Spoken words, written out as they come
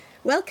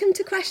Welcome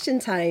to Question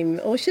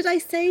Time, or should I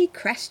say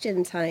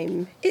Question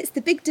Time? It's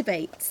the big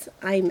debate.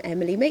 I'm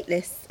Emily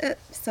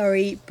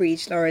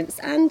Breach Lawrence,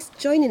 and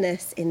joining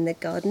us in the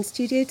garden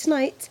studio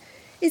tonight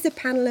is a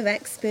panel of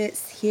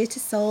experts here to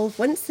solve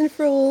once and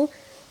for all,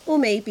 or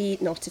maybe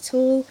not at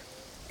all,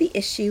 the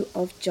issue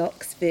of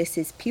jocks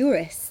versus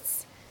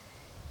purists.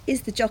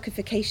 Is the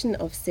jockification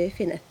of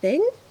surfing a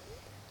thing?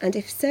 And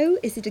if so,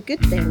 is it a good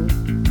thing?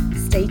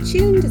 Stay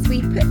tuned as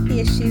we put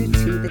the issue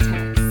to the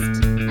test.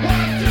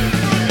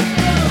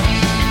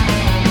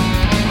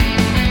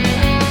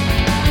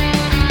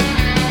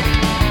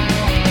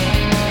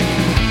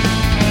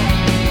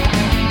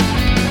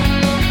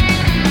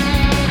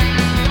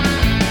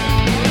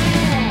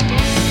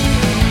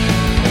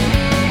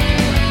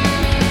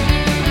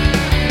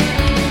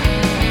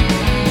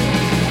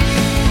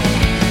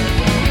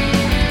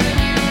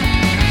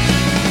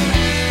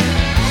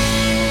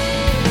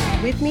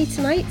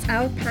 Tonight,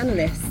 our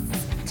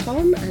panellists,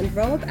 Tom and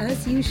Rob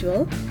as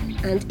usual,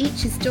 and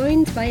each is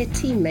joined by a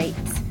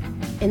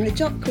teammate. In the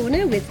Jock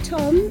Corner with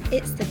Tom,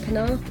 it's the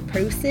Penarth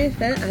pro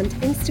surfer and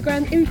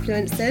Instagram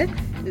influencer,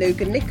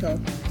 Logan Nicol.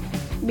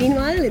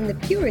 Meanwhile, in the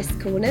Purist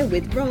Corner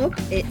with Rob,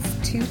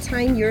 it's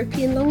two-time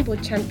European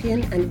longboard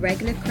champion and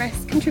regular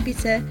Crest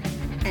contributor,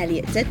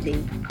 Elliot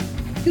Dudley,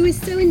 who is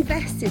so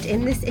invested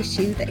in this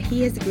issue that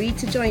he has agreed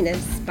to join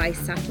us by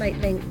satellite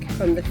link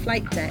from the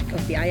flight deck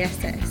of the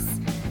ISS,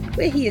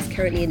 where he is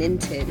currently an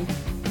intern.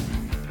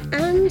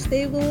 And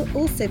there will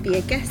also be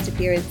a guest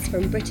appearance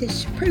from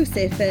British pro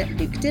surfer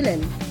Luke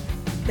Dillon.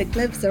 The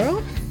gloves are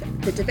off,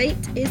 the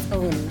debate is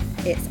on.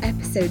 It's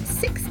episode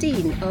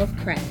 16 of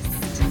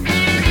Crest.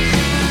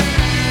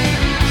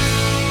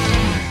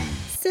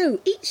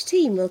 So each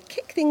team will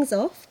kick things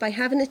off by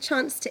having a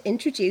chance to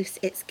introduce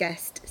its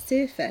guest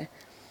surfer.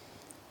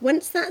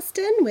 Once that's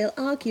done, we'll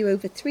argue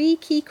over 3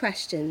 key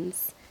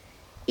questions.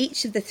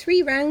 Each of the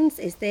 3 rounds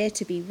is there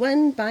to be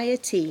won by a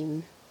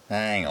team.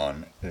 Hang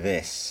on,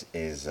 this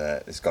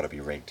it's got to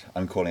be rigged.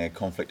 I'm calling a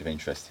conflict of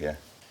interest here.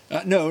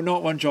 No,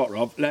 not one jot,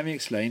 Rob. Let me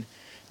explain.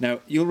 Now,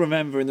 you'll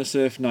remember in the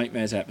Surf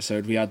Nightmares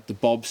episode we had the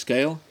bob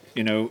scale,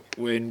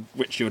 in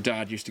which your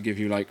dad used to give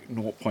you like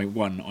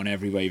 0.1 on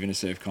every wave in a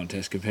surf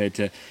contest compared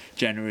to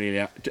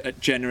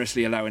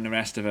generously allowing the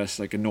rest of us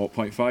like a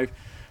 0.5.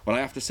 Well,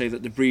 I have to say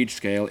that the Breed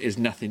scale is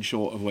nothing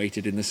short of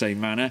weighted in the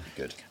same manner.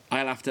 Good.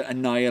 I'll have to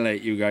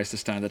annihilate you guys to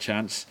stand a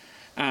chance.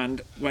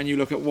 And when you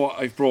look at what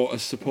I've brought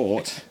as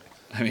support,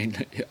 I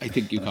mean, I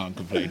think you can't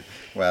complain.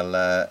 Well,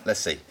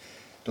 let's see.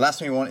 The last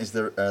thing we want is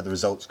the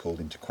results called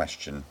into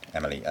question,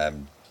 Emily.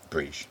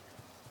 Breach,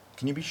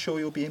 can you be sure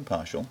you'll be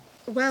impartial?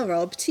 Well,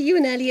 Rob, to you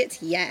and Elliot,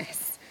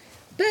 yes.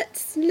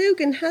 But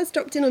Logan has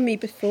dropped in on me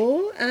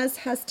before, as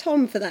has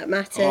Tom for that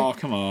matter. Oh,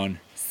 come on.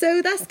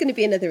 So that's going to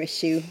be another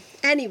issue.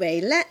 Anyway,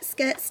 let's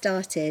get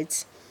started.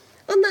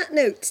 On that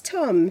note,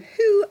 Tom,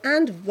 who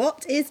and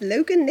what is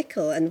Logan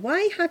Nicol, and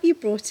why have you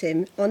brought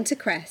him onto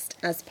Crest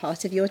as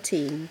part of your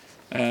team?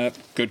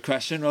 Good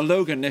question. Well,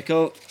 Logan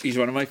Nicol, he's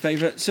one of my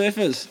favourite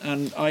surfers,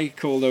 and I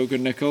call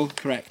Logan Nicol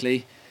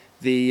correctly.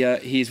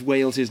 He's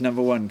Wales's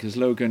number 1 because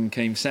Logan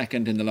came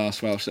second in the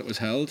last Welsh that was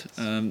held,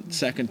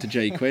 second to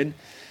Jay Quinn.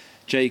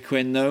 Jay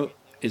Quinn, though,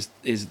 is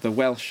the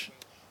Welsh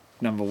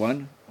number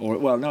 1. Or,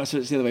 well, no, so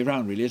it's the other way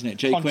around, really, isn't it?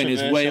 Jay Quinn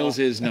is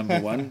Wales's number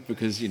 1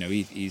 because,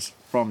 he's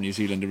from New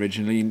Zealand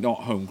originally,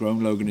 not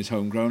homegrown. Logan is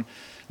homegrown.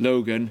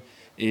 Logan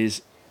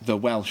is the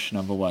Welsh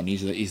number 1.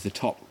 He's the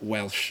top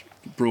Welsh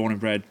born and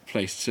bred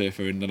placed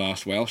surfer in the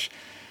last Welsh.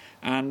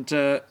 And,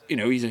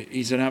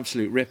 he's an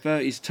absolute ripper.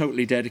 He's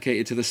totally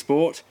dedicated to the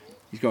sport.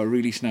 He's got a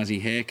really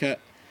snazzy haircut.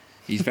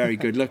 He's very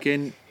good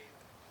looking.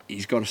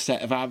 He's got a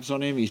set of abs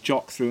on him. He's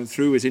jock through and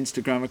through. His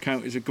Instagram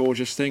account is a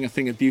gorgeous thing, a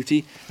thing of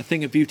beauty. A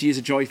thing of beauty is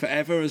a joy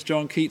forever, as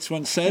John Keats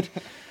once said.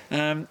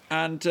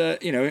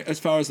 As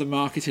far as the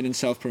marketing and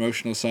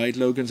self-promotional side,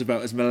 Logan's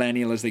about as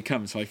millennial as they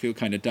come, so I feel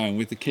kind of down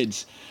with the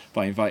kids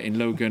by inviting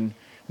Logan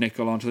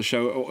Nicol onto the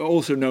show,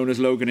 also known as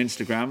Logan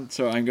Instagram.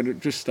 So I'm going to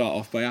just start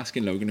off by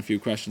asking Logan a few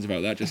questions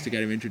about that, just to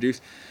get him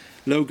introduced.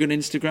 Logan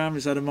Instagram,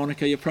 is that a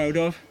moniker you're proud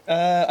of?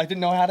 I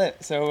didn't know I had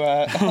it, so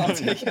I'll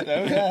take it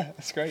though. Yeah,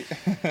 that's great.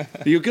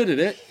 You're good at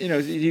it.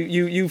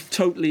 You've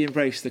totally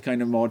embraced the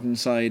kind of modern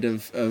side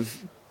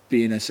of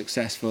being a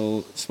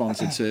successful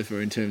sponsored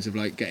surfer in terms of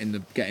like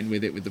getting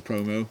with it with the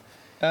promo.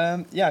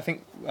 I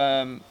think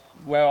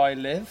where I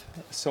live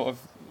sort of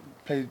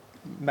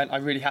meant I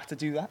really had to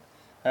do that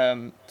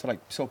to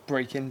like sort of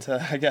break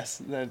into, I guess,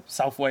 the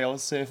South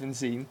Wales surfing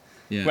scene.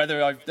 Yeah.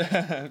 Whether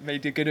I've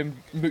made a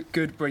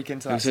good break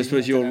into that. So I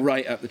suppose you're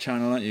right up the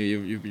channel, aren't you?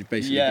 You're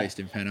basically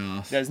based in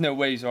Penarth. There's no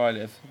waves where I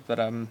live, but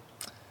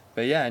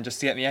yeah, and just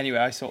to get me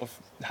anywhere, I sort of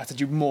had to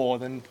do more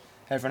than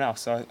everyone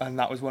else, and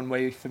that was one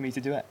way for me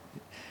to do it.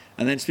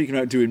 And then speaking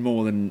about doing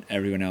more than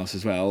everyone else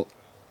as well,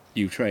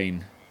 you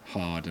train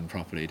hard and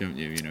properly, don't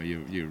you?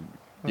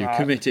 You're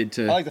committed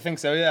to. I like to think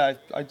so. Yeah,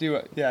 I do.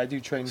 Yeah, I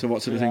do train. So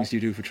what sort of things do you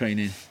do for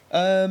training?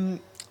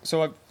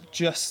 So I've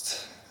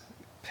just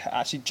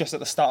at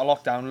the start of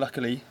lockdown,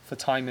 luckily for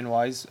timing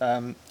wise,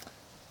 been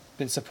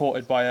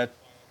supported by a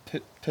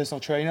personal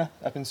trainer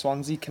up in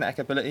Swansea, Kinetic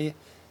Ability,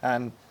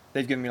 and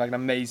they've given me like an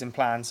amazing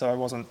plan, so I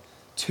wasn't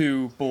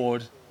too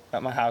bored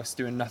at my house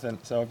doing nothing.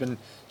 So I've been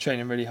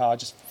training really hard,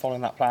 just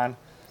following that plan,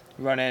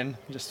 running.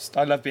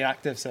 I love being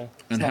active. So.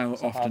 And how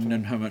often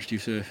and how much do you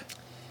surf?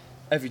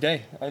 Every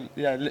day. I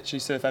literally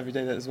surf every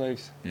day that there's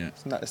waves. Yeah.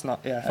 It's not.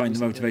 Yeah. Find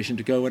the motivation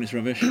to go when it's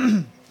rubbish.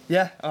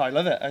 Yeah, I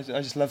love it. I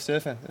just love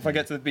surfing. If I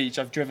get to the beach,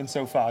 I've driven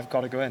so far, I've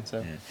got to go in. So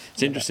yeah.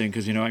 It's interesting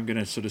because I'm going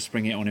to sort of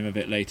spring it on him a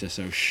bit later.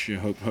 So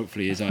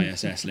hopefully his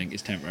ISS link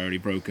is temporarily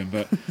broken.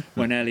 But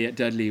when Elliot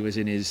Dudley was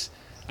in his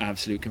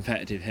absolute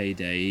competitive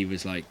heyday, he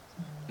was like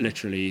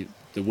literally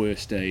the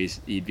worst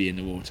days he'd be in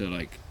the water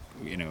like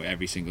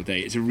every single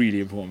day. It's a really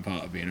important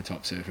part of being a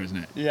top surfer, isn't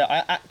it? Yeah,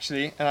 I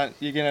actually, and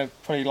you're going to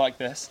probably like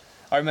this.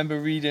 I remember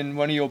reading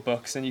one of your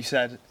books, and you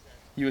said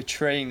you were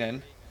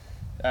training.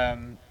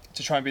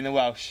 To try and be in the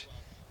Welsh,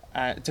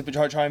 to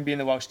try and be in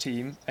the Welsh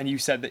team, and you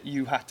said that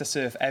you had to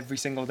surf every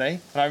single day.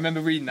 And I remember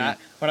reading that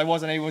when I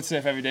wasn't able to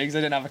surf every day because I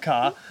didn't have a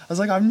car. I was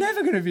like, I'm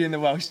never going to be in the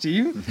Welsh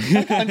team.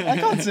 I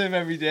can't surf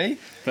every day.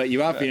 But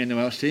you have been in the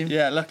Welsh team.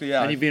 Yeah, luckily,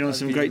 yeah. And you've been on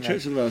some great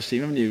trips with the Welsh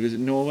team, haven't you? Was it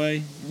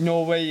Norway?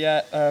 Norway,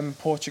 yeah.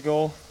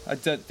 Portugal. I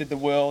did the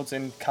Worlds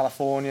in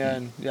California,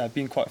 and I've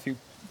been quite a few.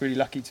 Really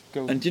lucky to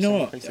go. And do you know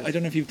what? Places. I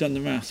don't know if you've done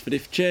the maths, but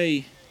if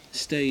Jay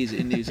stays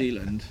in New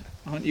Zealand,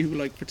 aren't you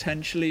like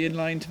potentially in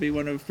line to be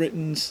one of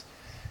Britain's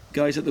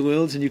guys at the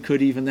Worlds, and you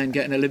could even then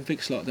get an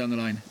Olympic slot down the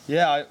line?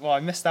 Yeah, I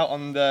missed out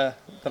on the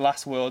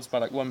last Worlds by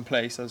like one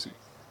place.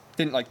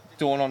 Didn't like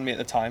dawn on me at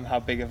the time how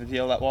big of a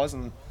deal that was,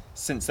 and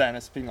since then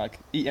it's been like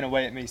eating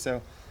away at me.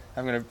 So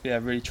I'm gonna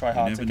really try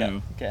hard to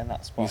get in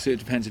that spot. We'll see. It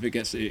depends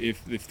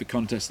if the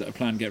contests that are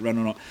planned get run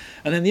or not.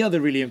 And then the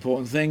other really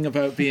important thing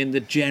about being the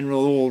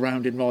general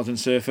all-rounded modern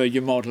surfer,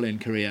 your modelling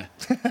career.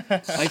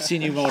 I've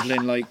seen you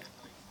modelling like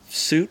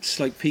suits,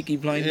 like Peaky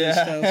Blinders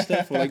style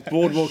stuff, or like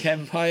Boardwalk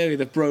Empire with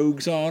the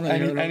brogues on.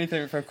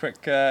 Anything for a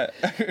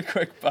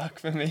quick buck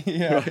for me.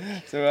 Yeah.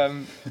 Right.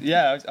 So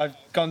I've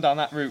gone down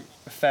that route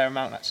a fair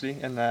amount actually,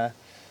 and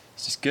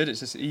it's just good. It's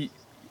just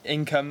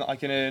income that I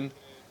can earn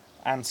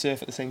and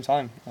surf at the same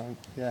time.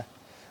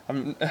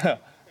 I'm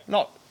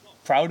not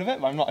proud of it,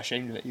 but I'm not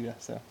ashamed of it either.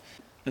 So.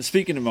 And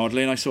speaking of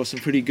modelling, I saw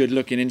some pretty good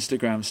looking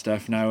Instagram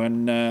stuff now,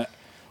 and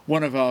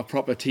one of our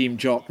proper team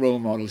jock role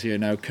models here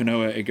now,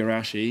 Kanoa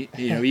Igarashi,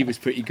 he was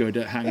pretty good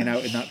at hanging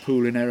out in that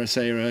pool in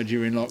Ericeira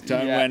during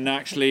lockdown when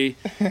actually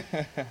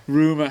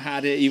rumour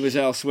had it he was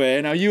elsewhere.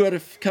 Now you had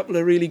a couple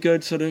of really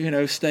good sort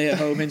of stay at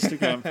home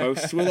Instagram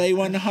posts. Were they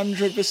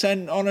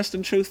 100% honest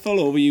and truthful,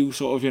 or were you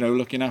sort of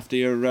looking after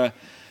your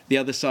the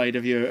other side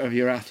of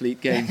your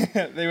athlete game?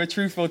 They were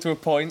truthful to a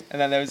point,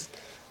 and then there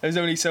was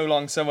only so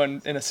long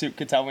someone in a suit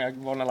could tell me I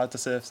wasn't allowed to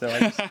surf,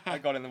 so I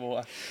got in the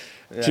water.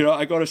 Yeah. Do you know,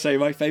 I got to say,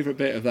 my favourite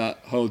bit of that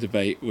whole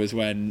debate was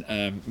when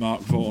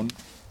Mark Vaughan,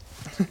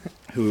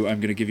 who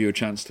I'm going to give you a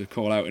chance to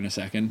call out in a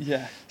second,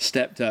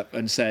 stepped up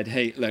and said,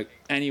 hey, look,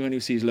 anyone who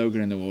sees Logan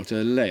in the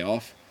water, lay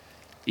off.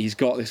 He's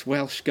got this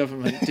Welsh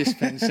government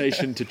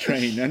dispensation to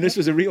train, and this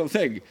was a real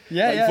thing.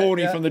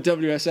 Vaughan from the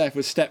WSF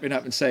was stepping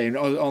up and saying,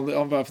 on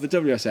behalf of the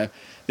WSF,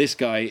 this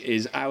guy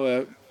is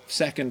our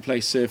second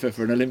place surfer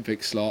for an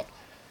Olympic slot.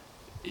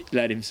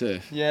 Let him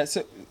surf. Yeah,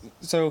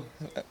 so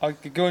I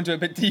could go into it a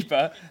bit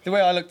deeper. The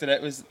way I looked at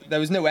it was there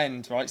was no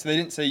end, right? So they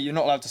didn't say you're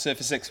not allowed to surf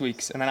for 6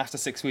 weeks, and then after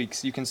 6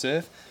 weeks you can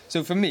surf.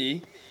 So for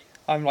me,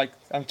 I'm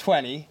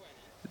 20.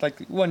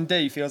 Like one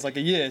day feels like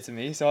a year to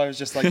me. So I was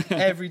just like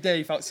every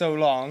day felt so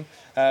long,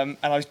 and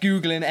I was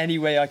Googling any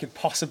way I could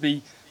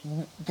possibly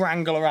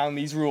wrangle around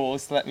these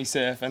rules to let me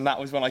surf, and that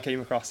was when I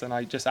came across, and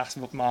I just asked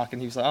Mark,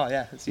 and he was like, oh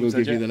yeah, it seems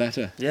we'll give you the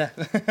letter. Yeah.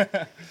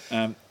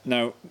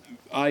 Now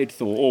I'd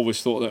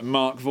always thought that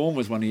Mark Vaughan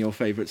was one of your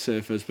favourite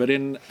surfers, but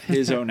in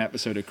his own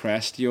episode of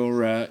Crest,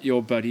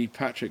 your buddy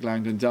Patrick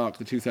Langdon Dark,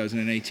 the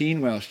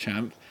 2018 Welsh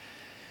champ,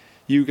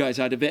 you guys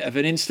had a bit of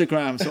an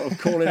Instagram sort of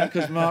calling out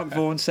because Mark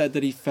Vaughan said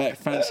that he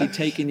fancied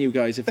taking you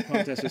guys if the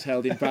contest was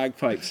held in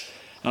bagpipes.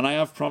 And I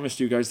have promised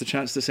you guys the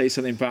chance to say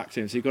something back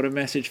to him. So you've got a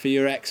message for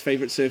your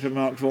ex-favourite surfer,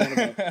 Mark Vaughan,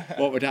 about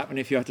what would happen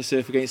if you had to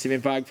surf against him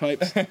in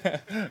bagpipes.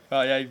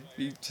 Well, yeah,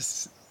 you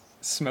just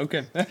smoke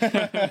him.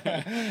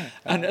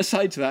 And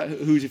aside to that,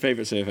 who's your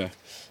favourite surfer?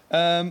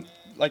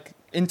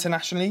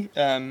 Internationally,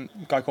 a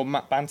guy called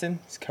Matt Banton.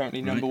 He's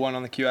currently number one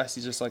on the QS.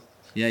 He's just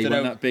he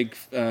won that big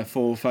 4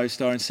 or 5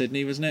 star in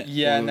Sydney, wasn't it?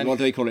 Yeah. And then what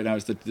do they call it now?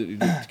 It's the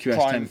QS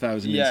Prime,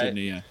 10,000 in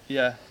Sydney,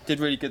 Yeah, did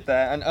really good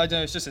there. And I don't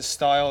know, it's just his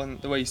style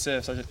and the way he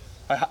surfs.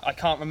 I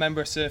can't remember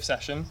a surf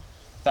session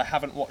that I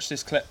haven't watched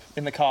this clip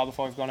in the car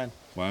before I've gone in.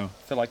 Wow.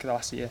 For the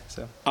last year.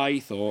 So I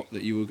thought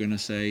that you were going to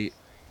say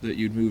that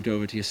you'd moved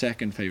over to your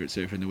second favourite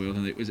surfer in the world,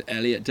 and it was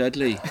Elliot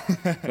Dudley.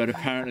 But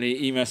apparently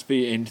he must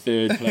be in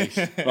 3rd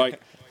place. Right,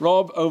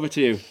 Rob, over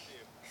to you.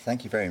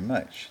 Thank you very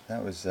much.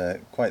 That was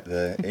quite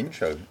the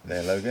intro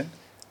there, Logan.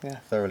 Yeah.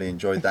 Thoroughly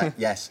enjoyed that.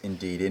 Yes,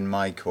 indeed. In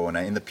my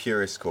corner, in the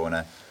purist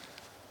corner,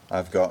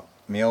 I've got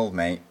my old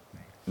mate,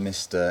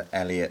 Mr.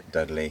 Elliot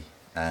Dudley.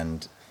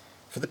 And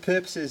for the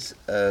purposes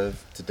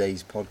of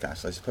today's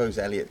podcast, I suppose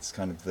Elliot's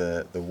kind of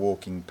the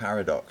walking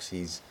paradox.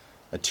 He's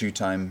a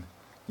 2-time,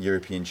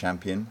 European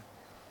champion,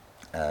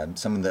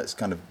 someone that's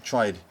kind of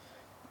tried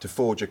to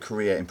forge a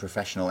career in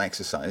professional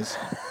exercise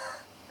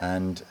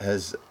and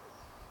has,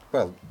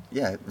 well,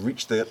 yeah,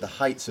 reached the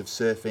heights of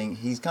surfing.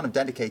 He's kind of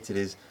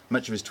dedicated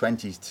much of his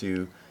 20s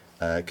to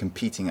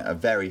competing at a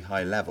very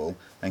high level,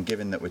 and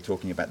given that we're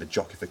talking about the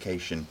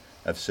jockification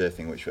of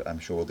surfing, which I'm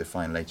sure we'll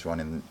define later on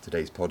in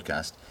today's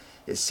podcast,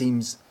 it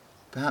seems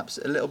perhaps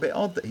a little bit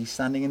odd that he's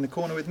standing in the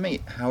corner with me.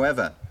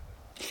 However,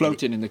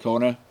 floating in the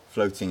corner.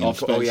 Floating in Off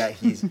the space. Oh yeah,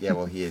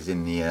 he is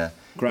in the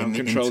Ground in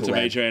the control to interweb.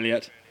 Major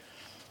Elliott.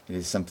 It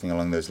is something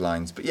along those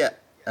lines. But yeah,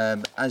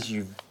 as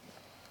you've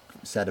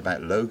said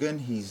about Logan,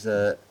 he's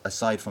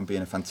aside from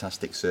being a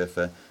fantastic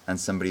surfer and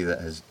somebody that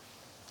has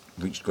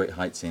reached great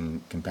heights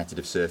in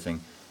competitive surfing,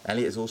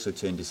 Elliott has also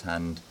turned his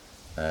hand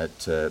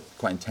to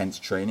quite intense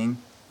training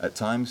at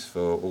times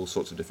for all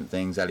sorts of different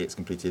things. Elliott's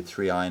completed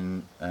 3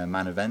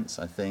 Ironman events,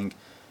 I think,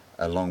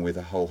 along with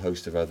a whole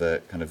host of other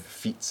kind of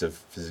feats of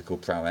physical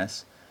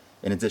prowess.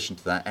 In addition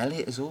to that,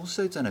 Elliott has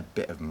also done a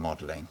bit of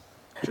modelling,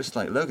 just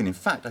like Logan. In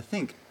fact, I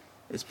think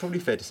it's probably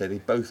fair to say they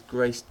both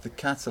graced the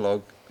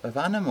catalogue of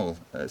Animal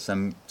at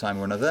some time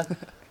or another.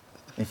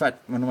 In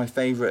fact, one of my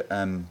favourite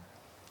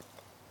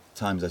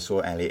times I saw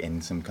Elliott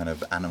in some kind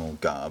of animal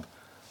garb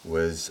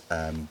was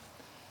a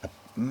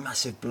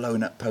massive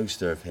blown up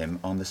poster of him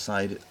on the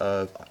side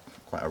of,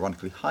 quite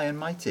ironically, High and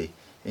Mighty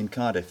in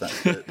Cardiff.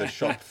 That's the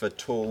shop for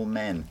tall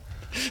men.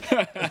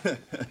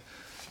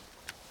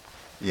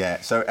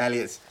 Yeah, so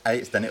Elliott's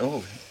done it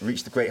all.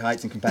 Reached the great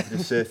heights in competitive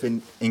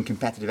surfing, in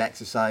competitive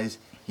exercise.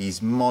 He's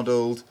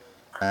modelled.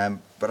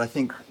 But I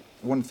think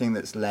one thing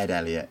that's led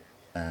Elliott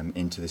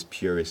into this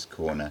purist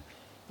corner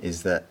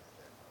is that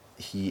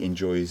he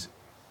enjoys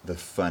the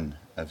fun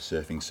of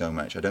surfing so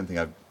much. I don't think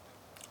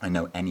I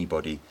know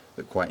anybody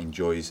that quite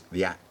enjoys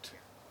the act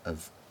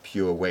of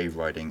pure wave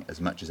riding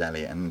as much as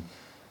Elliott.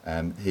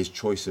 And his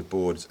choice of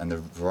boards and the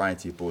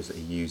variety of boards that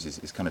he uses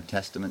is kind of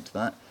testament to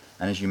that.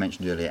 And as you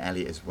mentioned earlier,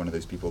 Elliott is one of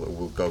those people that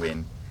will go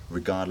in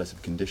regardless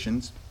of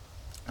conditions.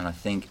 And I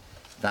think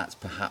that's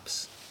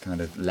perhaps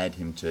kind of led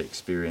him to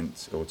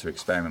experience or to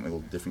experiment with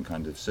all different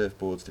kinds of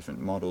surfboards, different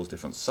models,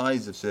 different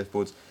sizes of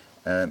surfboards.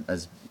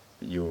 As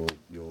you're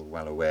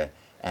well aware,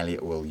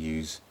 Elliott will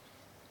use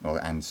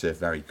and surf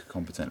very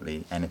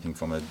competently anything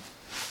from a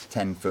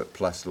 10-foot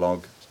plus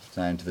log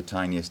down to the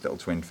tiniest little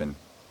twin fin.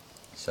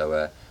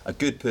 So a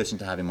good person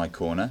to have in my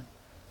corner,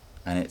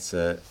 and it's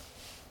a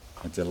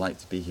delight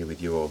to be here with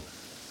you all.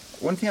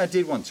 One thing I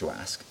did want to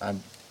ask,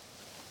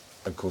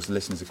 of course the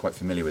listeners are quite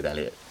familiar with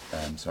Elliott,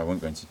 so I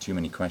won't go into too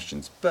many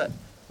questions, but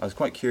I was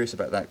quite curious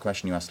about that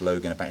question you asked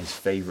Logan about his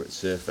favourite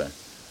surfer.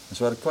 And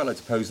so I'd quite like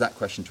to pose that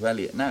question to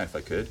Elliott now, if I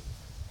could.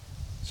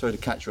 Sorry to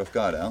catch you off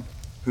guard, Al.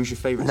 Who's your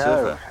favourite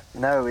surfer?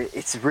 No,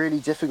 it's a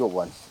really difficult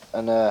one,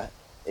 and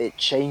it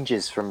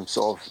changes from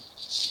sort of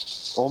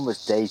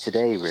almost day to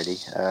day, really.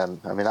 I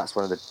mean, that's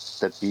one of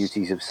the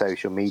beauties of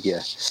social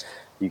media.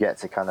 You get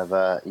to kind of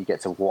you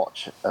get to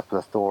watch a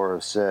plethora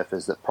of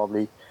surfers that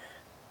probably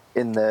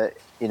in the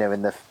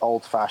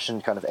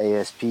old-fashioned kind of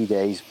ASP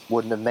days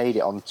wouldn't have made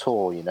it on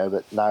tour,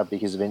 but now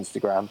because of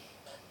Instagram,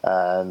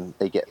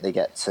 they get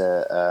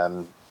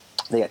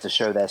to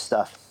show their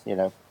stuff,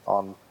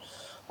 on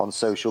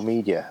social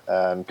media.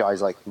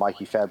 Guys like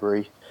Mikey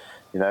February,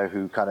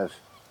 who kind of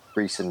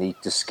recently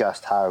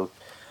discussed how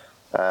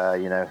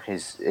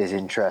his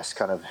interest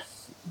kind of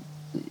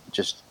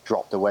just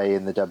dropped away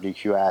in the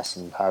WQS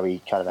and how he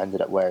kind of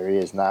ended up where he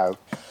is now,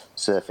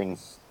 surfing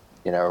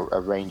a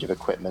range of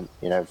equipment,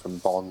 from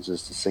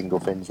bonzers to single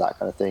fins, that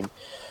kind of thing.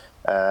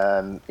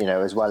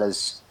 As well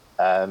as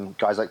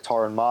guys like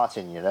Torren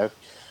Martin,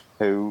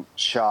 who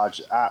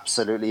charge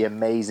absolutely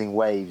amazing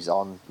waves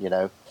on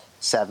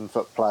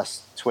 7-foot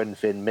plus twin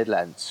fin mid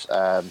lengths.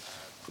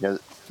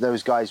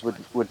 Those guys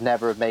would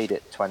never have made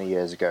it 20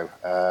 years ago,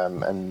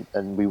 and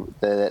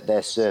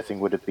their surfing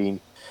would have been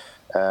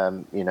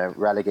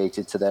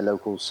relegated to their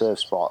local surf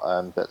spot.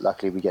 But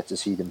luckily, we get to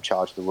see them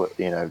charge some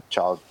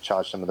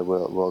of the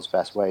world's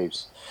best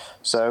waves.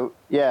 So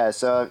yeah,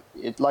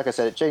 like I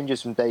said, it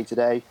changes from day to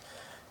day.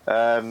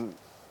 If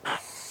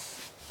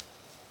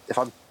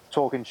I'm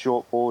talking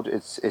shortboard,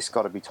 it's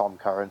got to be Tom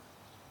Curran.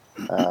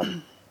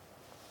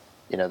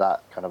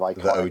 That kind of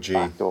iconic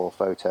backdoor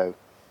photo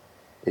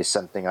is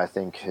something I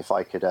think if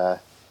I could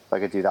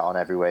do that on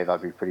every wave,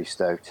 I'd be pretty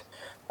stoked.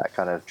 That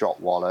kind of drop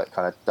wallet,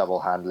 kind of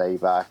double hand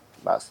layback,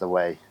 that's the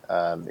way,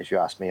 if you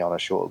ask me, on a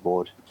shorter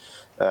board.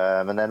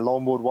 And then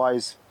longboard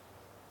wise,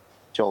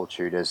 Joel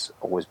Tudor's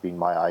always been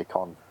my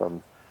icon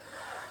from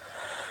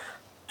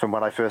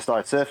when I first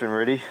started surfing,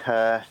 really.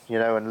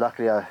 And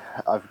luckily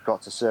I've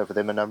got to surf with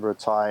him a number of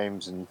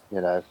times and,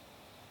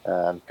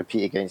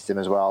 compete against him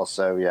as well.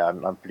 So yeah,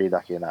 I'm pretty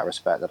lucky in that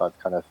respect that I've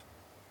kind of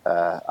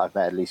I've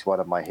met at least one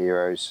of my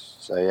heroes.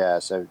 So yeah,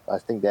 so I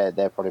think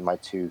they're probably my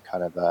two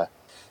kind of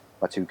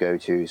my two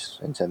go-tos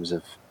in terms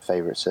of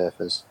favourite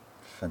surfers.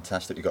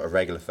 Fantastic. You've got a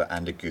regular foot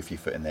and a goofy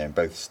foot in there, and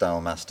both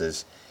style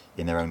masters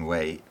in their own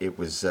way. It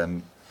was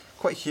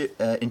quite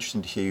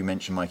interesting to hear you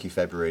mention Mikey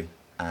February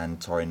and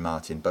Torren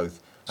Martin. Both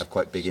have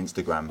quite big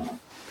Instagram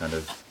kind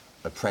of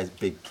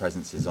big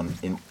presences on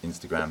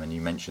Instagram, and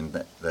you mentioned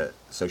that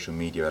social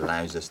media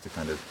allows us to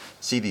kind of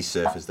see these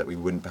surfers that we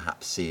wouldn't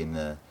perhaps see in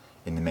the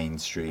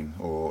mainstream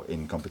or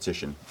in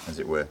competition, as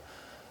it were.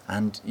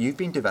 And you've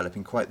been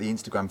developing quite the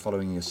Instagram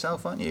following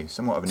yourself, aren't you?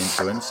 Somewhat of an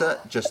influencer,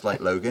 just like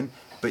Logan.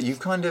 But you've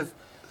kind of,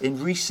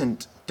 in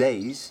recent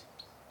days,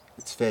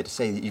 it's fair to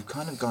say that you've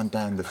kind of gone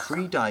down the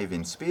free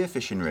diving,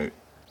 spearfishing route.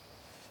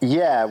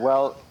 Yeah,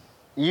 well,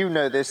 you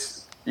know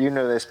this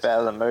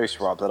better than most,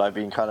 Rob. That I've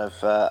been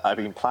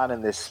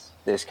planning this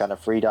kind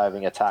of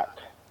freediving attack,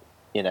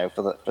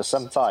 for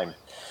some time.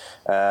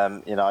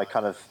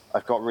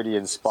 I've got really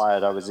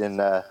inspired. I was in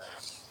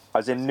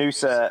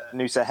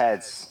Noosa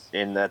Heads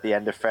at the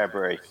end of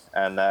February,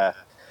 and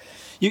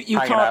you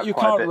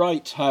can't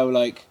write how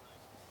like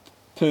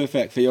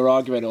perfect for your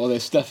argument all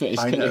this stuff is.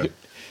 I know.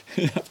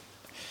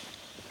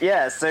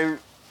 Yeah, so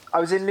I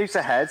was in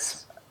Noosa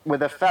Heads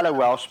with a fellow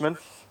Welshman,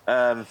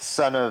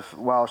 son of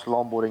Welsh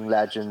longboarding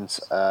legend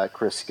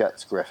Chris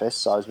Guts-Griffiths.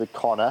 So I was with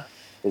Connor,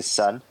 his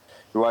son,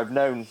 who I've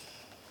known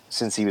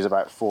since he was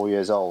about 4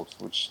 years old,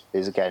 which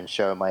is again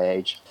showing my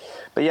age.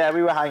 But yeah,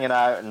 we were hanging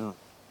out, and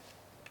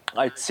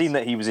I'd seen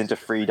that he was into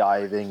free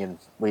diving, and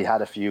we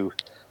had a few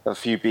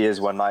beers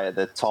one night at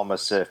the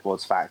Thomas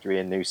Surfboards factory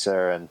in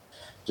Noosa, and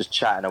just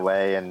chatting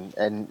away,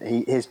 and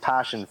his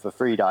passion for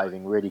free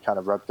diving really kind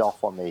of rubbed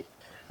off on me.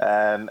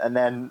 And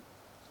then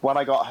when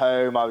I got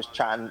home, I was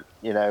chatting,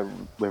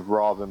 with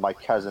Rob and my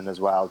cousin as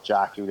well,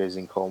 Jack, who lives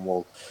in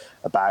Cornwall,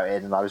 about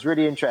it, and I was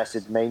really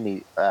interested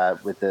mainly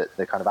with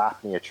the kind of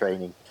apnea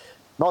training,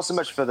 not so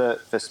much for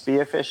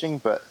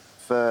spearfishing, but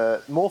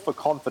more for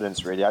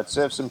confidence, really. I'd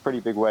surfed some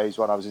pretty big waves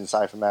when I was in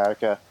South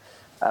America,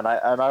 and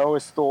I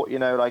always thought,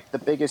 like the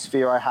biggest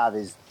fear I have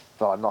is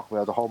that I'm not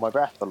going to be able to hold my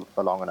breath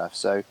for long enough.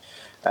 So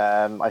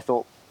I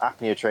thought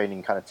apnea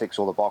training kind of ticks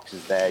all the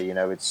boxes there.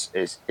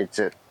 It's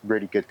a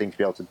really good thing to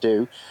be able to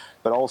do,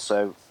 but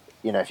also,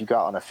 if you go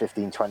out on a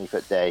 15-20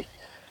 foot day,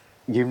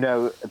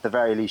 at the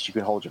very least you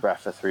can hold your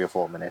breath for 3 or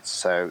 4 minutes.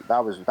 So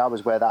that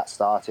was where that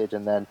started,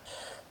 and then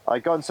I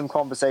got in some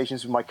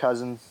conversations with my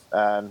cousin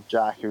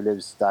Jack, who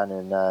lives down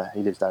in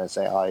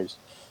St. Ives,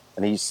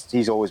 and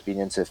he's always been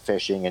into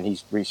fishing, and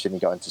he's recently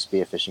got into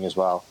spearfishing as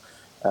well.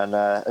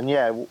 And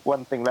yeah,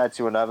 one thing led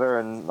to another,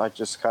 and I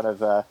just kind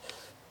of,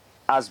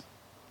 as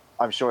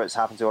I'm sure it's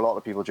happened to a lot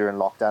of people during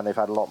lockdown, they've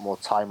had a lot more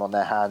time on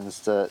their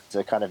hands to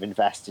kind of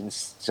invest in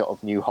sort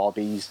of new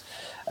hobbies.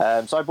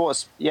 So I bought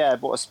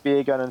a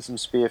spear gun and some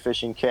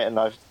spearfishing kit, and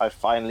I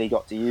finally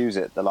got to use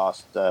it the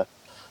last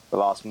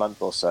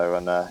month or so,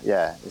 and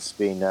it's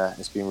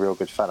been real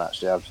good fun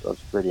actually.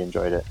 I've really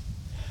enjoyed it.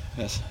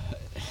 Yes.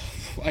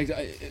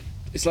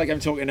 It's like I'm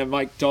talking to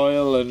Mike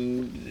Doyle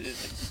and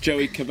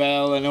Joey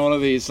Cabell and all of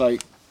these,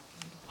 like,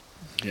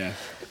 yeah.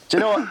 Do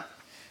you know what?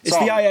 It's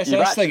Tom, the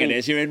ISS thing. It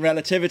is. You're in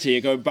relativity.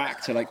 You're going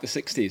back to like the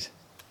 60s.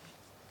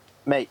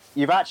 Mate,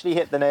 you've actually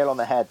hit the nail on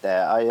the head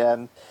there.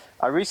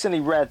 I recently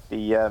read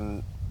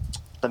the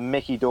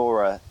Mickey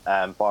Dora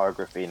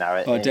biography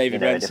now.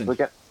 David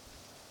Renson.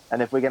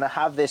 And if we're going to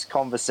have this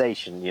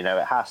conversation,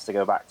 it has to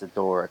go back to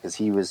Dora, because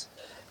he was,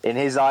 in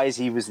his eyes,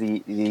 he was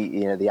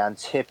the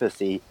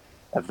antipathy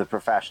of the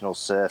professional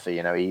surfer.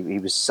 He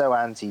was so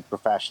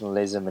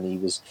anti-professionalism, and he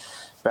was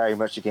very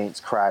much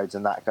against crowds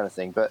and that kind of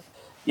thing. But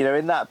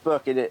in that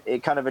book,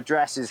 it kind of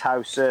addresses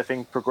how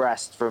surfing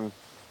progressed from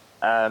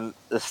the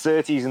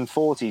 30s and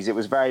 40s. It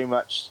was very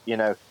much,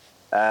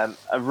 a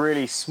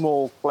really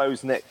small,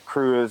 close-knit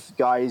crew of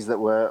guys that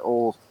were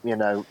all,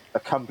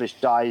 accomplished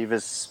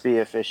divers,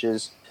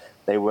 spearfishers.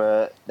 They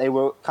were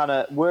kind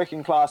of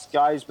working class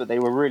guys, but they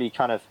were really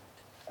kind of,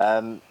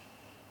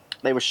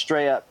 they were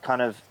straight up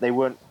kind of, there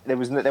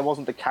wasn't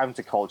the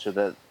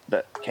counterculture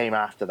that came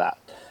after that.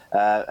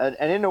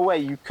 And in a way,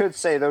 you could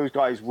say those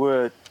guys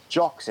were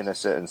jocks in a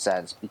certain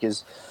sense,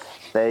 because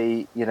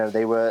they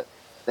were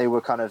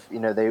kind of,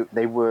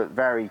 they were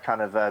very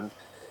kind of,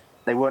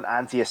 they weren't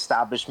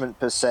anti-establishment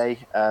per se.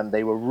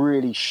 They were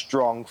really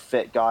strong,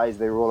 fit guys.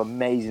 They were all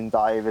amazing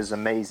divers,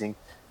 amazing,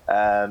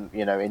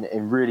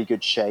 in really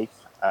good shape.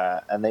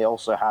 And they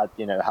also had,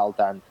 held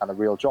down kind of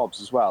real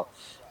jobs as well.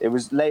 It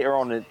was later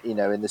on, in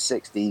the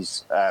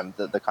 60s,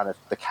 that the kind of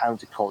the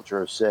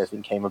counterculture of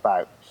surfing came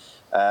about.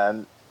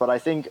 But I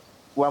think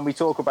when we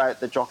talk about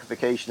the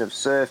jockification of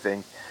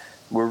surfing,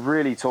 we're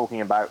really talking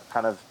about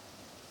kind of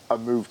a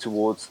move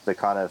towards the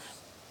kind of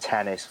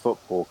tennis,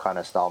 football kind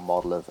of style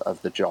model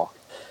of the jock.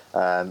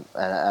 And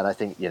I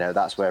think,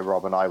 that's where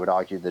Rob and I would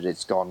argue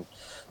that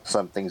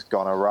something's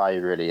gone awry,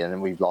 really,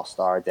 and we've lost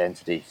our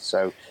identity.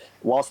 So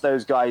whilst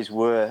those guys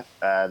were,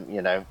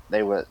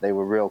 they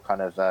were real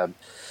kind of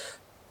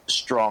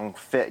strong,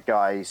 fit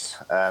guys,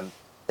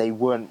 they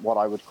weren't what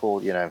I would call,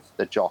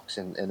 the jocks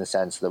in the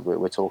sense that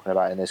we're talking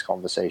about in this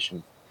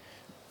conversation.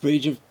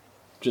 Reid, you've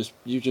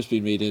just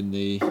been reading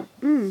the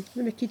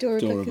Mickey Dora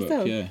book as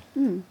well. Yeah.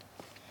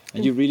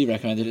 And you really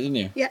recommended it, didn't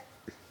you?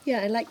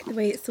 Yeah, I like the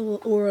way it's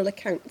all oral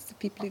accounts of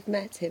people who've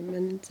met him,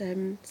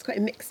 and it's quite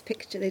a mixed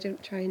picture. They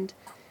don't try and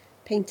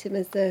paint him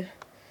as they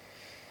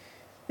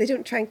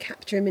don't try and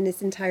capture him in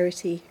his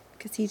entirety,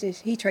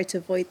 because he tried to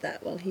avoid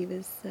that while he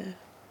was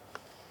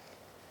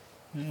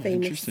famous.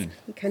 Interesting.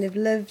 He kind of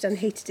loved and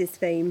hated his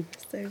fame.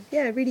 So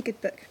yeah, really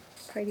good book.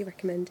 Highly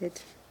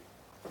recommended.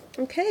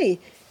 Okay,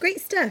 great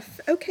stuff.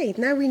 Okay,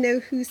 now we know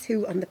who's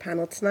who on the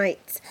panel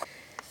tonight.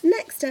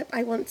 Next up,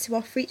 I want to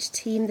offer each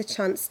team the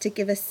chance to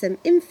give us some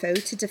info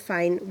to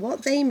define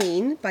what they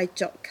mean by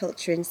jock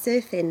culture in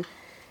surfing.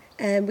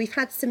 We've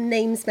had some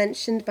names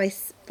mentioned by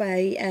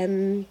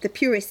the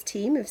purist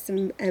team of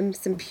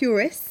some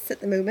purists at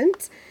the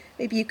moment.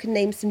 Maybe you can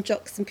name some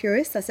jocks and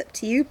purists, that's up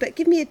to you. But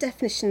give me a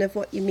definition of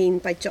what you mean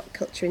by jock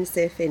culture in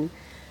surfing,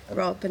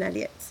 Rob and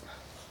Elliot.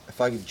 If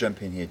I could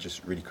jump in here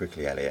just really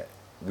quickly, Elliot.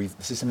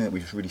 This is something that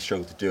we've really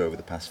struggled to do over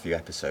the past few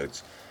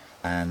episodes.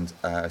 And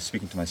I was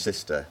speaking to my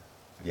sister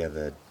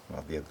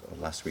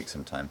last week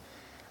sometime,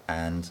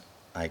 and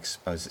I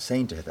was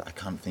saying to her that I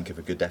can't think of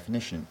a good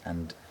definition,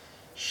 and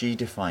she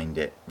defined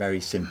it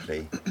very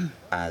simply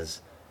as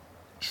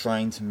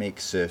trying to make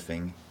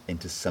surfing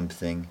into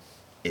something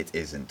it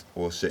isn't,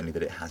 or certainly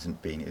that it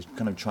hasn't been. It's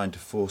kind of trying to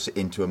force it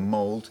into a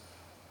mould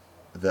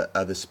that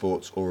other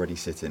sports already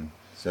sit in.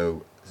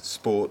 So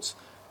sports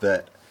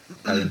that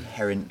are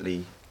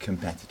inherently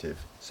competitive.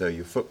 So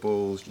your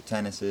footballs, your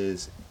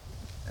tennises,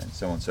 and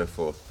so on and so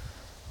forth.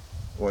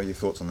 What are your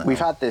thoughts on that? We've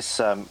had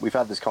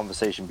this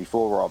conversation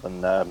before, Rob,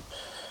 and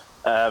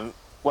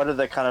one of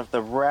the kind of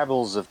the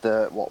rebels of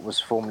what was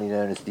formerly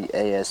known as the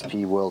ASP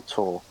World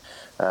Tour,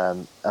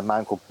 a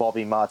man called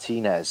Bobby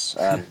Martinez.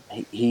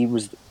 He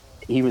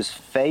was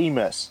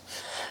famous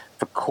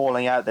for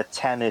calling out the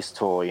tennis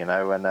tour,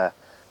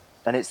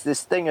 and it's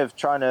this thing of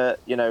trying to,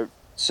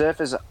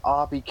 surfers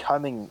are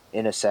becoming,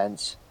 in a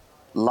sense,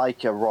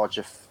 like a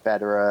Roger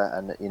Federer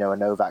and a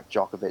Novak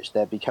Djokovic.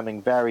 They're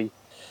becoming very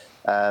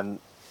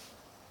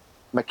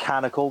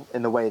mechanical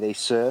in the way they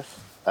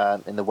surf,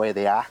 in the way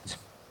they act.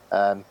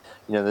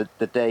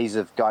 The days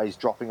of guys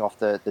dropping off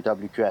the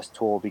WQS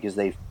tour because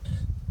they've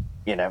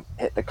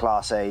hit the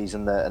Class A's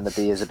and the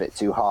B's a bit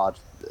too hard.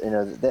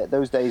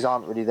 Those days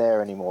aren't really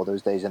there anymore.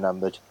 Those days are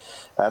numbered.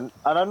 And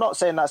I'm not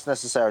saying that's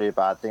necessarily a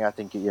bad thing. I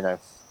think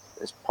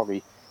it's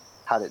probably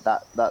had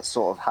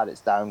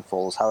its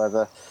downfalls.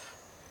 However,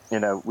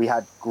 we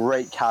had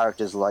great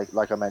characters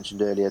like I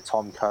mentioned earlier,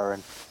 Tom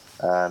Curran.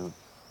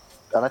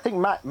 And I think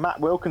Matt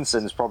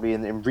Wilkinson is probably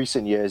in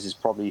recent years is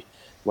probably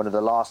one of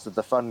the last of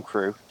the fun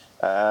crew.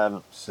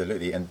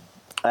 Absolutely, and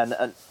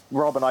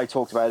Rob and I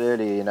talked about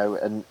earlier,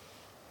 and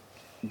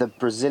the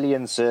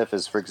Brazilian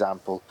surfers, for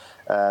example,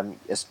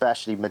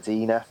 especially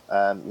Medina,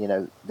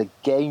 the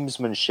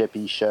gamesmanship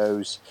he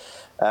shows,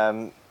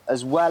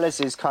 as well as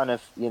his kind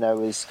of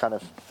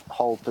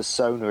whole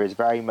persona is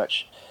very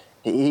much.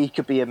 He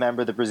could be a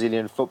member of the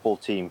Brazilian football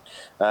team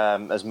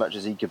as much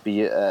as he could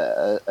be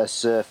a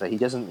surfer. He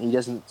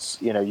doesn't.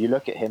 You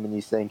look at him and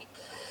you think,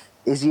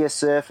 is he a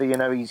surfer?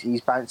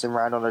 He's bouncing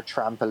around on a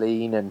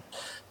trampoline and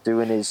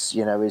doing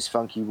his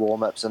funky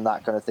warm ups and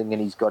that kind of thing. And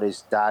he's got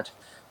his dad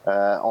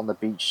on the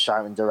beach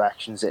shouting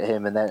directions at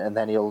him, and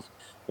then he'll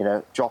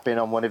drop in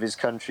on one of his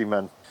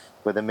countrymen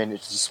with a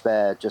minute to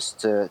spare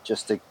just to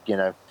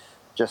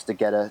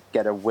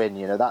get a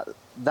win.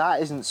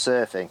 That isn't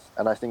surfing,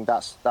 and I think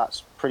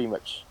that's pretty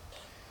much,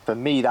 for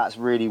me, that's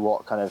really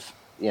what kind of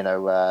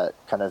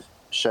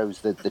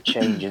shows the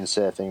change in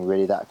surfing.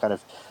 Really,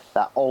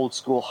 that old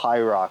school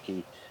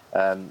hierarchy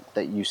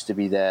that used to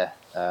be there.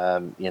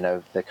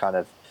 The kind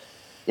of,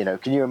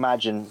 can you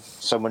imagine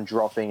someone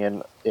dropping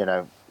in?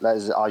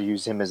 I'll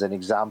use him as an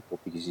example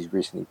because he's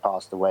recently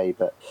passed away.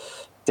 But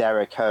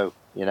Derek Ho,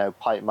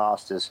 Pipe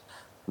Masters,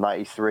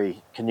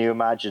 '93. Can you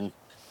imagine?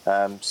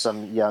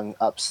 Some young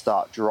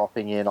upstart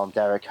dropping in on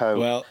Derek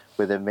Ho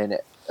with a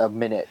minute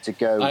to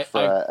go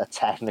for a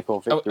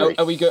technical victory.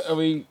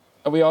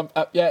 Are we on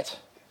up yet?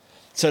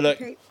 So look,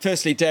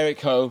 Firstly,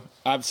 Derek Ho,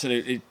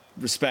 absolutely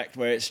respect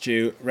where it's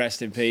due.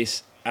 Rest in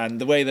peace.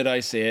 And the way that I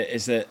see it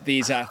is that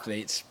these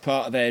athletes,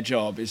 part of their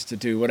job is to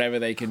do whatever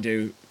they can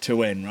do to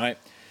win, right?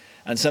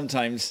 And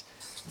sometimes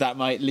that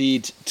might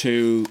lead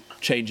to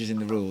changes in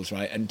the rules,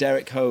 right? And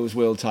Derek Ho's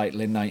world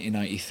title in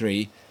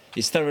 1993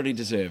 is thoroughly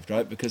deserved,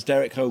 right? Because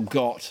Derek Ho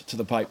got to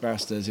the Pipe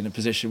Masters in a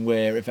position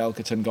where if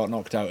Elkerton got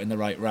knocked out in the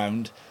right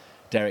round,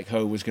 Derek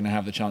Ho was going to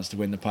have the chance to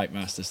win the Pipe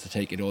Masters to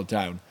take it all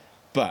down.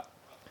 But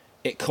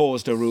it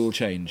caused a rule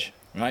change,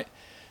 right?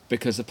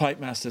 Because the Pipe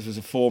Masters was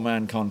a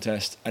 4-man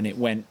contest and it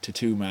went to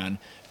 2-man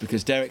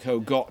because Derek Ho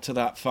got to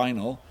that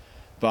final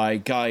by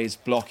guys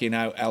blocking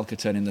out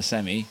Elkerton in the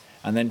semi,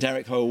 and then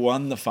Derek Ho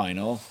won the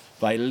final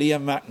by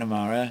Liam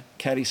McNamara,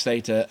 Kerry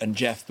Slater and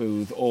Jeff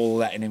Booth all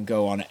letting him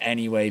go on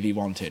any wave he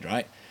wanted,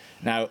 right?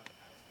 Now,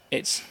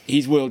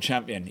 he's world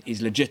champion.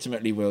 He's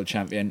legitimately world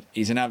champion.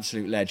 He's an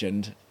absolute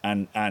legend,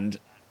 and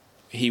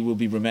he will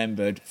be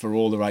remembered for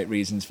all the right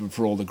reasons,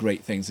 for all the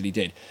great things that he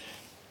did.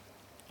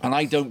 And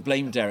I don't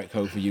blame Derek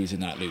Ho for using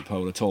that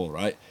loophole at all,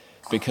 right?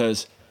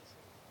 Because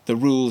the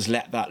rules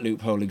let that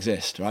loophole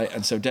exist, right?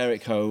 And so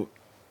Derek Ho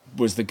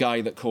was the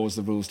guy that caused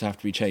the rules to have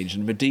to be changed.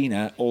 And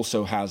Medina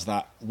also has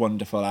that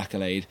wonderful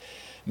accolade.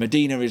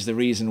 Medina is the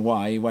reason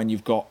why, when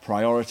you've got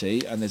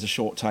priority and there's a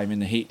short time in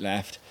the heat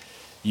left,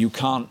 you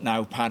can't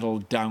now paddle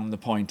down the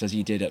point as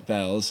he did at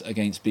Bells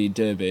against Bede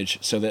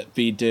Durbridge, so that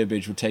Bede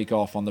Durbridge would take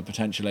off on the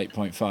potential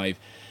 8.5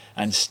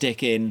 and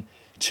stick in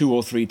 2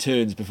 or 3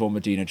 turns before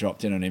Medina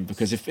dropped in on him.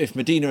 Because if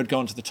Medina had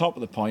gone to the top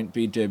of the point,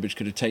 Bede Durbridge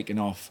could have taken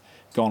off,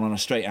 gone on a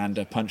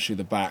straight-hander, punched through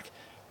the back,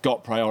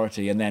 got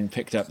priority, and then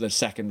picked up the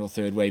second or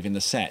third wave in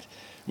the set,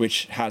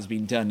 which has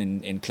been done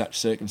in clutch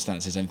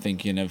circumstances. I'm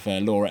thinking of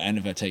Laura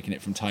Enever taking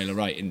it from Tyler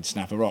Wright in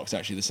Snapper Rocks,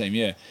 actually the same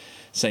year,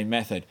 same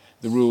method.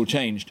 The rule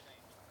changed.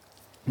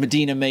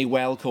 Medina may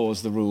well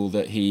cause the rule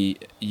that he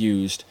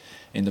used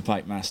in the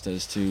Pipe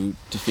Masters to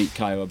defeat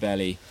Caio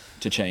Abelli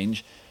to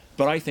change.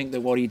 But I think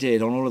that what he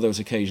did on all of those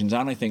occasions,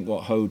 and I think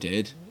what Ho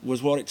did,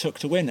 was what it took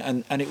to win.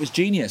 And it was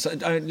genius.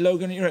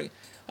 Logan, you're right.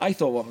 I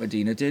thought what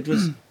Medina did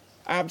was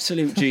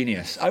absolute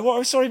genius.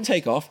 I saw him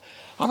take off,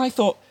 and I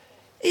thought,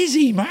 is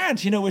he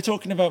mad? You know, we're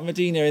talking about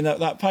Medina in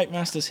that Pipe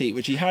Masters heat,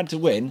 which he had to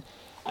win,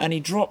 and he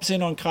drops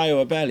in on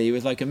Caio Abelli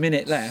with like a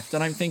minute left,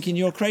 and I'm thinking,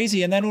 you're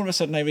crazy. And then all of a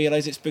sudden I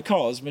realise it's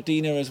because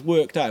Medina has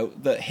worked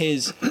out that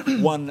his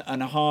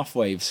 1.5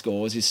 wave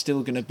scores is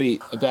still going to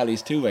beat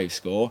Abelli's 2 wave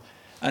score,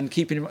 and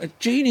keeping him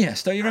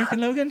genius. Don't you reckon,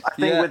 Logan? I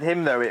think with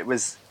him though, it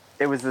was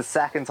the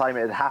second time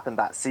it had happened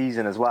that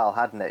season as well,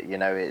 hadn't it? You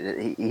know,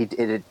 it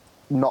had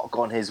not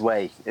gone his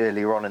way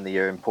earlier on in the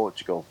year in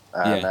Portugal.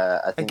 And,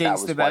 I think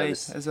against that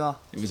was Abelli as well.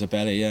 It was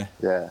Abelli,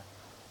 yeah.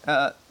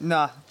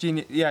 Yeah.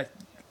 Genius. Yeah,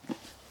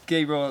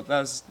 Gabriel, that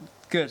was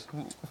good.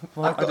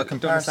 Well, I've got a I don't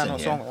understand comparison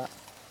what's here. wrong with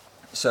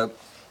that. So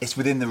it's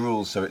within the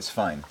rules, so it's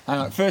fine.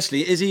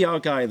 Firstly, is he our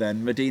guy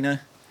then,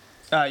 Medina?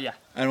 Yeah.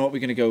 And what are we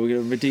going to go? We're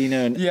going to Medina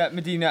and... Yeah,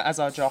 Medina as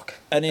our jock.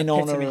 And in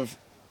honour Epitome. of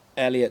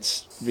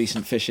Elliot's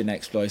recent fishing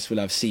exploits, we'll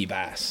have sea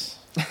bass.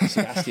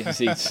 Sebastian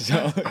Seats.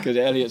 Because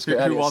Elliot's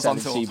got Who was on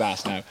selling tour. sea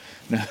bass now.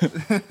 No.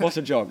 What's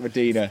a jock?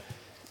 Medina,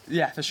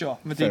 Yeah, for sure.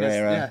 Medina's,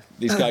 Ferreira. yeah.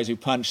 These guys who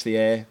punch the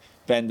air,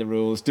 bend the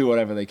rules, do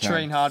whatever they can.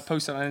 Train hard,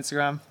 post it on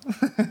Instagram.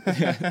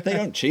 They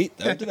don't cheat,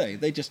 though, do they?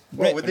 They just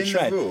Well, rip within and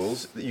shred. the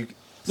rules,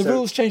 The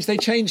rules changed. They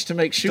changed to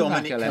make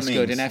Dominic Schumacher less Cummings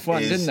good in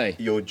F1, is didn't they?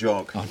 Your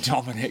jock. Oh,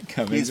 Dominic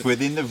Cummings. It's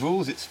within the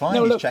rules. It's fine.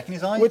 No, He's look, checking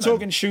his eyes. we're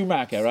talking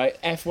Schumacher, right?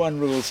 F1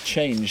 rules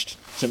changed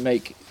to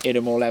make it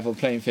a more level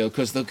playing field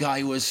because the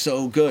guy was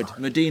so good.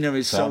 Medina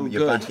is Tom, so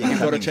you're good. backing You've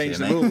got to Cummings change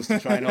here, the mate. rules to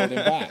try and hold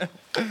him back.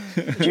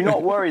 Do you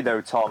not worry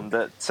though, Tom,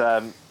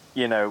 that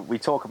you know, we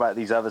talk about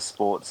these other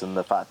sports and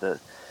the fact that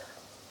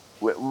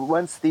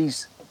once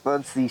these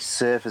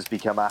surfers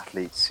become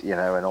athletes, you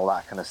know, and all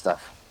that kind of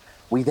stuff,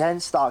 we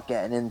then start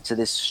getting into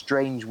this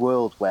strange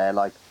world where,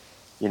 like,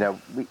 you know,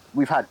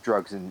 we've had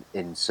drugs in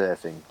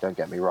surfing. Don't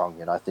get me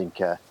wrong, and I think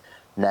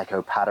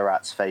Neko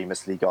Padarats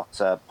famously got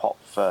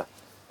popped for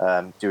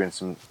doing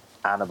some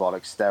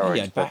anabolic steroids.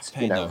 Yeah, back but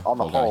pain, you know, though, on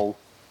the poor guy. whole.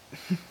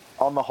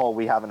 On the whole,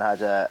 we haven't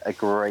had a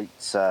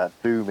great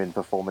boom in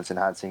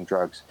performance-enhancing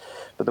drugs.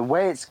 But the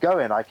way it's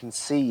going, I can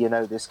see, you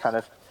know,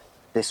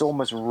 this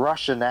almost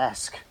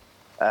Russian-esque,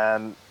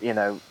 you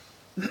know,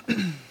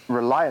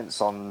 reliance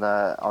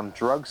on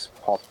drugs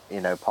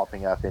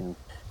popping up in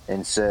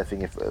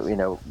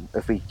surfing.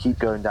 If we keep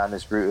going down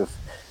this route of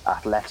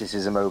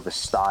athleticism over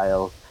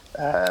style,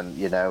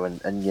 you know,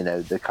 and you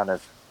know, the kind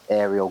of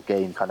aerial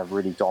game kind of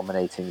really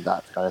dominating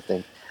that kind of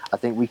thing, I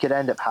think we could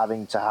end up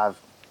having to have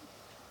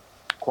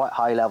quite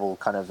high level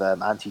kind of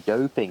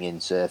anti-doping in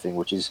surfing,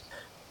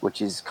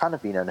 which is kind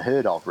of been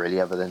unheard of really,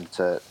 other than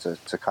to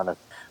kind of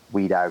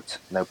weed out,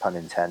 no pun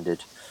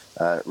intended,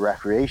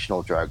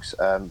 recreational drugs.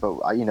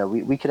 But you know,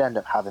 we could end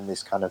up having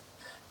this kind of,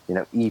 you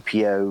know,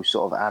 EPO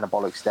sort of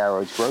anabolic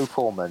steroids, growth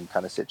hormone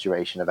kind of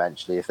situation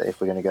eventually, if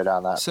we're going to go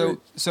down that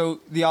route.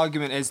 So the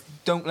argument is,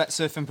 don't let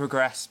surfing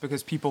progress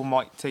because people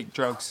might take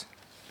drugs.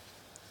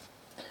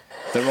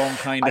 The wrong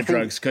kind I of think-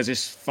 drugs, because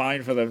it's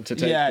fine for them to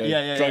take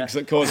Yeah, drugs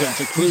that cause them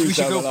to cruise We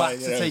should down go the back line,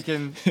 to you know.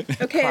 taking.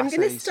 Okay, I'm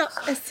going to Class A's.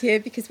 stop us here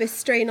because we're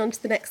straying on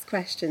to the next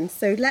question.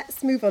 So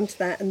let's move on to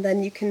that, and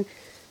then you can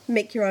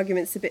make your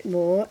arguments a bit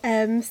more.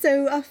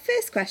 So our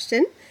first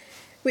question,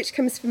 which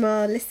comes from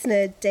our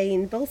listener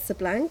Dane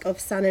Bolsablanc of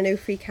San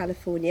Onofre,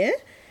 California.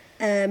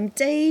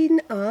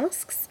 Dane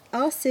asks,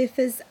 "Are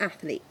surfers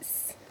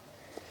athletes?"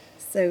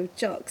 So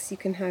Jocks, you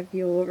can have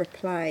your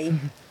reply.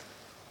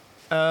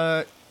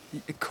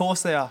 Of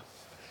course they are.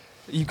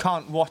 You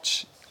can't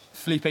watch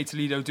Felipe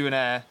Toledo do an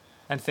air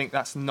and think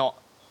that's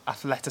not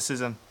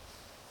athleticism,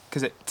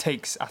 because it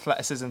takes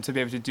athleticism to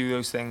be able to do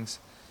those things.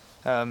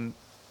 And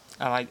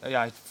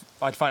I'd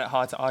find it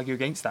hard to argue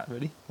against that,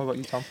 really. What about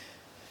you, Tom?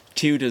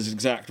 Tudor's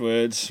exact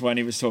words when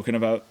he was talking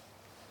about,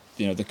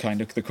 you know, the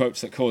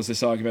quotes that cause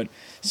this argument.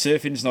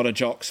 Surfing's not a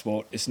jock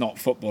sport. It's not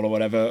football or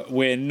whatever.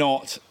 We're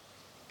not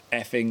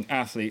effing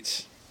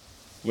athletes.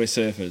 We're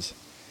surfers.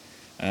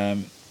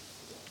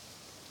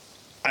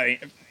 I mean,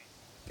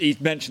 he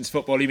mentions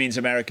football. He means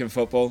American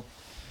football.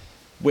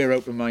 We're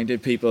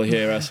open-minded people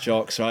here, us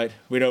jocks, right?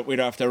 We don't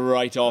have to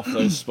write off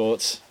those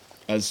sports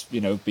as, you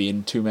know,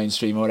 being too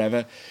mainstream or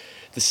whatever.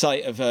 The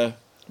sight of a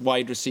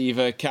wide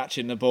receiver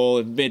catching the ball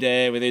in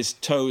mid-air with his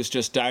toes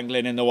just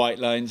dangling in the white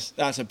lines,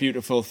 that's a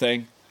beautiful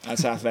thing.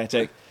 That's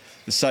athletic.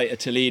 The sight of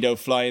Toledo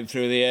flying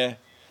through the air,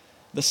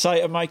 the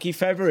sight of Mikey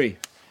February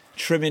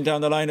trimming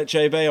down the line at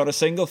J-Bay on a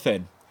single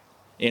fin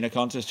in a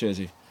contest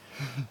jersey.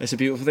 It's a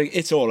beautiful thing.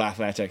 It's all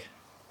athletic.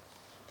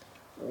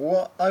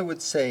 What I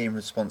would say in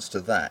response to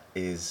that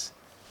is,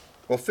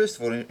 well, first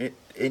of all,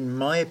 in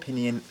my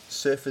opinion,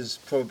 surfers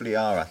probably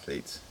are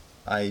athletes.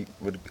 I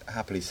would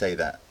happily say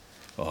that.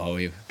 Oh,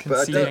 you!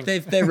 But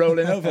They're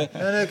rolling over.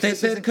 No,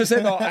 because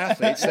they're not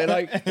athletes.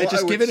 They're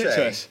just giving it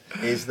to us.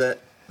 Is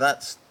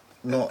that's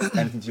not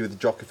anything to do with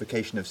the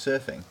jockification of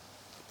surfing,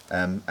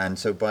 and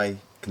so by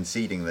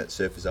conceding that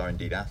surfers are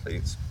indeed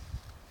athletes,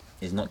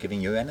 is not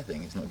giving you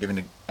anything. It's not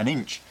giving an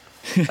inch.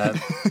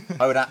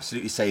 I would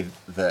absolutely say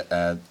that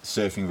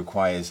surfing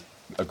requires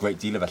a great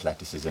deal of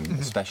athleticism,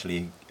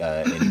 especially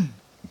in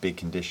big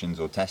conditions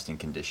or testing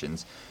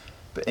conditions.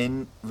 But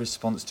in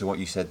response to what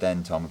you said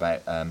then, Tom,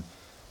 about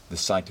the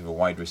sight of a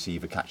wide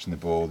receiver catching the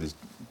ball, his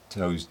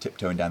toes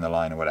tiptoeing down the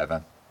line or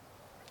whatever,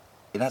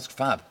 that's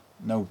fab.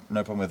 No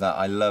problem with that.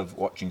 I love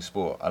watching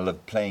sport. I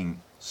love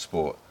playing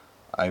sport.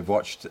 I've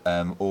watched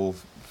all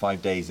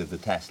 5 days of the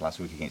test last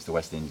week against the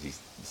West Indies,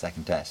 the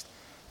second test,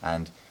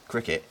 and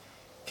cricket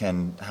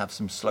can have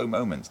some slow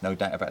moments, no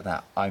doubt about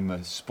that. I'm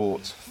a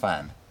sports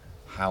fan.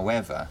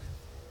 However,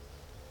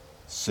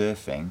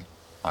 surfing,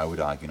 I would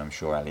argue, and I'm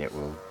sure Elliot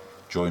will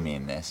join me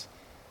in this,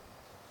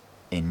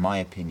 in my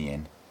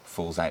opinion,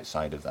 falls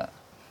outside of that.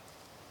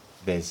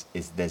 There's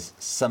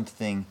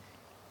something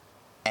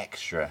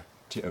extra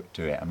to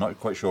it. I'm not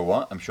quite sure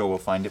what. I'm sure we'll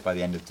find it by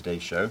the end of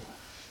today's show.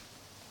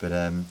 But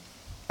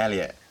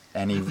Elliot,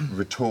 any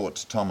retort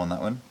to Tom on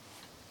that one?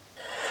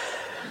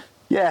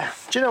 Yeah,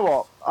 do you know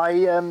what?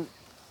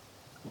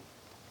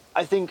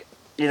 I think,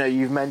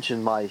 you've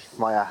mentioned my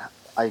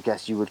I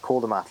guess you would call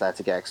them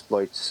athletic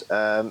exploits,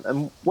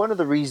 and one of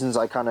the reasons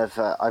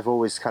I've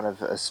always kind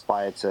of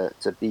aspired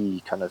to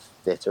be kind of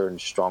fitter and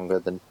stronger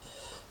than,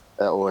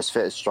 or as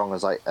fit as strong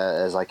as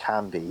I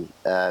can be,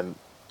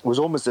 was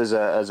almost as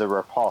a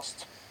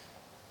riposte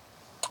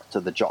to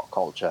the jock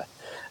culture.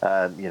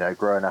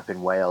 Growing up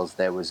in Wales,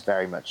 there was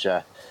very much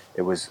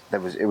it was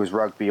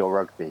rugby or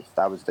rugby.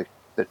 That was the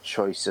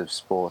choice of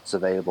sports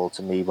available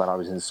to me when I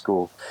was in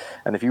school,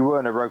 and if you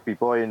weren't a rugby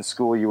boy in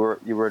school, you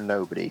were a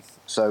nobody.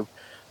 So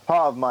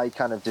part of my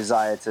kind of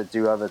desire to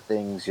do other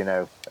things,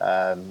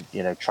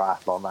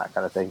 triathlon, that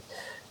kind of thing,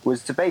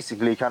 was to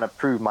basically kind of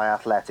prove my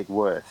athletic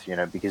worth,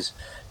 because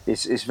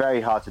it's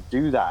very hard to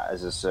do that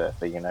as a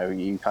surfer.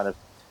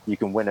 You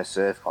can win a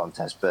surf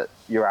contest, but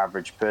your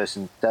average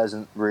person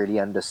doesn't really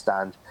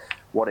understand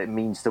what it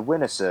means to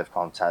win a surf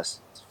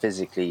contest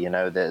physically,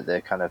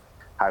 the kind of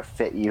how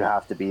fit you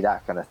have to be,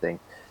 that kind of thing.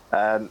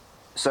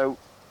 So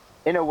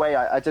in a way,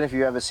 I don't know if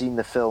you've ever seen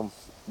the film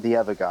The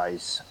Other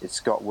Guys. It's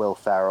got Will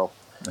Ferrell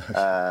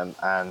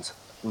and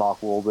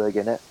Mark Wahlberg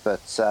in it.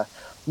 But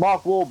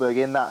Mark Wahlberg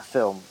in that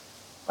film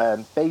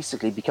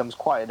basically becomes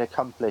quite an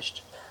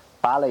accomplished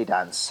ballet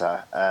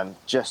dancer,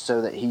 just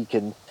so that he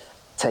can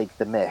take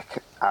the mick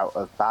out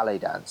of ballet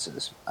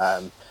dancers.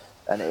 And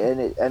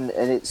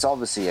it's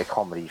obviously a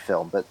comedy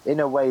film, but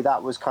in a way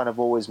that was kind of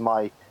always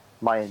my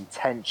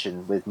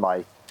intention with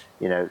my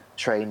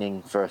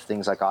training for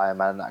things like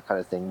Ironman, that kind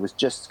of thing, was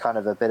just kind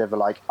of a bit of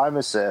I'm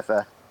a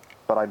surfer,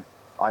 but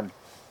I'm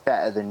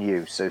better than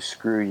you, so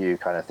screw you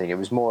kind of thing. It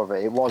was more of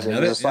it was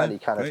a slightly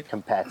kind of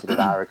competitive,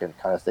 arrogant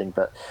kind of thing,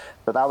 but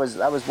that was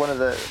one of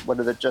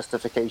the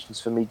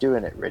justifications for me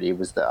doing it, really,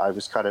 was that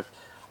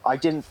I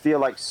didn't feel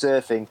like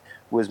surfing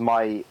was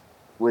my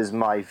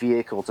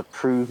vehicle to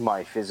prove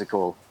my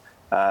physical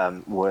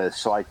worth,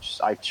 so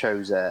I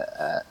chose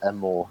a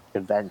more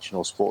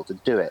conventional sport to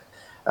do it.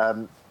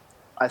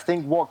 I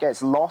think what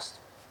gets lost,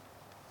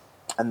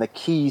 and the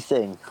key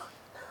thing,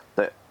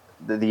 that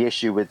the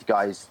issue with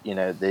guys,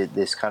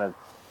 this kind of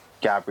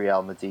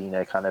Gabriel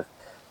Medina kind of,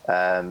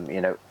 and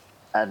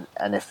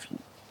if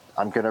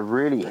I'm going to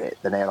really hit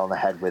the nail on the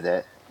head with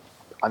it,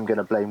 I'm going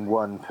to blame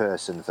one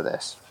person for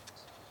this.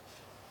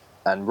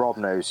 And Rob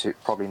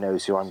probably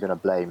knows who I'm going to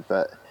blame,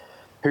 but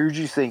who do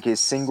you think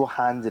is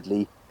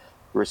single-handedly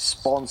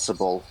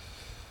responsible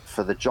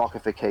for the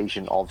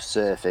jockification of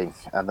surfing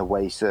and the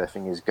way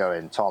surfing is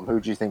going? Tom, who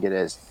do you think it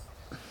is?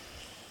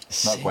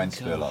 Not Gwen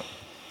Spurlock.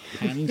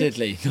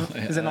 Handedly.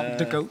 Is it not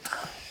the GOAT?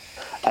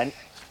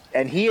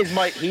 And he is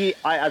he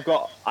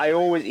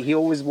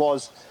always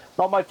was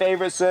not my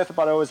favourite surfer,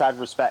 but I always had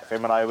respect for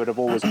him, and I would have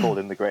always called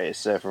him the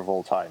greatest surfer of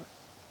all time.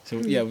 So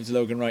yeah, was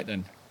Logan right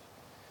then?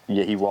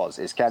 Yeah, he was.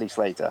 It's Kelly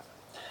Slater.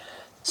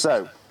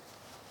 So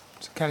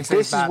Kelly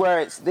this is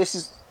where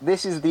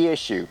this is the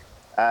issue.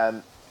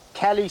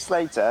 Kelly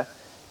Slater,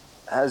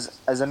 as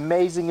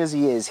amazing as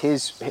he is,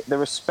 the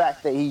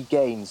respect that he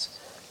gains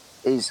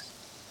is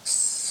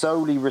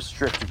solely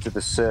restricted to the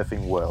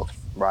surfing world,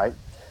 right?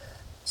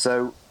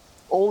 So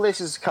all this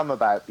has come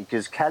about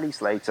because Kelly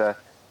Slater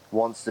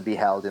wants to be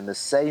held in the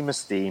same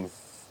esteem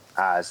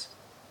as,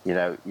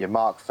 your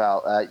Mark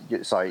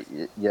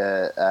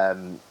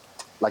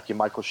like your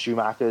Michael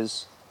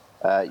Schumachers,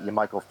 your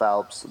Michael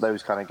Phelps,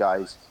 those kind of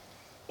guys.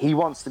 He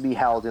wants to be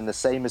held in the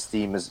same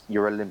esteem as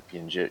your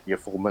Olympians, your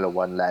Formula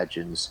One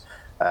legends,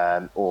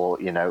 or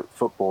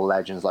football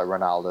legends like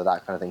Ronaldo,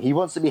 that kind of thing. He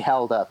wants to be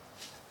held up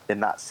in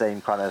that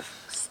same kind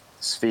of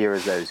sphere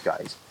as those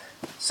guys.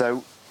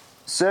 So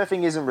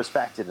surfing isn't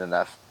respected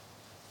enough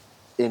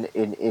in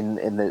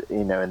the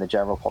in the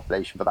general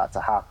population for that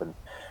to happen.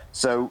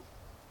 So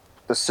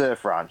the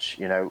surf ranch,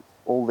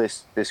 all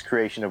this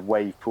creation of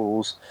wave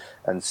pools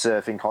and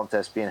surfing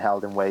contests being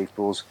held in wave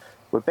pools,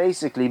 we're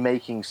basically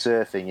making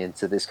surfing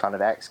into this kind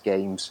of X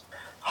Games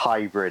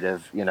hybrid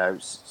of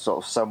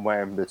sort of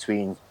somewhere in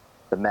between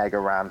the mega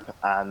ramp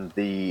and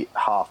the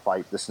half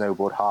pipe, the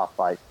snowboard half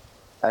pipe.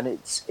 And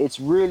it's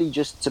really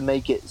just to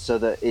make it so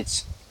that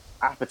it's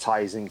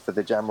appetizing for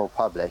the general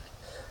public,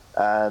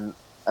 and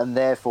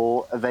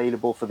therefore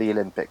available for the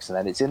Olympics. And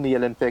then it's in the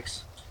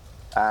Olympics,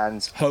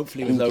 and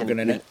hopefully with Logan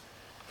in it.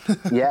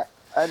 Yeah,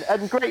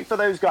 and great for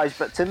those guys.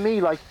 But to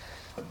me, like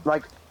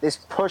this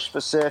push for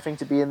surfing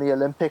to be in the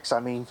Olympics, I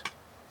mean,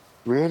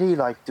 really,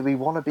 do we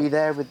want to be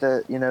there with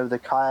the the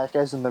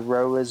kayakers and the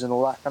rowers and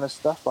all that kind of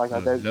stuff? I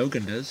don't.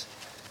 Logan does.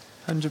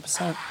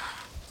 100%.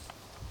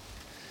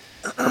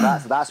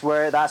 That's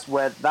where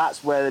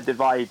the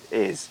divide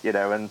is,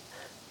 and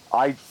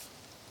I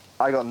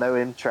got no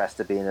interest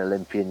to be an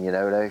Olympian.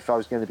 If I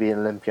was going to be an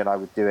Olympian, I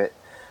would do it.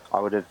 I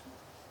would have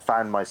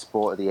found my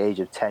sport at the age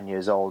of 10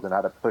 years old and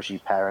had a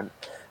pushy parent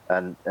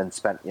and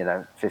spent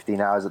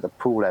 15 hours at the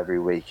pool every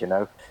week.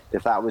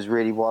 If that was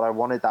really what I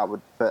wanted,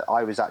 but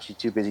I was actually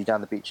too busy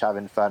down the beach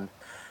having fun,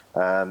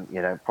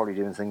 probably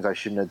doing things I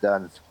shouldn't have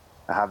done.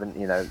 I haven't,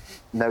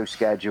 no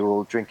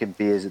schedule, drinking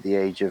beers at the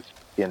age of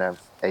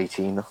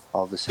 18,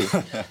 obviously,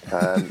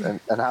 and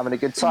having a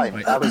good time.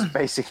 Right. That was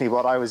basically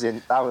what I was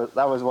in. That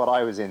was what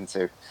I was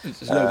into.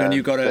 Logan,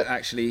 you've got to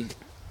actually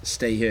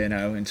stay here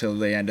now until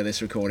the end of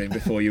this recording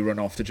before you run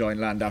off to join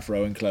Llandaff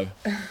Rowing Club.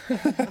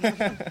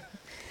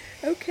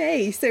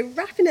 Okay, so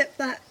wrapping up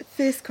that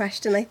first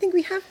question, I think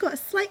we have got a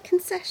slight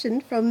concession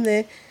from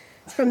the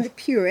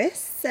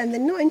purists, and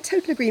they're not in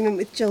total agreement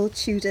with Joel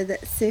Tudor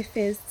that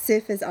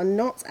surfers are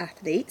not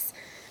athletes,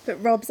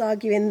 but Rob's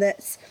arguing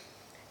that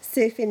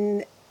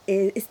surfers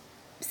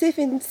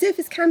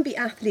can be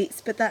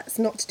athletes, but that's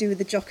not to do with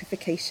the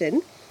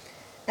jockification.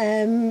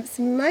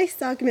 Some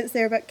nice arguments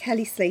there about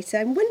Kelly Slater.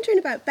 I'm wondering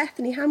about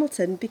Bethany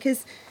Hamilton,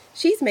 because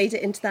she's made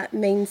it into that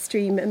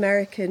mainstream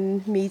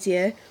American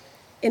media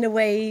in a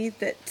way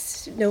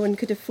that no one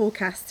could have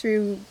forecast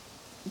through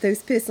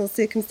those personal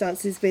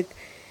circumstances with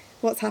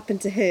what's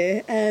happened to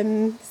her.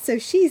 So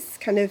she's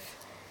kind of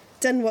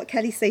done what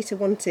Kelly Slater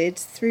wanted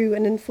through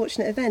an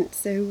unfortunate event.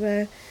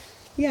 So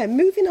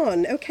moving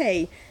on.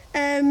 Okay.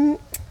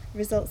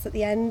 Results at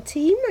the end,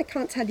 team. I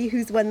can't tell you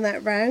who's won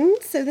that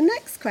round. So the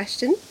next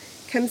question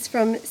comes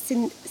from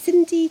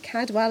Cindy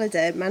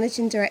Cadwallader,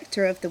 Managing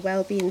Director of the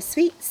Wellbeing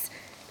Suites,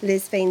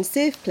 Lisvane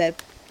Surf Club.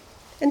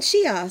 And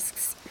she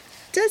asks,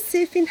 does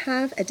surfing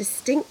have a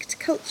distinct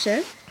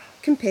culture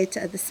compared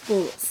to other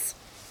sports?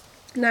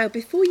 Now,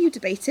 before you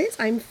debate it,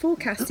 I'm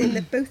forecasting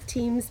that both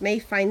teams may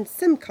find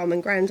some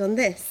common ground on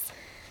this.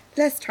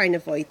 Let's try and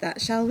avoid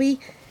that, shall we?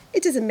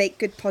 It doesn't make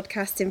good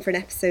podcasting for an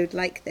episode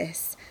like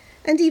this.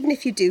 And even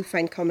if you do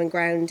find common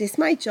ground, it's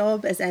my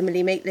job as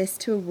Emily Maitlis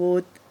to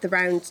award the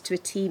round to a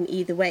team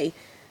either way.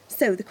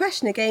 So the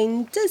question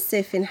again, does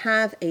surfing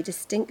have a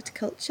distinct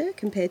culture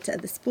compared to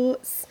other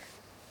sports?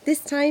 This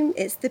time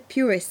it's the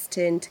purists'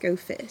 turn to go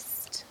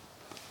first.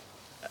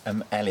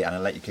 Elliot, and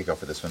I'll let you kick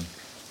off with this one.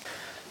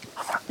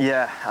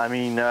 Yeah, I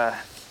mean,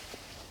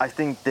 I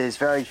think there's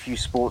very few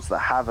sports that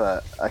have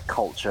a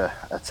culture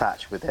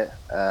attached with it,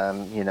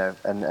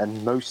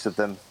 and most of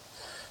them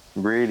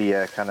really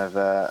are kind of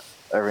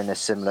are in a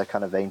similar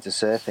kind of vein to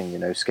surfing,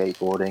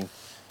 skateboarding,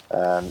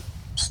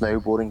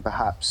 snowboarding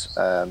perhaps.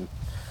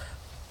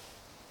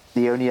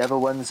 The only other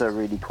ones are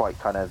really quite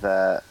kind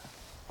of,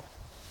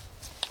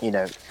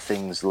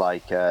 things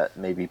like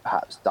maybe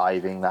perhaps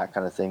diving, that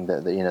kind of thing.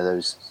 That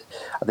those,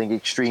 I think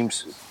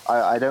extremes.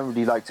 I don't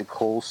really like to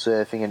call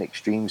surfing an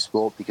extreme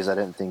sport because I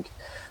don't think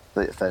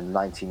that for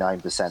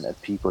 99%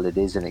 of people it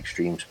is an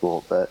extreme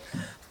sport. But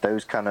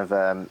those kind of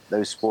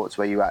those sports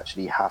where you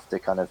actually have to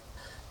kind of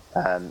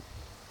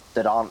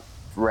that aren't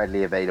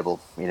readily available.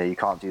 You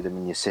can't do them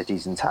in your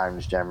cities and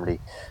towns generally,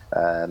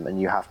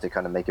 and you have to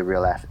kind of make a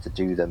real effort to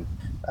do them.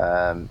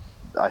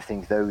 I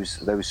think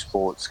those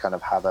sports kind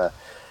of have a,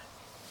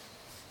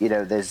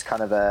 there's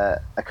kind of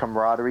a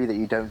camaraderie that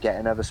you don't get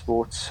in other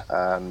sports.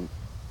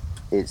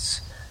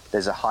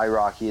 There's a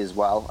hierarchy as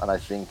well, and I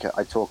think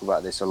I talk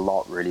about this a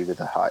lot really with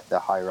the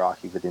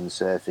hierarchy within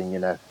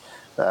surfing.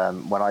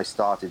 When I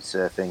started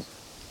surfing,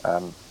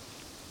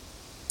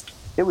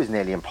 it was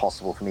nearly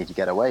impossible for me to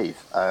get a wave.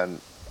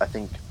 I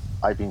think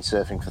I'd been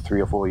surfing for 3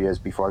 or 4 years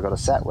before I got a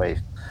set wave.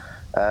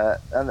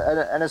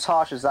 And as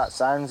harsh as that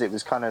sounds, it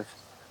was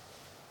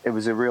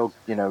a real,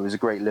 it was a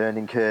great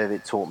learning curve.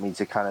 It taught me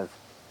to kind of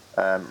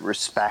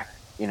respect,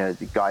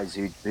 the guys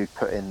who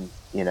put in,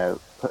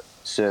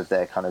 served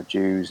their kind of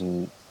dues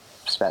and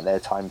spent their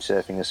time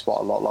surfing a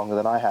spot a lot longer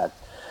than I had.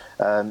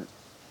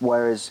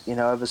 Whereas,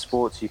 other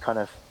sports, you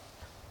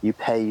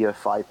pay your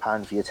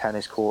 £5 for your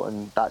tennis court,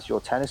 and that's your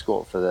tennis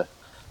court for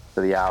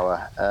for the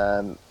hour.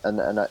 And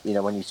you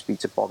know, when you speak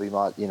to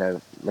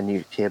when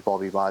you hear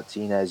Bobby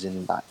Martinez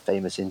in that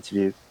famous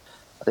interview,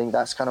 I think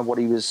that's kind of what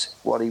he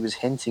was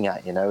hinting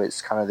at. You know,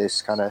 it's kind of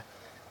this kind of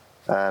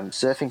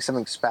surfing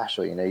something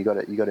special. You know, you got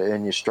to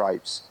earn your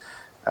stripes,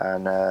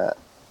 and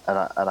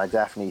I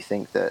definitely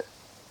think that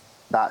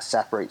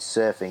separates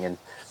surfing. And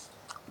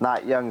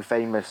Matt Young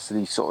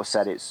famously sort of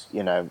said it's,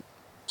 you know,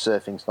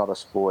 surfing's not a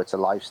sport, it's a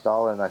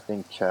lifestyle. And I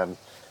think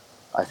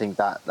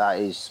that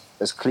is,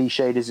 as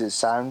cliched as it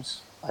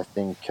sounds, I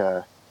think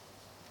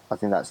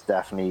that's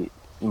definitely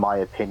my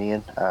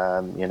opinion.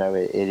 You know,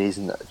 it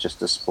isn't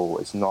just a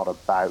sport. It's not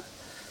about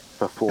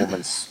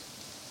performance.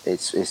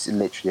 It's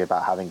literally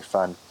about having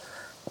fun.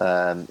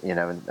 You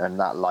know, and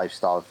that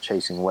lifestyle of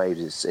chasing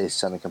waves is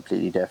something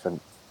completely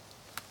different.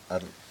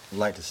 I'd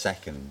like to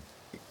second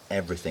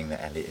everything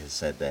that Elliot has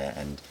said there,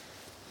 and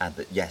add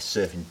that yes,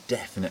 surfing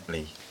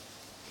definitely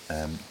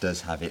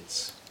does have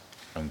its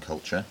own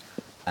culture.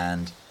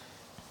 And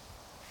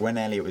when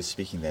Elliot was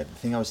speaking there, the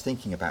thing I was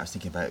thinking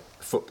about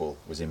football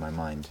was in my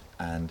mind.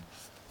 And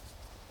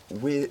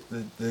with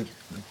the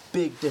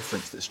big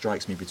difference that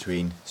strikes me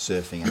between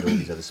surfing and all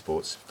these other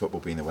sports, football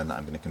being the one that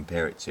I'm going to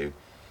compare it to,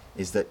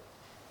 is that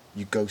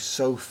you go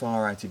so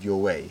far out of your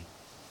way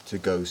to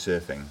go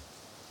surfing.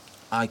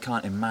 I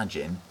can't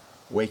imagine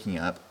waking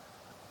up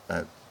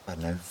at,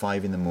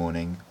 5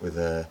 a.m. with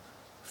a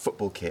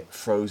football kit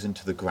frozen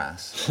to the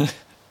grass,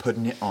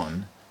 putting it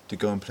on to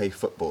go and play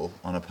football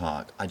on a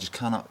park. I just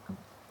cannot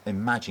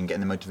imagine getting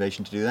the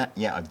motivation to do that.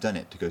 Yeah, I've done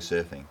it to go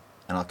surfing,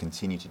 and I'll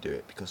continue to do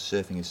it because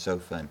surfing is so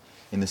fun.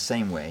 In the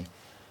same way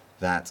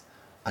that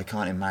I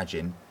can't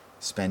imagine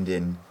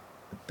spending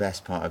the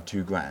best part of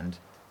 $2,000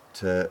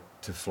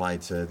 to fly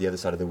to the other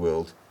side of the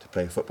world to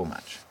play a football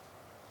match.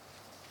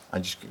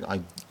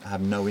 I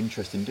have no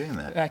interest in doing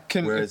that. I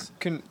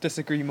couldn't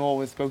disagree more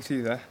with both of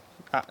you there.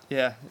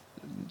 Yeah,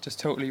 just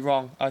totally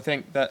wrong. I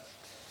think that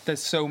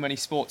there's so many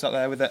sports out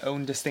there with their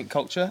own distinct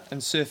culture,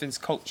 and surfing's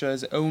culture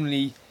is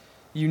only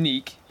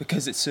unique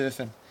because it's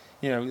surfing.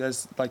 You know,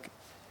 there's like,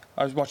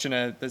 I was watching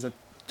there's a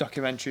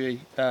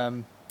documentary,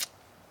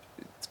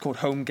 it's called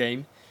Home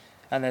Game,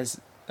 and there's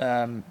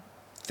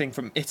thing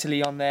from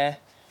Italy on there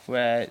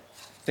where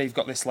they've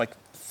got this like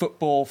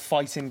football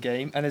fighting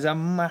game, and there's a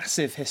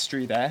massive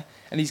history there,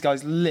 and these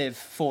guys live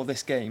for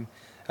this game,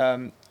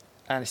 and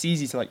it's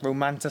easy to like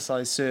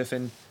romanticize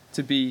surfing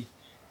to be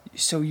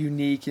so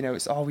unique. You know,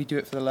 it's we do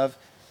it for the love.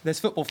 There's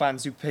football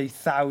fans who pay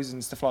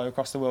thousands to fly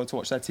across the world to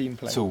watch their team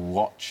play. To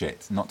watch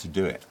it, not to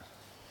do it.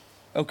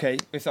 Okay,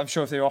 I'm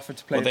sure if they were offered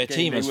to play their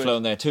team has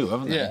flown there too,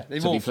 haven't they? Yeah, they've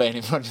to all be playing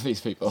in front of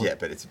these people. Yeah,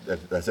 but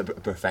that's a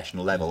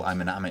professional level. I'm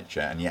an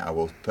amateur, and yet I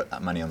will put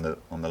that money on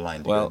the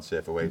line to go and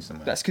surf a wave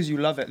somewhere. That's because you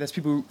love it. There's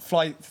people who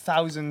fly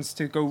thousands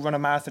to go run a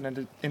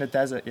marathon in a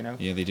desert, you know.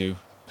 Yeah, they do.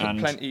 And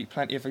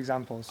plenty of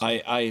examples.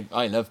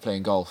 I love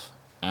playing golf,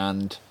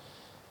 and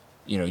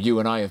you know, you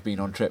and I have been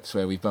on trips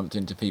where we've bumped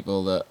into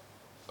people that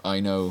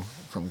I know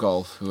from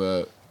golf who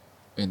are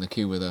in the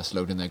queue with us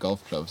loading their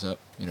golf clubs up.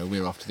 You know,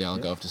 we're off to the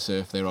Algarve to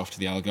surf, they're off to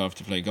the Algarve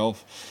to play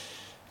golf.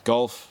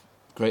 Golf,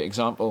 great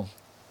example.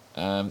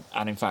 And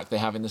in fact, they're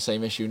having the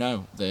same issue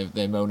now.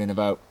 They're moaning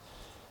about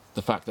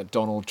the fact that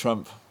Donald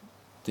Trump,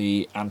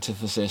 the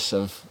antithesis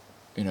of,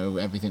 you know,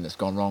 everything that's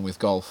gone wrong with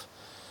golf,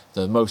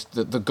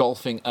 the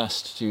golfing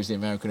us, to use the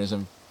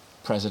Americanism,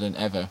 president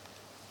ever,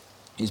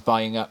 is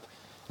buying up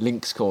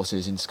links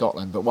courses in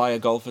Scotland. But why are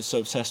golfers so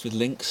obsessed with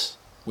links?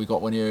 We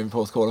got one here in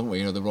Porthcawl, haven't we?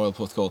 You know, the Royal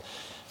Porthcawl.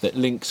 That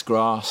links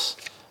grass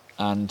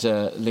and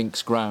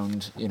links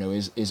ground, you know,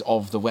 is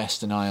of the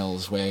Western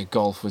Isles, where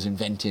golf was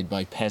invented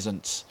by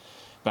peasants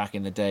back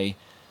in the day.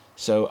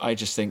 So I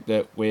just think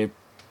that we're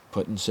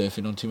putting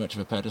surfing on too much of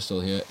a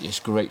pedestal here. It's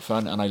great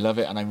fun, and I love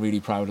it, and I'm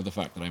really proud of the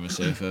fact that I'm a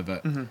surfer,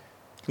 but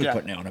we're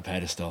putting it on a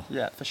pedestal.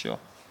 Yeah, for sure.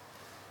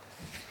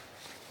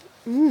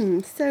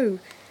 So,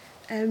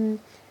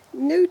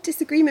 no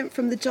disagreement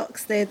from the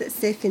jocks there that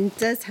surfing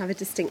does have a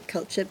distinct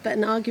culture, but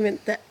an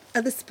argument that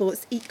other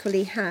sports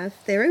equally have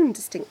their own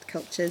distinct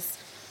cultures.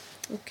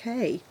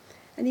 Okay.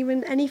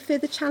 Any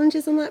further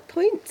challenges on that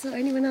point? Or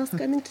anyone else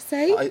got anything to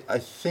say? I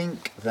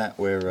think that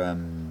we're,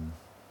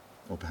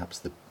 or perhaps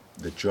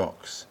the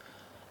jocks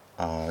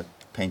are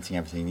painting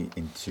everything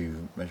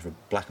into much of a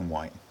black and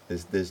white.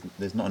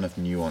 There's not enough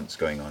nuance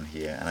going on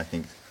here, and I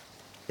think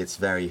it's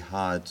very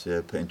hard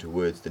to put into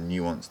words the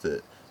nuance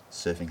that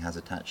surfing has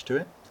attached to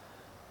it.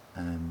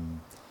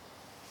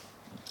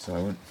 So I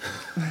won't.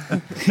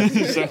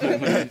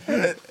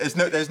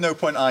 There's no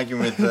point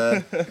arguing with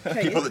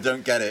people that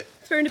don't get it.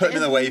 Put them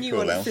in the wave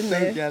pool now.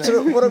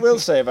 So what I will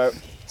say about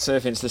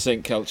surfing's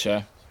distinct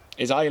culture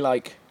is I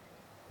like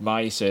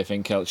my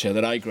surfing culture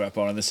that I grew up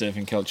on, and the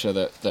surfing culture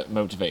that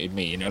motivated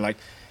me. You know, like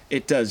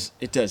it does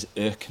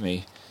irk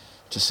me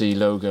to see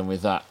Logan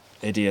with that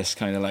hideous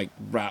kind of like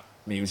rap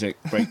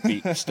music,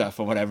 breakbeat stuff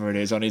or whatever it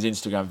is on his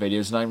Instagram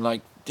videos, and I'm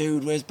like,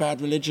 dude, where's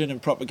Bad Religion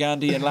and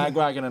Propaganda and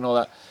Lagwagon and all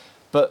that?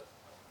 But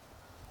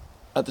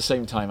at the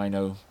same time, I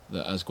know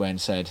that, as Gwen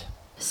said,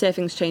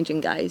 surfing's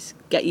changing, guys.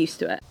 Get used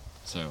to it.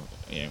 So,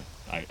 you know,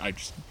 I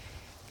just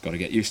got to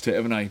get used to it,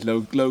 haven't I?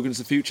 Logan's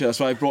the future. That's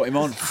why I brought him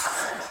on.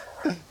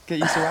 Get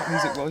used to rap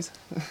music, boys.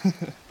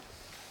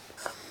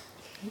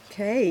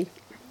 Okay.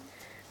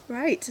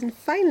 Right, and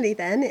finally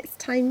then, it's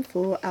time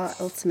for our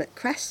ultimate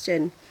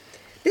question.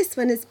 This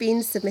one has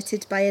been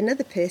submitted by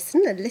another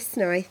person, a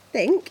listener I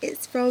think.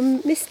 It's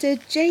from Mr.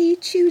 J.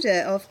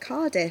 Tudor of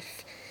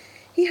Cardiff.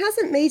 He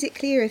hasn't made it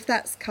clear if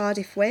that's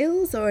Cardiff,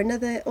 Wales or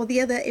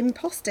the other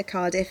imposter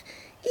Cardiff.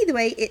 Either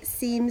way, it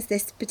seems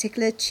this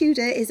particular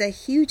Tudor is a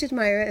huge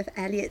admirer of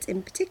Elliot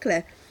in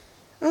particular.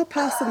 I'll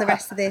pass on the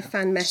rest of their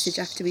fan message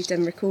after we've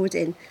done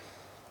recording.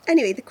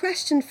 Anyway, the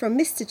question from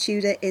Mr.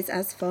 Tudor is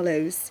as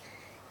follows.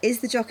 Is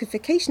the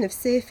jockification of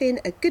surfing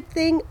a good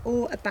thing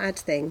or a bad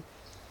thing?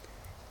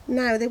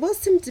 Now, there was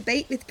some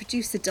debate with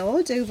producer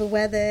Dodd over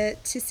whether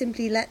to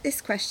simply let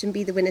this question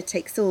be the winner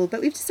takes all, but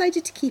we've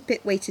decided to keep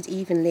it weighted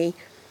evenly.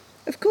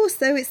 Of course,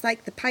 though, it's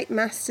like the Pipe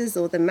Masters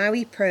or the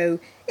Maui Pro.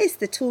 It's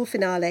the tour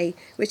finale,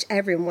 which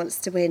everyone wants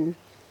to win.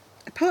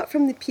 Apart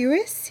from the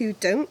purists who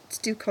don't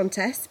do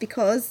contests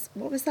because,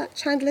 what was that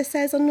Chandler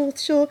says on North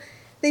Shore?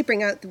 They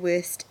bring out the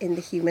worst in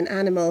the human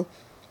animal.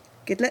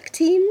 Good luck,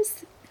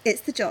 teams.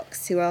 It's the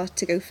jocks who are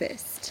to go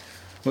first.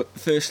 Well,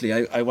 firstly,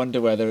 I wonder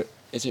whether,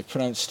 is it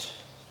pronounced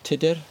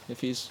Tidder?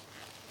 If he's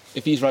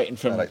writing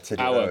from like Tidder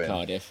our Owen.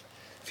 Cardiff.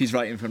 If he's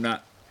writing from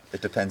that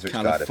It depends which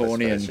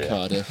Californian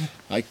Cardiff.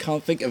 I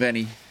can't think of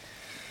any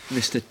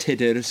Mr.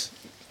 Tidders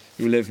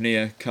who live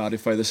near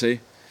Cardiff by the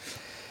sea.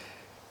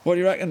 What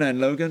do you reckon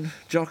then, Logan?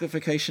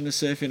 Jockification of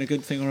surfing a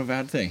good thing or a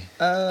bad thing?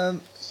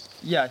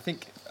 Yeah, I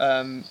think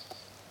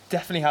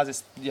definitely has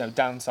its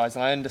downsides,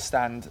 and I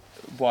understand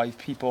why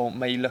people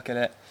may look at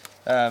it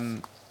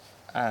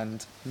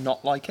and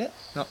not like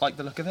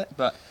the look of it.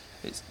 But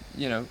it's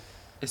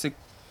it's a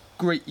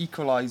great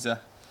equaliser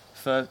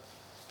for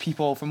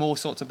people from all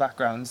sorts of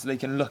backgrounds. They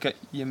can look at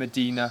your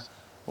Medina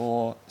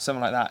or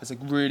someone like that as a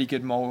really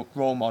good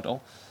role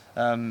model.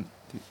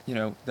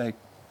 They're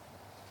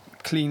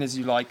clean as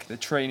you like. They're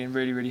training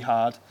really, really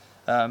hard,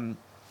 and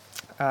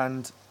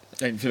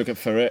if you look at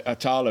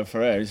Talo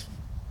Ferrer, he's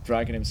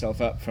dragging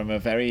himself up from a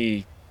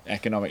very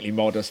economically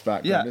modest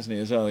background, isn't he,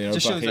 as well?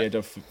 Bahia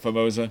of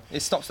Formosa. It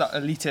stops that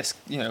elitist,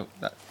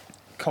 that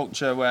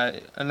culture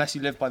where unless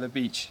you live by the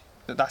beach,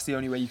 that's the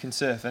only way you can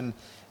surf. And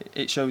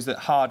it shows that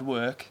hard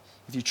work,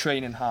 if you're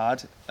training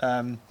hard,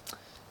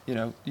 you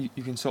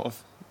can sort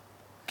of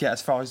get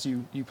as far as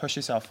you push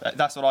yourself.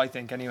 That's what I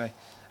think, anyway.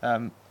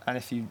 And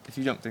if you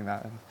don't think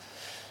that,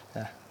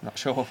 then not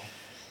sure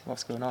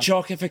what's going on.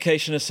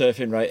 Jockification of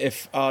surfing, right?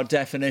 If our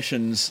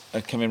definitions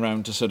are coming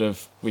round to sort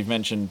of, we've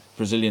mentioned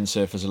Brazilian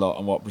surfers a lot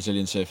and what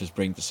Brazilian surfers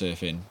bring to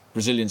surfing.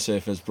 Brazilian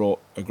surfers brought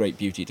a great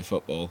beauty to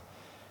football,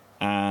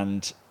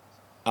 and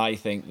I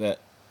think that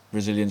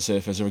Brazilian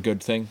surfers are a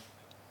good thing.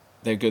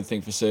 They're a good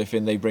thing for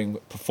surfing. They bring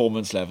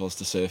performance levels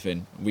to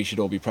surfing. We should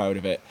all be proud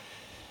of it.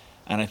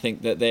 And I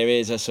think that there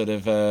is a sort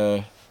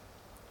of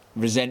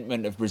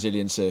resentment of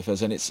Brazilian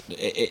surfers, and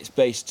it's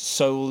based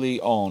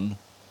solely on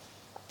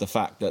the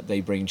fact that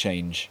they bring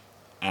change.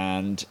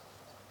 And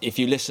if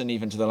you listen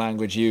even to the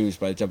language used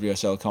by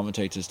WSL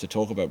commentators to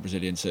talk about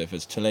Brazilian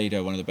surfers,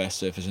 Toledo, one of the best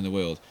surfers in the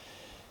world,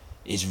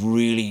 is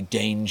really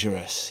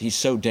dangerous. He's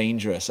so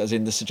dangerous, as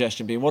in the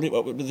suggestion being, what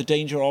the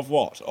danger of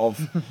what?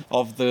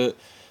 Of the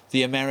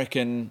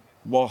American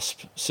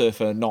Wasp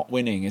surfer not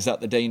winning? Is that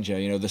the danger?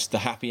 The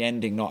happy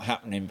ending not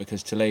happening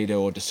because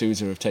Toledo or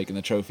D'Souza have taken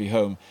the trophy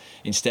home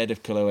instead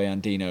of Chloe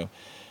Andino.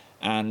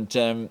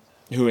 And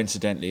who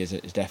incidentally is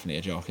definitely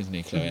a jock, isn't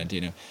he, Chloe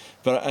Andino?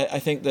 But I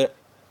think that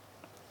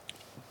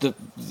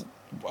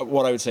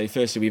what I would say,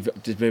 firstly, we've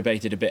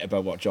debated a bit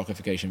about what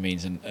jockification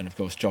means, and of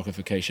course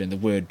jockification, the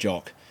word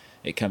jock,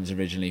 it comes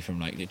originally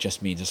from it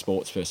just means a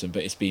sports person,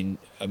 but it's been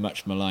a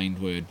much maligned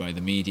word by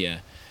the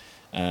media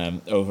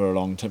over a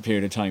long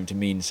period of time to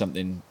mean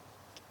something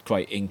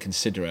quite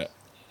inconsiderate.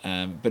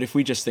 But if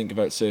we just think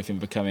about surfing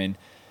becoming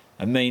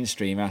a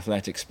mainstream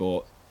athletic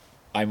sport,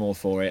 I'm all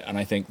for it, and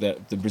I think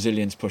that the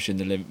Brazilians pushing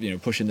the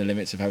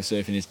limits of how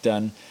surfing is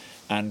done,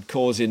 and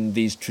causing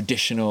these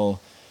traditional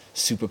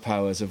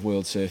superpowers of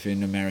world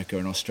surfing, America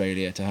and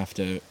Australia, to have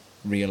to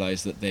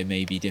realise that there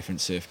may be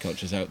different surf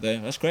cultures out there.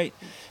 That's great.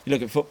 You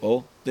look at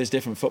football, there's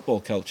different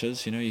football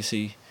cultures. You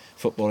see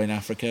football in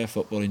Africa,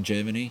 football in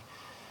Germany,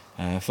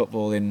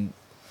 football in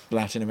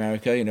Latin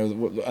America,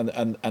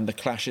 and the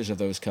clashes of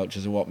those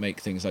cultures are what make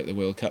things like the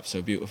World Cup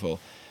so beautiful.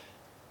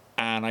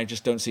 And I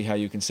just don't see how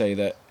you can say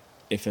that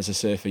if as a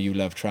surfer you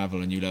love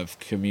travel and you love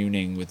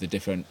communing with the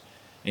different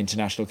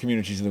international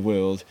communities of the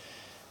world,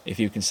 if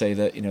you can say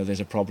that there's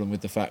a problem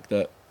with the fact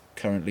that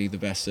currently the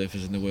best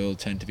surfers in the world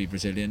tend to be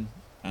Brazilian,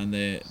 and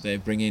they're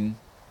bringing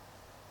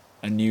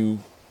a new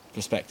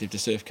perspective to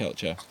surf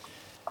culture.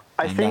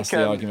 I think that's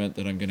the argument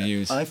that I'm going to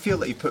use. I feel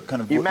that you put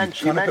kind of you words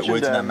mentioned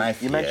in our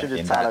mouth. you mentioned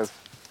in Italo.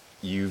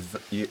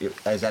 That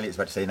as Elliot's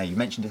about to say now, you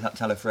mentioned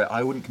Talo Ferrer.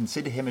 I wouldn't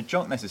consider him a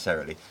jock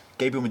necessarily.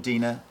 Gabriel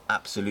Medina,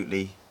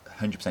 absolutely,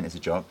 100% is a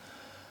jock.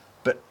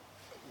 But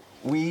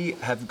we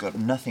have got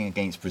nothing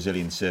against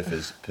Brazilian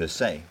surfers per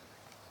se,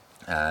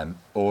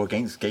 or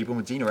against Gabriel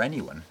Medina or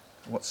anyone.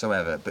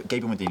 whatsoever. But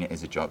Gabriel Medina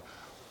is a jock.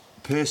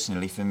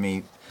 Personally, for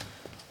me,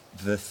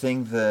 the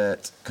thing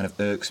that kind of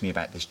irks me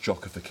about this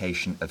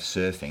jockification of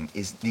surfing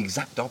is the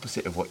exact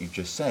opposite of what you've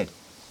just said.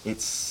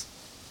 It's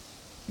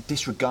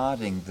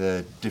disregarding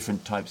the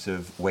different types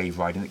of wave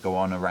riding that go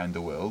on around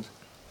the world.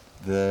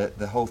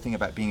 The whole thing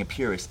about being a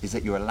purist is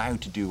that you're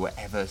allowed to do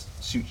whatever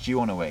suits you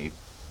on a wave,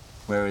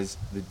 whereas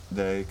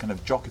the kind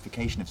of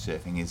jockification of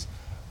surfing is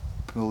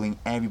pulling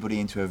everybody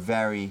into a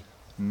very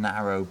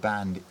narrow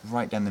band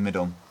right down the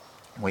middle,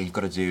 where you've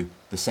got to do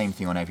the same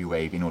thing on every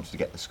wave in order to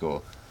get the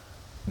score.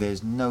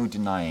 There's no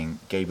denying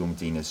Gabriel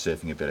Medina's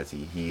surfing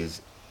ability. He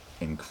is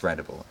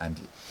incredible, and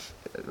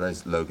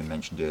as Logan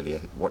mentioned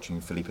earlier,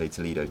 watching Felipe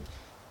Toledo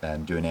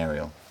do an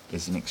aerial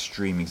is an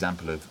extreme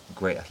example of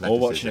great athleticism. Or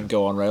watching him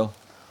go on rail.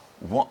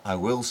 What I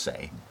will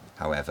say,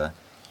 however,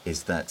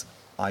 is that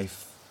I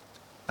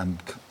am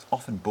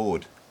often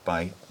bored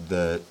by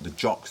the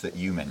jocks that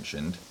you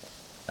mentioned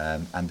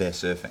and their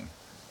surfing.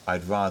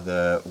 I'd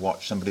rather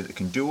watch somebody that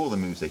can do all the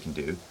moves they can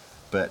do,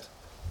 but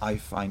I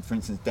find, for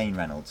instance, Dane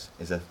Reynolds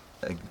is a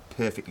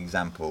perfect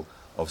example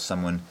of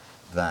someone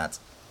that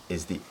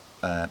is the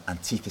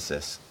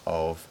antithesis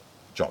of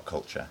jock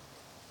culture.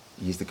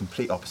 He's the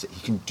complete opposite.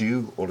 He can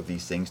do all of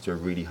these things to a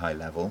really high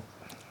level,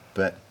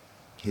 but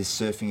his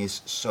surfing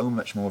is so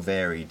much more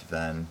varied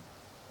than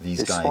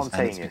these guys,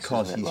 and it's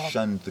because he's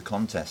shunned the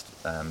contest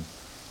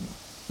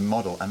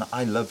model. And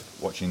I love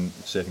watching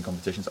surfing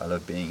competitions. I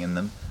love being in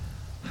them.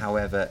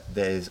 However,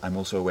 I'm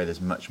also aware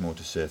there's much more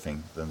to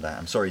surfing than that.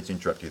 I'm sorry to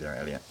interrupt you there,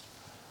 Elliot.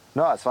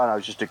 No, that's fine. I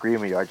was just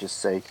agreeing with you. I just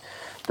say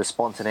the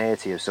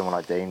spontaneity of someone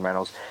like Dane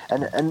Reynolds,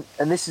 and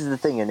this is the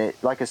thing. And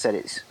it, like I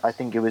said, I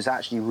think it was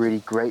actually really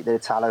great that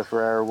Italo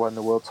Ferreira won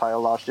the world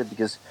title last year,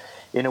 because,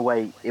 in a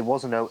way, it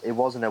wasn't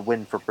a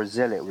win for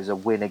Brazil. It was a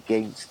win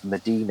against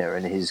Medina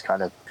and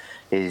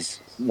his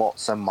what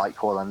some might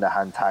call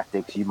underhand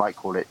tactics. You might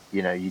call it,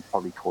 you'd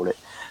probably call it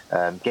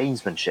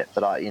gamesmanship.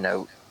 But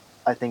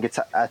I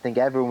think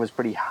everyone was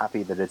pretty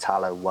happy that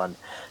Italo won,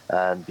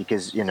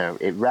 because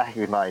it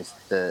recognised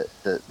the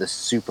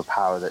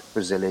superpower that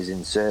Brazil is in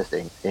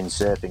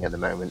surfing at the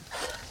moment.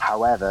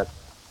 However,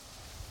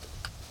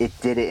 it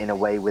did it in a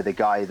way with a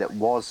guy that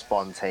was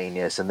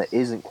spontaneous and that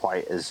isn't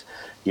quite as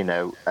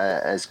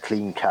as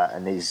clean cut,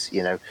 and is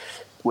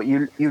what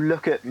you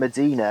look at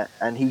Medina,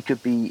 and he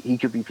could be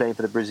playing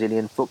for the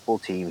Brazilian football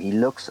team.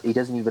 He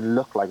doesn't even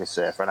look like a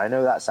surfer, and I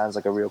know that sounds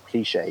like a real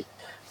cliche,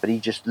 but he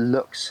just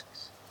looks.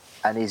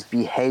 And his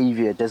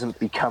behaviour doesn't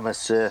become a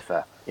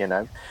surfer,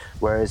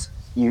 Whereas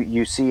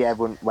you see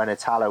everyone, when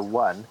Italo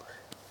won,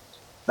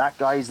 that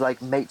guy's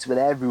like mates with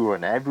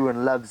everyone.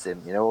 Everyone loves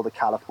him. All the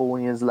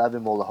Californians love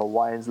him, all the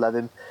Hawaiians love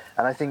him.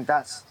 And I think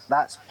that's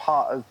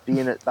part of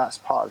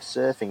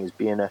surfing, is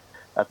being a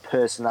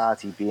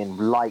personality, being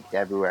liked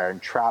everywhere,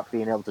 and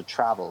being able to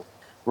travel,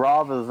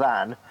 rather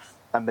than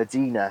a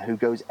Medina who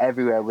goes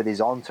everywhere with his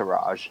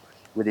entourage,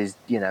 with his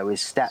his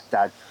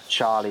stepdad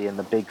Charlie and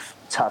the big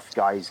tough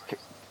guys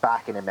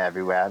backing him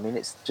everywhere. I mean,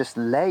 it's just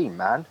lame,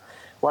 man.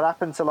 What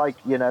happened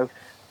to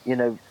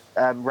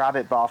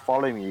Rabbit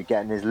Bartholomew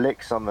getting his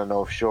licks on the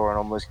North Shore and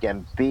almost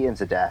getting beaten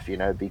to death,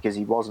 because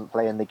he wasn't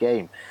playing the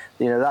game?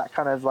 That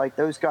kind of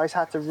those guys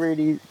had to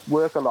really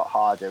work a lot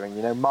harder.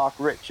 And Mark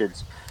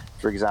Richards,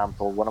 for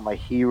example, one of my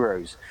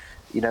heroes,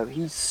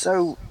 he's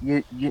so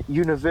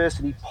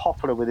universally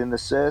popular within the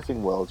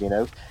surfing world.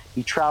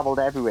 He travelled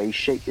everywhere. He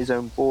shaped his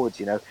own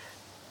boards.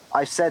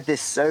 I've said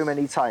this so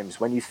many times.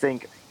 When you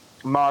think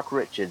Mark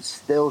Richards,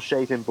 still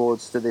shaping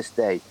boards to this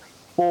day,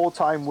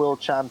 4-time world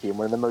champion,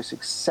 one of the most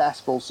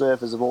successful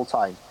surfers of all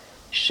time,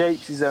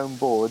 shapes his own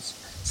boards,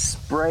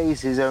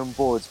 sprays his own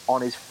boards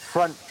on his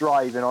front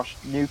drive in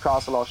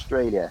Newcastle,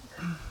 Australia.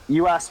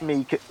 You ask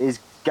me, is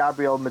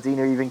Gabriel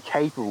Medina even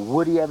capable?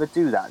 Would he ever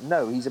do that?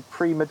 No, he's a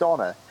prima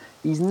donna.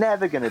 He's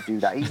never going to do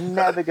that. He's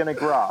never going to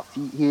graft.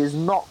 He has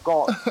not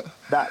got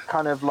that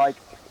kind of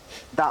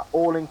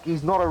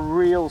he's not a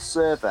real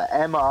surfer.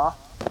 MR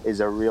is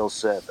a real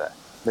surfer.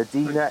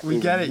 Medina is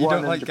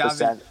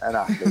 100% an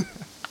athlete.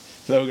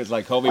 Logan's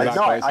like, call me back,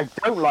 guys. I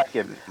don't like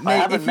him. Mate, I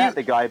haven't met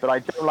the guy, but I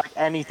don't like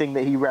anything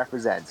that he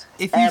represents.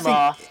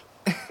 Emma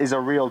is a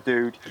real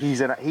dude. He's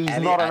not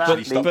an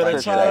athlete. But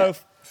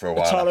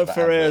Italo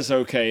Ferreira's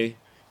okay,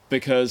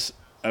 because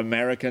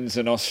Americans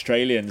and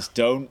Australians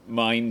don't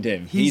mind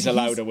him. He's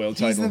allowed a world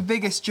title. He's the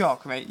biggest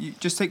jock, mate. You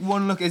just take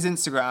one look at his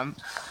Instagram.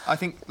 I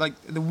think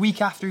the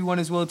week after he won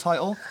his world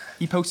title,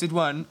 he posted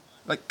one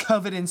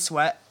covered in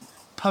sweat,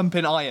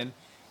 pumping iron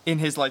in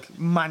his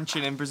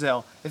mansion in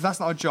Brazil. If that's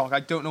not a jock,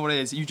 I don't know what it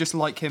is. You just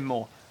like him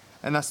more,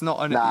 and that's not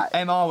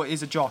MR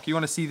is a jock. You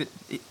want to see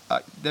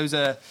that? There was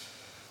a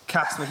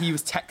cast where he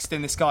was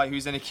texting this guy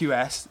who's in a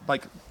QS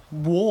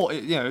war.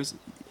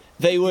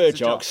 They were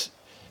jocks.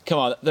 Come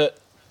on, the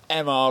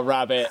MR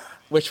Rabbit.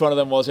 Which one of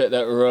them was it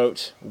that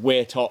wrote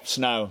 "We're tops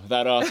now"?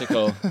 That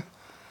article.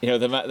 The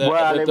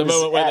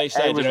moment where they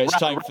said, it's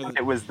time for...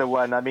 Rabbit was the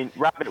one. I mean,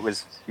 Rabbit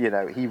was, he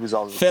was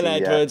obviously... Phil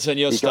Edwards and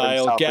your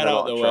style, get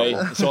out the way.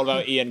 It's all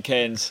about Ian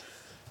Cairns.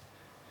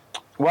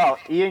 Well,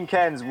 Ian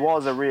Cairns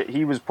was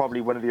he was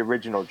probably one of the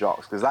original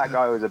jocks, because that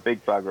guy was a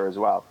big bugger as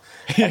well.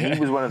 And he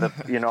was one of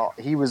the,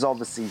 he was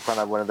obviously kind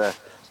of one of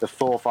the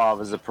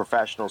forefathers of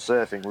professional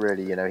surfing,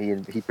 really.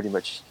 He pretty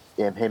much,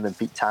 him and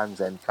Pete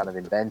Townsend kind of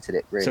invented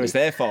it, really. So it's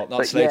their fault, not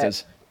But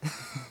Slater's.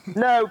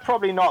 No,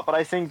 probably not. But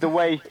I think the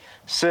way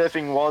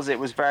surfing was, it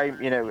was very,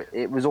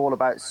 it was all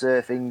about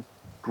surfing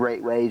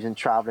great waves and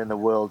traveling the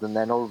world. And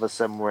then all of a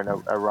sudden we're in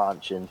a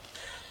ranch in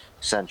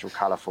Central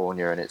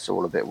California, and it's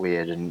all a bit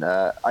weird. And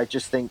I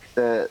just think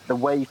the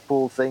wave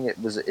pool thing,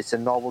 it's a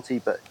novelty.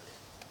 But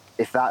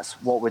if that's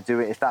what we're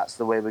doing, if that's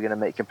the way we're going to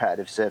make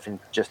competitive surfing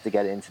just to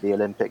get it into the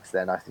Olympics,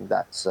 then I think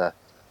it's a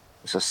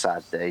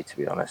sad day, to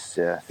be honest.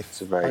 Yeah,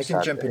 it's a very sad day. I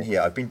can jump in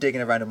here. I've been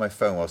digging around on my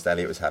phone whilst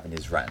Elliot was having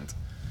his rant,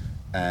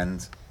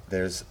 and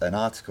there's an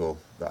article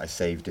that I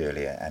saved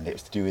earlier, and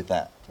it's to do with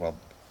that. Well,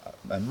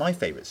 my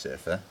favourite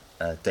surfer,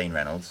 Dane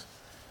Reynolds,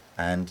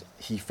 and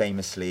he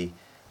famously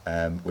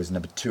was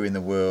number 2 in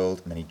the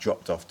world, and then he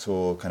dropped off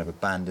tour, kind of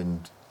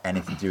abandoned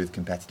anything to do with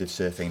competitive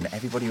surfing. And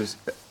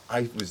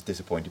I was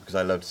disappointed because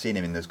I loved seeing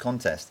him in those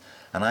contests,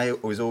 and I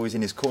was always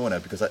in his corner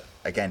because,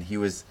 he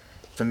was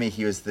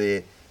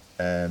the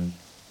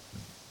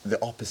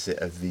opposite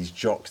of these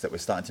jocks that were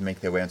starting to make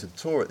their way onto the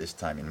tour at this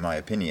time, in my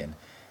opinion.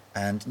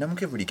 And no one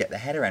could really get their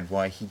head around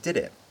why he did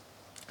it.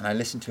 And I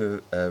listened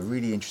to a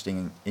really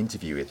interesting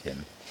interview with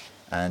him,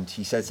 and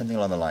he said something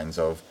along the lines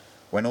of,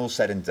 when all's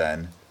said and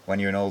done, when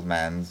you're an old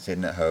man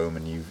sitting at home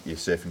and your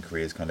surfing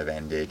career's kind of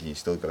ended and you're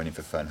still going in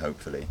for fun,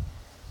 hopefully,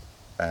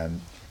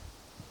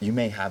 you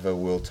may have a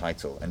world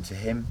title. And to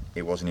him,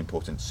 it wasn't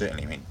important.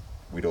 Certainly, I mean,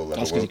 we'd all love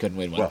That's a world. because he couldn't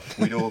win one.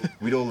 Well,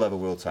 we'd all love a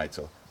world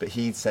title. But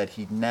he said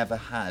he'd never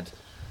had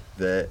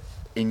the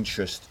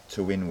interest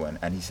to win one.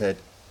 And he said,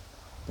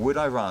 would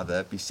I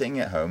rather be sitting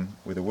at home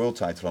with a world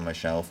title on my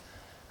shelf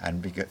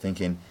and be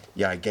thinking,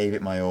 yeah, I gave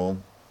it my all,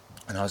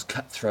 and I was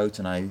cutthroat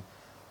and I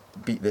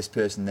beat this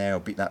person there or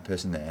beat that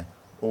person there?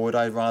 Or would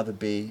I rather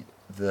be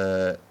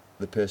the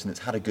person that's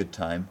had a good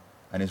time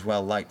and is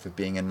well liked for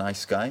being a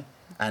nice guy?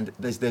 And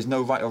there's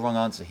no right or wrong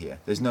answer here.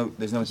 There's nothing.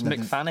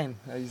 Mick Fanning.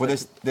 Well,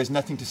 there's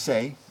nothing to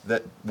say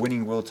that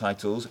winning world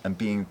titles and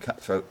being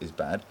cutthroat is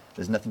bad.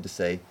 There's nothing to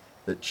say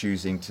that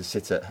choosing to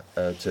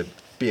to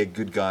be a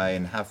good guy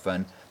and have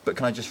fun. But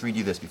can I just read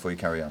you this before you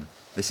carry on?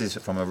 This is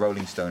from a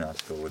Rolling Stone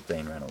article with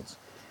Dane Reynolds,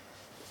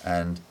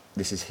 and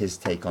this is his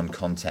take on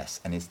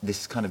contests. And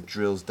this kind of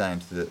drills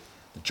down to the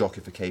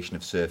jockification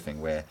of surfing,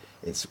 where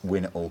it's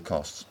win at all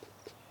costs.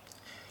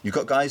 You've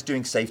got guys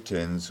doing safe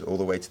turns all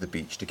the way to the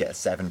beach to get a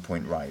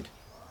 7-point ride.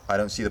 I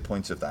don't see the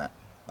point of that.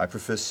 I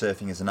prefer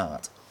surfing as an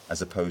art as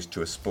opposed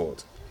to a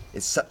sport.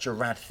 It's such a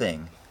rad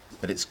thing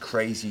that it's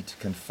crazy to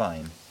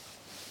confine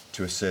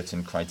to a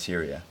certain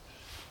criteria.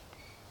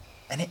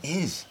 And it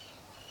is.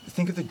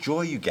 Think of the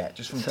joy you get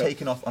just from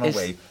taking off on a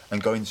wave and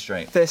going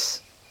straight.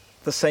 This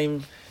the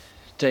same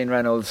Dane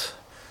Reynolds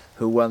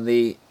who won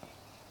the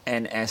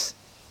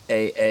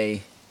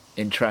NSAA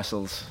in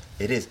Trestles.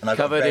 It is. And I've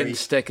covered in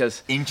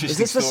stickers. Interesting. Is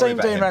this the same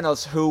Dane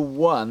Reynolds who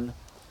won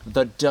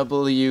the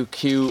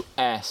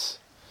WQS?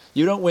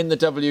 You don't win the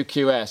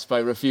WQS by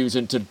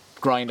refusing to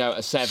grind out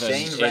a 7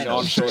 in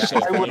onshore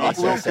surfing.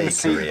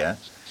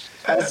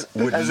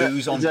 Would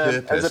lose on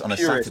purpose on a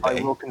purist,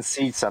 Saturday. I will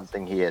concede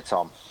something here,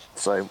 Tom.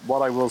 So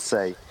what I will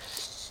say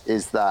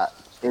is that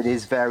it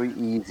is very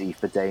easy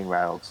for Dane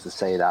Reynolds to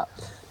say that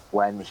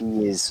when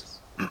he is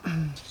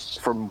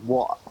from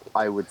what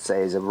I would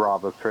say is a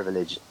rather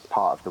privileged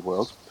part of the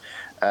world.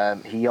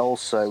 He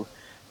also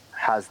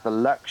has the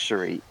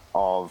luxury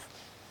of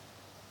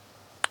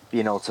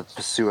being able to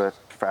pursue a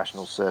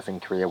professional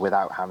surfing career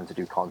without having to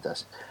do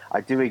contests.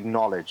 I do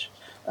acknowledge,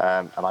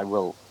 and I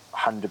will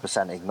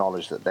 100%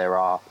 acknowledge that there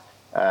are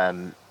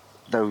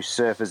those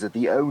surfers that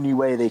the only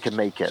way they can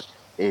make it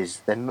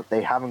is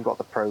they haven't got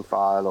the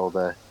profile or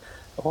the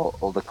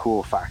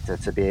cool factor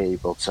to be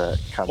able to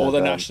kind of... Or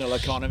the national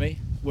economy.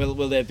 Will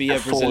there be a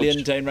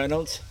Brazilian Dane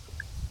Reynolds?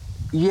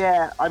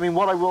 Yeah, I mean,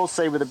 what I will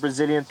say with the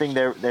Brazilian thing,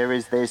 there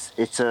is this.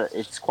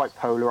 It's quite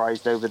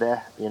polarized over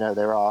there.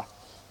 There are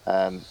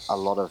a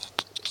lot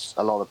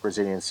of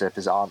Brazilian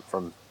surfers aren't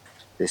from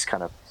this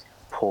kind of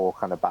poor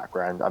kind of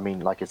background. I mean,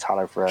 like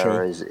Italo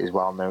Ferreira is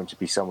well known to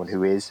be someone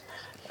who is,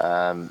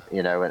 and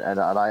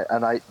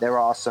there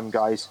are some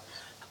guys.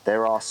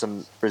 There are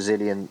some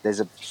Brazilian.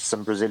 There's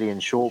some Brazilian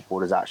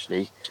shortboarders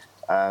actually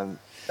that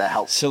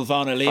help.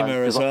 Silvana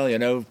Lima as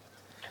well.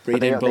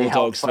 Breeding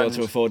bulldogs to be able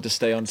to afford to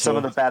stay on tour. Some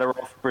of the better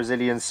off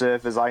Brazilian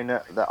surfers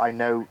I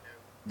know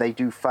they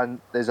do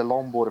fund. There's a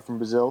longboarder from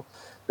Brazil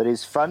that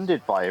is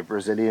funded by a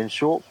Brazilian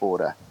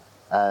shortboarder,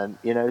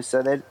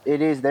 so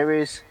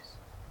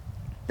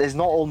there's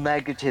not all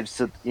negatives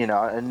to,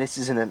 and this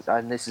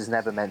is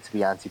never meant to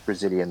be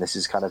anti-Brazilian. This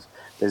is kind of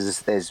there's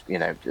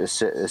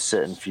a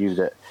certain few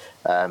that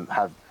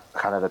have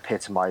kind of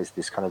epitomized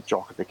this kind of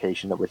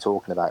jockification that we're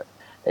talking about.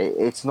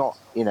 It's not,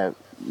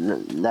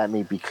 let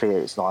me be clear,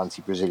 it's not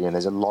anti-Brazilian.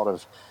 There's a lot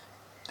of,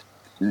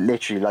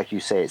 literally, like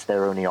you say, it's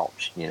their only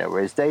option,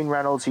 Whereas Dane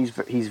Reynolds, he's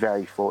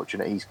very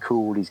fortunate. He's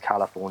cool. He's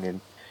Californian.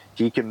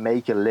 He can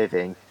make a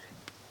living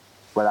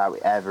without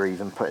ever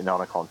even putting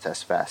on a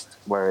contest vest.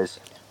 Whereas,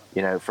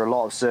 you know, for a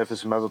lot of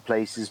surfers from other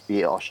places,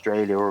 be it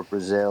Australia or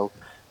Brazil,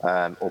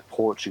 or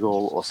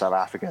Portugal or South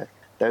Africa,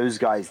 those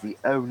guys, the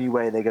only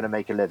way they're going to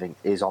make a living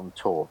is on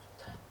tour.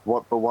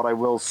 But what I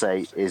will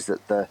say is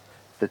that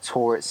the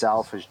tour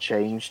itself has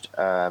changed,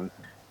 and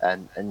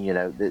you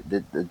know,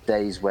 the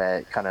days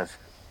where kind of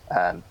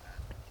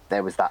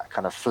there was that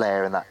kind of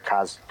flair and that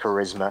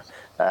charisma,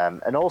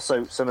 and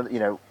also some of the, you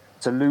know,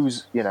 to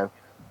lose, you know,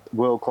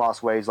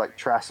 world-class waves like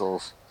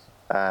trestles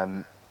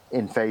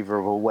in favour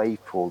of a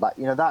wave pool, that,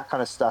 you know, that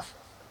kind of stuff,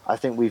 I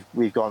think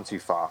we've gone too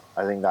far.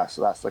 I think that's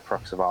the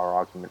crux of our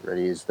argument,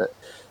 really, is that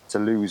to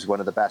lose one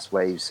of the best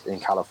waves in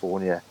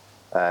California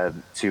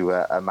to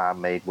a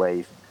man-made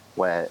wave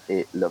where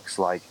it looks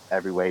like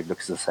every wave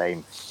looks the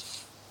same,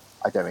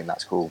 I don't think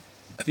that's cool.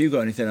 Have you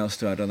got anything else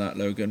to add on that,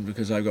 Logan?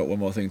 Because I've got one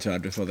more thing to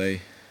add before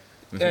they...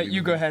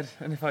 You go ahead,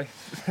 and if I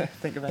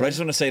think about it. But I just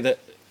want to say that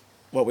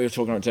what we were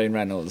talking about Dane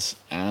Reynolds,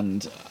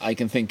 and I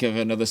can think of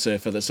another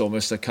surfer that's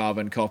almost a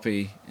carbon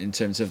copy in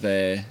terms of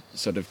their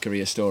sort of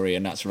career story,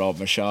 and that's Rob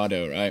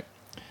Machado, right?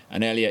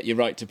 And Elliot, you're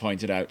right to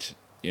point it out.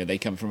 You know, they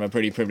come from a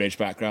pretty privileged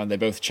background. They're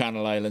both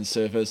Channel Island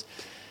surfers.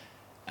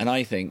 And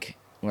I think,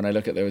 when I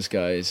look at those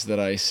guys, that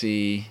I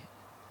see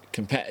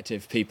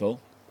competitive people.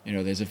 You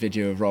know, there's a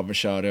video of Rob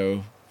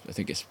Machado, I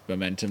think it's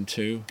Momentum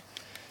 2,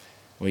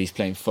 where he's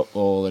playing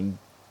football and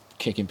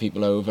kicking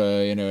people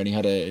over, you know, and he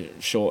had a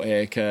short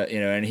haircut, you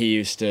know, and he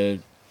used to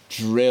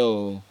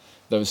drill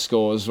those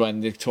scores when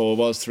the tour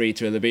was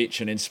 3-2 at the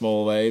beach and in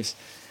small waves,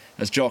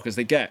 as jock as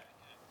they get.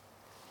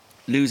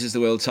 Loses the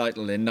world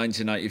title in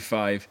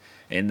 1995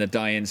 in the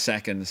dying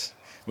seconds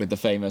with the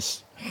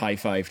famous high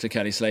five to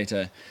Kelly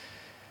Slater.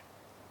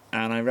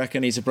 And I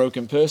reckon he's a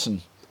broken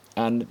person.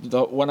 And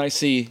when I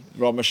see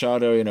Rob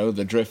Machado, you know,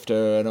 the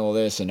drifter and all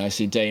this, and I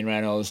see Dane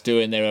Reynolds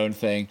doing their own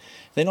thing,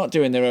 they're not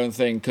doing their own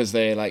thing because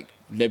they're like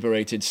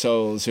liberated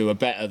souls who are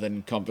better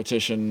than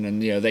competition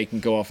and, you know, they can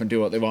go off and do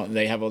what they want and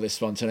they have all this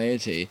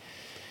spontaneity.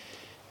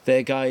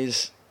 They're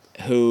guys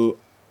who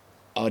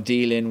are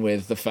dealing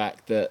with the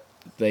fact that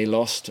they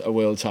lost a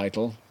world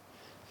title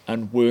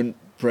and weren't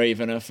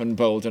brave enough and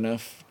bold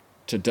enough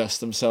to dust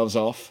themselves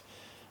off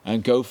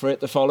and go for it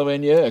the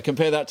following year.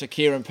 Compare that to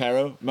Kieran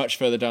Perrow, much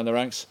further down the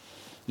ranks,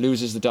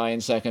 loses the dying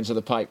seconds of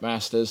the Pipe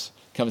Masters,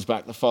 comes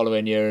back the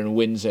following year and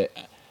wins it.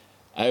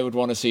 I would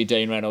want to see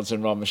Dane Reynolds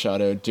and Rob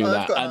Machado do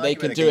that, and they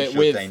can do it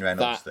with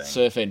that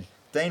surfing.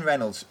 Dane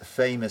Reynolds,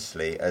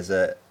 famously, as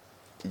a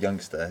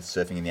youngster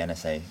surfing in the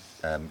NSA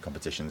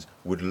competitions,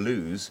 would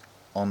lose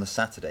on the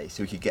Saturday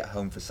so he could get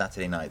home for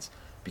Saturday nights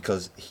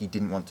because he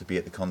didn't want to be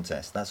at the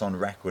contest. That's on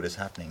record as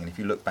happening, and if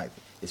you look back,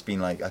 it's been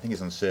like, I think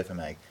it's on Surfer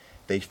Mag,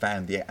 they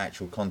found the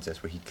actual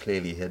contest where he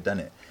clearly had done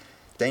it.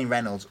 Dane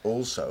Reynolds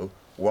also,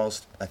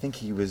 whilst I think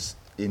he was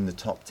in the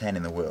top 10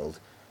 in the world,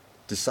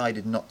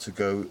 decided not to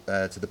go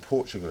to the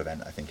Portugal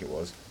event, I think it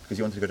was, because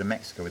he wanted to go to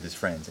Mexico with his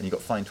friends, and he got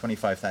fined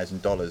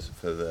 $25,000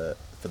 for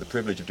the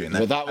privilege of doing that.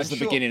 So that was the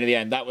beginning of the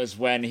end. That was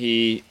when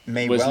he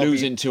was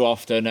losing too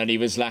often and he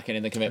was lacking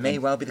in the commitment. May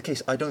well be the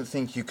case. I don't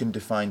think you can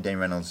define Dane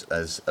Reynolds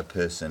as a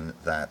person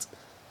that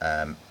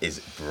is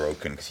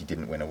broken because he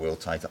didn't win a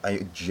world title.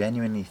 I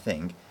genuinely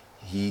think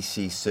he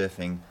sees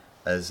surfing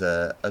as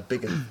a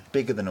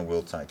bigger than a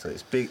world title.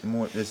 It's big.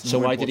 More. So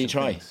why did he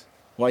try? Things.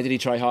 Why did he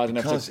try hard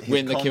enough to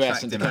win the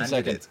QS and become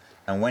second? It.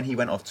 And when he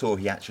went off tour,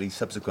 he actually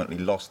subsequently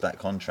lost that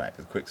contract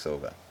with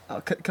Quicksilver.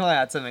 Can I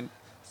add something?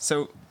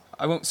 So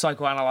I won't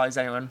psychoanalyze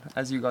anyone,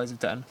 as you guys have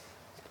done,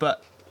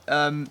 but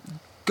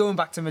going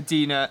back to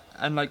Medina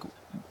and like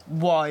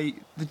why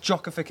the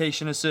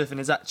jockification of surfing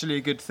is actually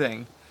a good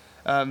thing.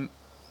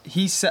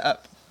 He set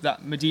up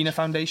that Medina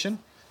Foundation,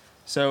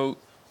 so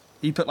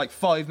he put like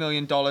 $5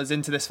 million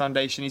into this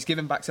foundation. He's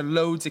given back to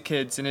loads of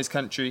kids in his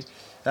country.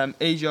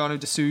 Adriano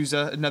de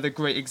Souza, another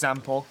great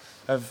example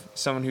of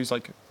someone who's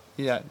like,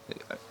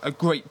 a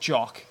great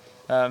jock,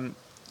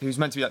 who's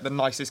meant to be like the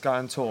nicest guy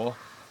on tour.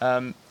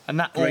 And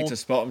that great to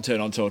spot him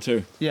turn on tour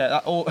too. Yeah,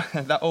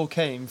 that all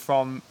came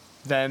from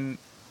them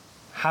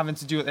having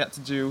to do what they had to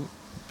do,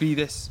 be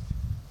this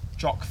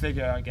jock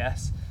figure, I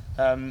guess.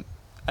 And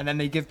then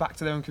they give back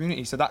to their own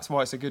community. So that's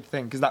why it's a good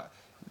thing, because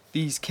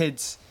these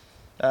kids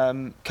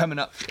coming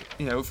up,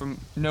 you know, from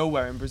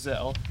nowhere in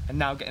Brazil and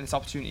now getting this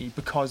opportunity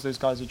because those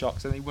guys are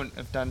jocks, and they wouldn't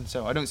have done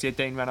so. I don't see a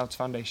Dane Reynolds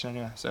Foundation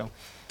anywhere, so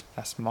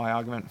that's my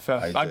argument.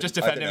 I'm just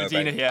defending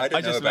Medina here. I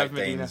just love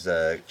Medina.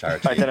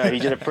 Charity. I don't know. He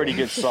did a pretty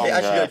good song.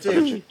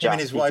 Him and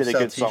his wife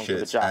sell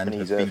T-shirts and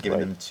have been giving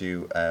them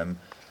to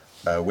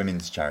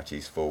women's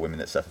charities for women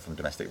that suffer from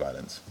domestic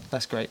violence.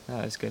 That's great.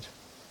 That is good.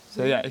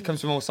 So yeah, it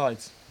comes from all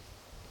sides.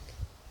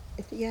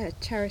 Yeah,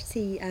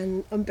 charity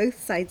and on both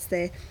sides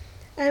there.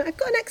 I've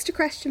got an extra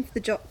question for the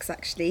jocks,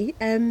 actually.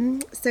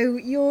 So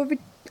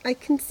I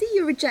can see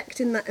you're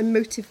rejecting that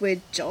emotive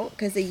word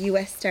jock as a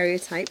US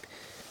stereotype,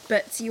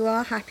 but you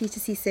are happy to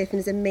see surfing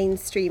as a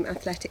mainstream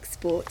athletic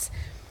sport.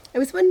 I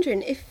was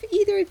wondering if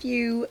either of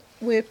you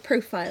were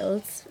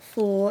profiled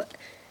for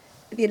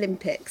the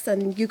Olympics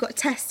and you got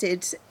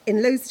tested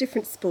in loads of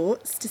different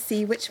sports to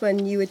see which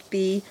one you would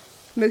be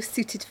most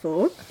suited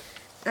for,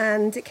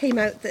 and it came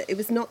out that it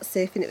was not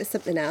surfing, it was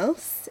something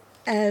else.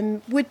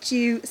 Would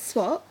you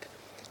swap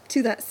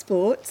to that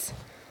sport?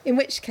 In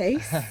which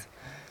case,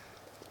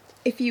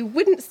 if you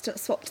wouldn't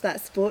swap to that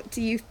sport,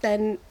 do you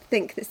then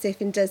think that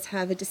surfing does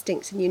have a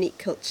distinct and unique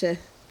culture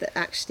that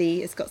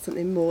actually has got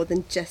something more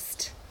than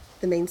just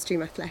the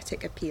mainstream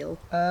athletic appeal?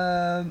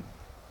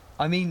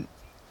 I mean,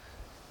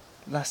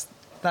 that's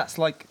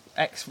like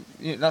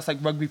that's like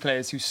rugby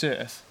players who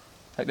surf.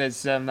 Like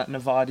there's that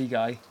Navadi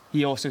guy.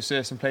 He also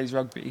surfs and plays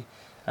rugby.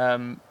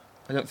 I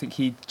don't think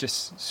he'd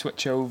just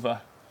switch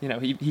over. You know,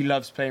 he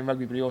loves playing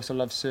rugby, but he also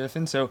loves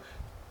surfing. So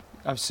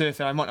I'm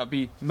surfing. I might not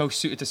be most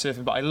suited to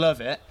surfing, but I love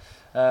it.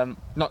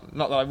 Not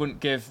that I wouldn't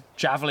give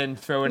javelin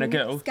throwing a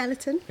go.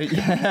 Skeleton.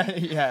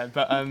 Yeah.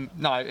 But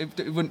no,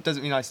 it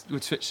doesn't mean I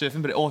would switch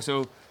surfing, but it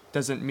also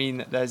doesn't mean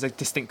that there's a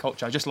distinct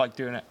culture. I just like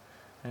doing it,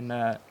 and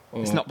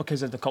it's not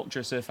because of the culture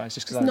of surfing. It's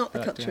just because it's not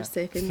the culture of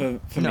surfing.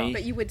 For me,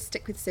 but you would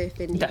stick with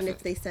surfing, even if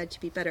they said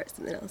you'd be better at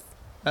something else.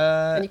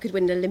 And you could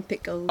win an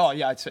Olympic gold. Oh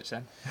yeah, I'd switch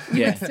then.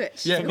 Yeah,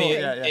 Switch. Yeah, for me,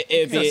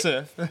 it'd be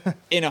surf.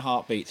 in a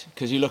heartbeat,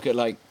 because you look at,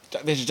 like,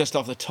 this is just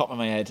off the top of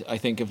my head, I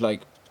think of like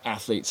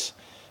athletes,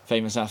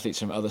 famous athletes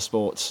from other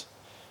sports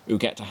who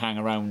get to hang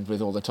around with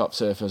all the top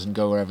surfers and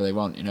go wherever they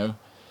want, you know.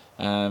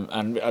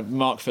 And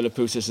Mark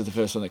Philippoussis is the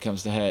first one that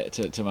comes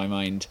to my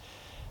mind,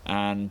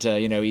 and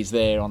you know, he's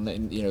there on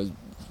the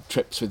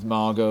trips with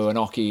Margot and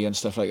Oki and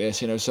stuff like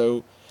this, you know.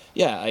 So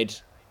yeah, I'd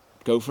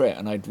go for it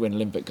and I'd win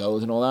Olympic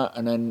gold and all that,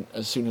 and then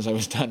as soon as I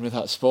was done with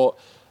that sport,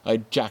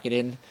 I'd jack it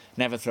in,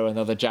 never throw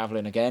another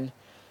javelin again,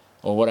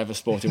 or whatever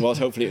sport it was.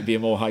 Hopefully it would be a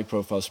more high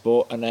profile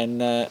sport, and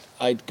then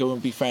I'd go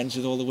and be friends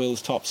with all the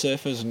world's top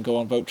surfers and go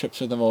on boat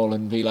trips with them all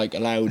and be like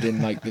allowed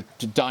in like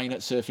to dine at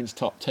surfing's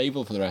top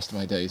table for the rest of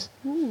my days.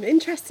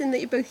 Interesting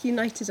that you're both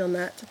united on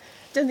that.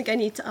 Don't think I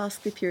need to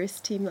ask the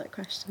Purist team that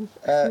question.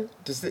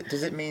 Does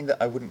it mean that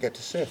I wouldn't get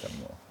to surf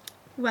anymore?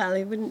 Well,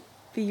 it wouldn't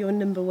be your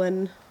number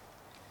one.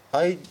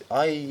 I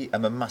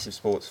am a massive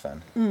sports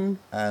fan,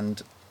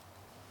 and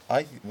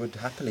I would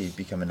happily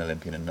become an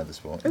Olympian in another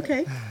sport.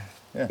 Okay.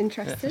 Yeah.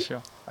 Interesting. Yeah, for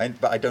sure.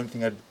 But I don't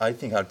think I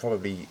think I'd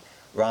probably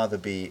rather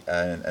be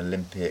an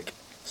Olympic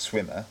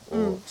swimmer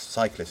or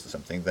cyclist or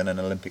something than an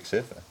Olympic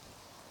surfer.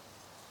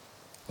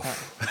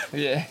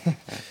 Yeah.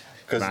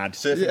 Because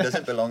surfing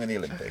doesn't belong in the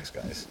Olympics,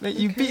 guys. Mate,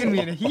 you've beaten me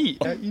in a heat.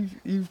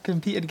 You've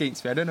competed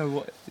against me. I don't know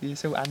what you're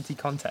so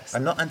anti-contest.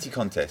 I'm not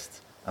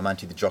anti-contest. I'm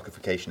anti the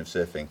jockification of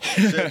surfing.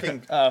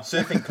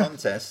 Surfing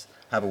contests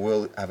have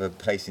a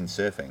place in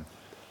surfing,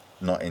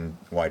 not in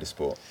wider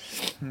sport.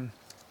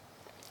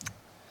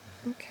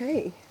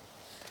 Okay.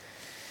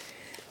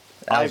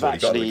 I've already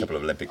got a couple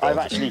of Olympic golds.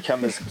 I've actually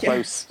come as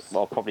close,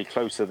 well, probably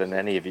closer than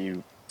any of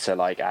you, to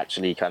like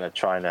actually kind of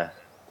trying to,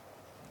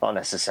 not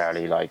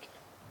necessarily like,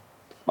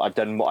 I've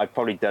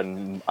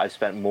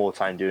spent more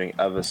time doing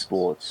other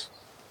sports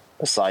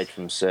aside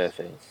from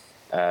surfing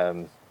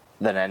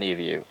than any of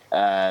you.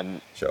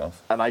 Show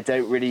off. And I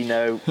don't really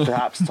know,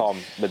 perhaps Tom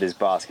with his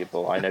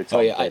basketball. I know Tom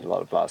played a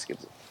lot of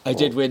basketball. I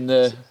did win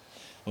the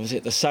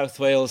South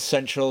Wales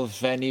Central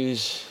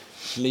Venues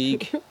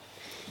League.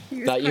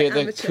 That year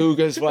the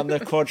Cougars won the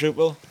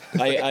quadruple.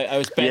 I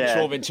was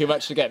bench-warming too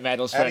much to get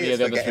medals for any of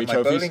the other three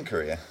trophies. Bowling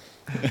career.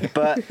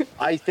 But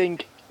I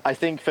think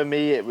for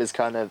me it was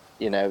kind of,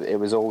 it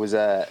was always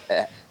what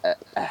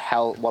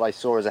I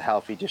saw as a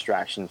healthy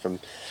distraction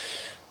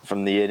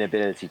from the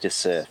inability to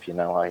surf.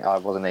 I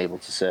wasn't able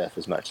to surf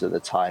as much at the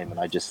time, and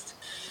I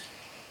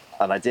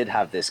did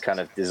have this kind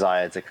of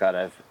desire to kind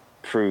of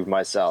prove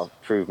myself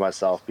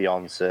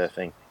beyond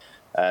surfing,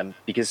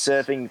 because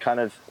surfing kind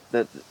of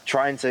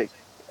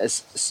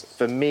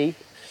for me,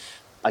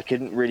 I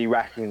couldn't really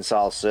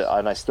reconcile,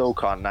 and I still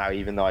can't now,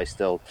 even though I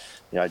still,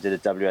 I did a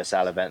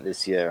WSL event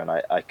this year, and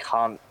I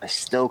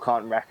still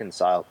can't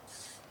reconcile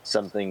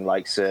something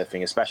like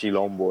surfing, especially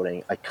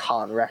longboarding. I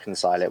can't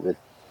reconcile it with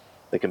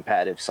the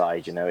competitive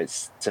side.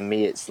 To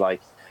me, it's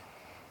like,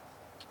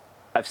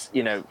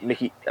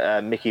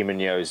 Mickey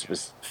Munoz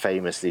was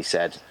famously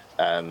said,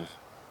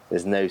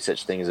 there's no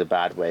such thing as a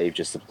bad wave,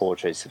 just a poor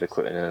choice of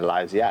equipment and a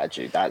lousy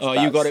attitude.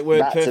 You got it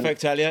word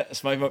perfect, Elliot.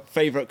 It's my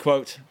favourite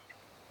quote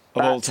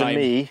of all time. To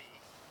me,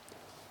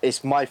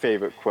 it's my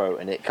favourite quote,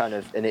 and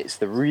it's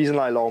the reason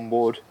I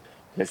longboard,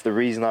 and it's the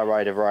reason I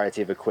ride a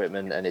variety of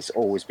equipment, and it's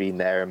always been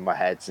there in my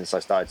head since I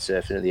started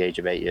surfing at the age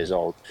of 8 years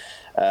old.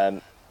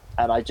 And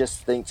I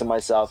just think to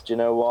myself, do you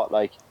know what?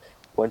 Like,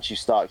 once you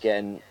start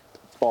getting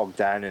bogged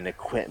down in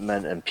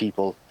equipment and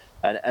people,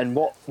 and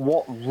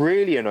what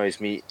really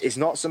annoys me is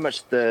not so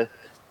much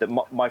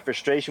my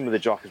frustration with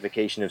the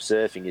jockification of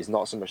surfing is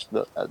not so much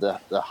the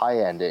high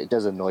end. It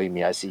does annoy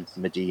me. I see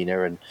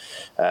Medina and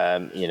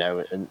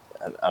and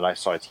I'm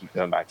sorry to keep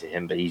going back to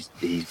him, but he's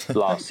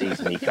last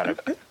season he kind of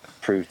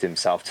proved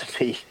himself to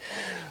be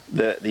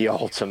the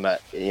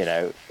ultimate,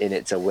 in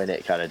it to win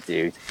it kind of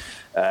dude.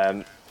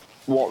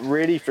 What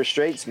really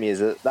frustrates me is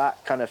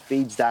that kind of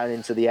feeds down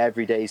into the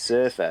everyday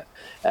surfer,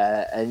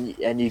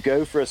 and you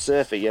go for a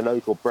surf at your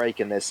local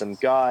break, and there's some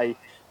guy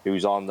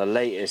who's on the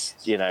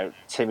latest,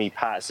 Timmy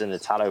Patterson,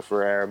 Italo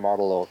Ferreira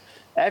model, or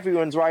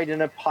everyone's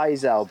riding a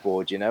Paizel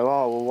board, you know.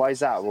 Oh, well, why is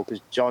that? Well,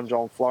 because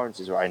John Florence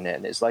is riding it.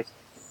 And it's like,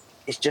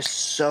 it's just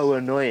so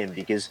annoying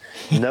because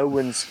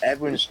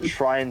everyone's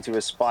trying to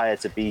aspire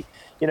to be,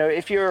 you know,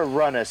 if you're a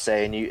runner,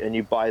 say, and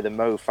you buy the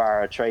Mo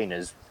Farah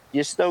trainers,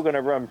 you're still going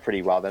to run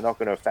pretty well. They're not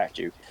going to affect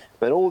you.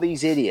 But all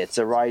these idiots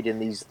are riding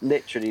these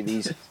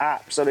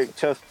absolute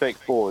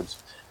toothpick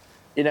boards.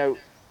 You know,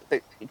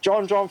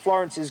 John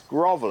Florence's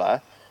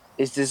Groveler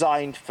is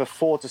designed for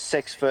 4 to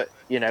 6 foot,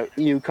 you know,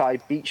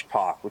 Iukai Beach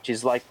Park, which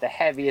is like the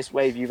heaviest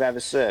wave you've ever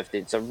surfed.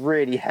 It's a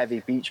really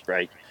heavy beach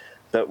break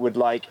that would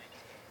like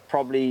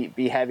probably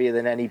be heavier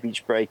than any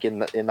beach break in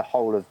the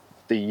whole of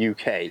the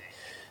UK.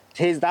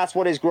 That's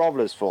what his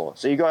Groveler's for.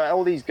 So you got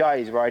all these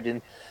guys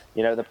riding,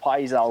 you know, the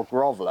Paizel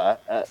Groveler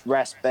at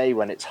Rest Bay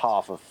when it's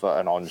half a foot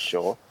and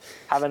onshore,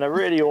 having a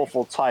really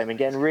awful time and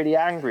getting really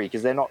angry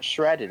because they're not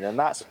shredded. And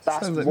that's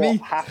like what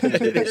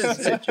happens in this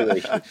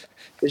situation.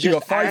 There's you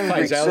just got 5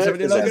 Paizels,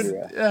 haven't you,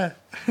 Logan? Yeah.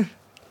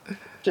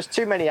 Just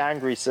too many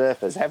angry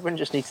surfers. Everyone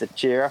just needs to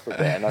cheer up a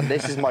bit. And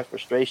this is my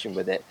frustration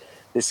with it.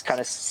 This kind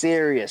of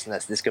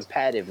seriousness, this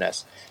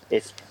competitiveness,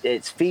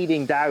 it's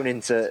feeding down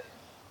into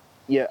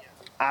your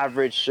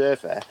average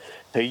surfer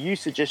who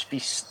used to just be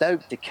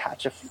stoked to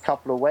catch a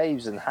couple of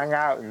waves and hang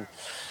out and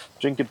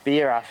drink a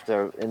beer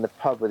after in the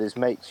pub with his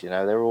mates. You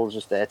know, they're all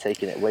just there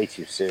taking it way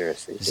too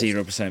seriously.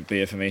 0%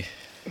 beer for me.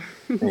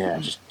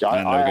 Yeah,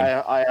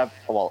 I have,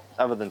 well,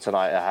 other than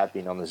tonight, I have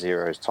been on the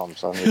zeros, Tom,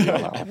 so I'm going to be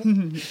on that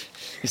one.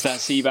 It's that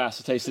sea bass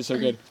that tasted so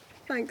good.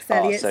 Thanks,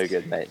 Elliot. Oh, so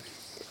good, mate.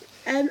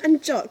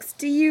 And Jocks,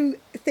 do you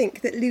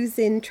think that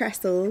losing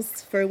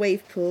trestles for a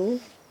wave pool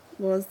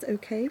was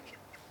okay?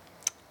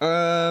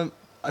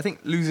 I think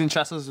losing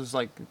trestles was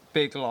like a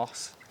big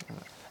loss.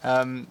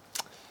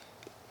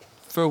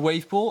 For a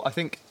wave pool, I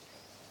think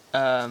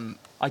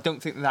I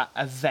don't think that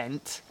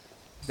event.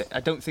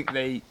 I don't think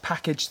they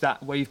packaged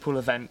that wave pool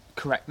event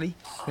correctly.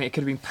 I think it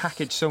could have been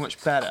packaged so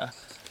much better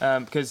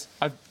because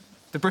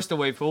the Bristol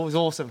wave pool was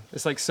awesome.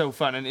 It's like so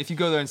fun, and if you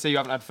go there and say you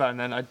haven't had fun,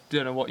 then I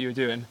don't know what you were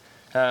doing.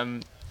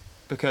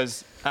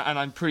 Because, and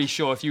I'm pretty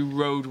sure if you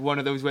rode one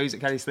of those waves at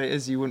Kelly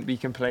Slater's, you wouldn't be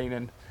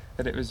complaining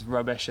that it was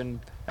rubbish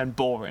and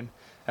boring.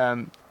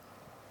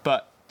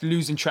 But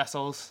losing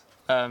trestles,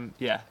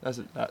 yeah,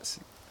 that's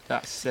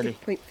silly.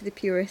 Good point for the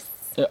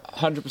purists.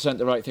 100%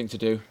 the right thing to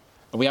do.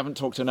 And we haven't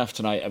talked enough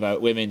tonight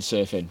about women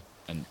surfing,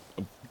 and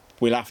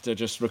we'll have to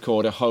just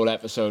record a whole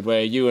episode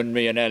where you and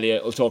me and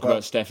Elliot will talk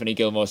about Stephanie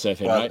Gilmore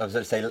surfing, right? I was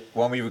going to say,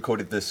 when we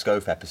recorded the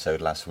Scove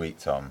episode last week,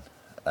 Tom,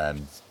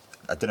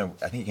 I don't know,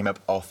 I think it came up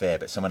off air,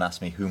 but someone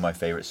asked me who my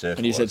favourite surfer was.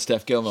 And you said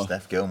Steph Gilmore.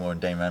 Steph Gilmore and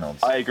Dane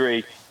Reynolds. I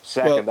agree.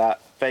 Second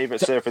that. Favourite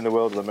surfer in the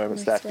world at the moment,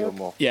 Steph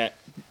Gilmore. Yeah.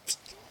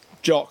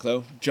 Jock,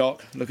 though.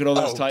 Jock. Look at all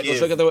those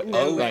titles. Look at the...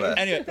 Right.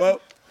 Anyway,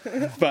 well...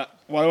 But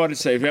what I wanted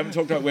to say, if we haven't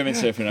talked about women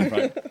surfing enough,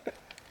 right?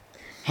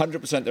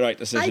 100% the right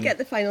decision. I get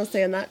the final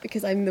say on that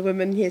because I'm the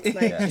woman here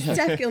tonight. Yeah.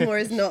 Steph Gilmore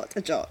is not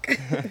a jock.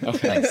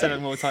 Okay.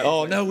 7 more titles.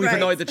 Oh, no, we've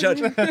annoyed the judge.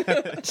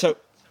 So,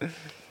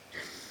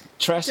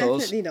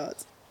 trestles... Definitely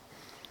not.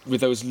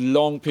 With those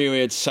long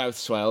period south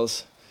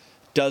swells,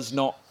 does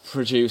not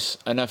produce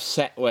enough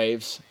set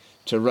waves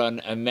to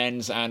run a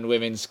men's and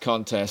women's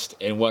contest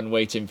in one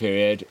waiting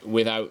period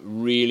without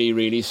really,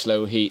 really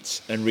slow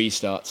heats and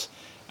restarts.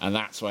 And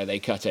that's why they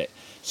cut it.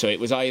 So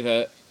it was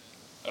either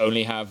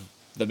only have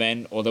the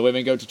men or the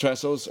women go to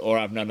trestles or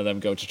have none of them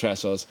go to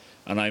trestles.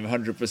 And I'm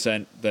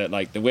 100% that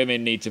like the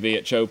women need to be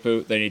at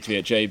Chopu, they need to be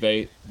at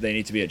J-Bay, they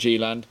need to be at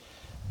G-Land.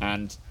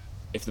 And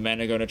if the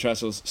men are going to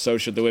trestles, so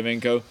should the women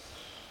go.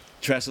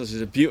 Trestles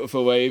is a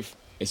beautiful wave.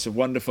 It's a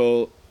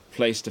wonderful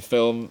place to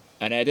film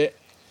and edit,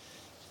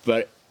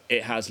 but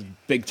it has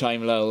big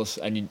time lulls,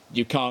 and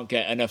you can't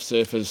get enough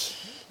surfers.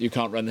 You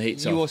can't run the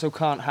heats off. You also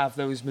can't have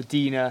those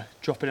Medina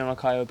dropping on a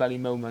Caio Belly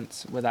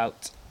moments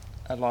without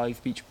a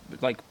live beach,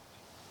 like,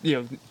 you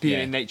know,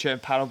 being in nature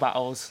and paddle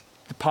battles.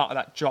 The part of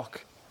that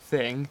jock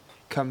thing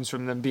comes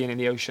from them being in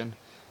the ocean.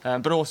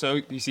 But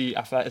also, you see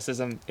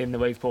athleticism in the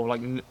wave pool,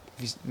 like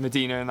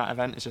Medina in that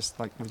event is just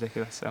like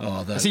ridiculous.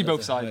 So I see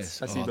both sides.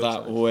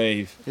 That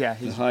wave. Yeah,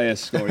 he's the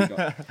highest score he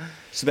got.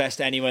 It's the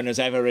best anyone has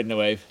ever ridden a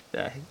wave.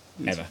 Yeah,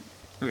 ever.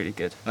 Really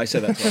good. I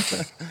said that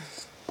twice.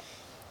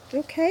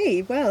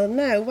 Okay, well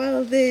now,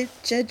 while the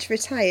judge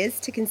retires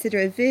to consider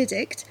a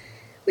verdict,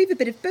 we've a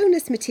bit of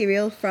bonus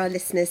material for our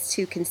listeners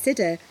to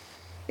consider.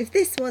 If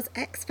this was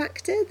X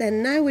Factor,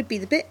 then now would be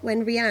the bit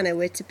when Rihanna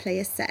were to play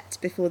a set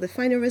before the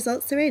final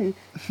results are in.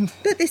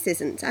 But this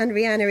isn't, and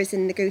Rihanna is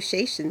in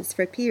negotiations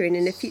for appearing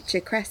in a future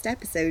Crest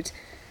episode,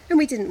 and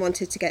we didn't want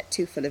her to get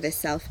too full of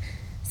herself.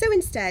 So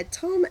instead,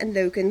 Tom and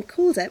Logan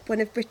called up one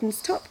of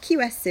Britain's top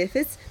QS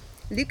surfers,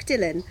 Luke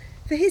Dillon,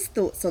 for his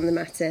thoughts on the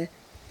matter.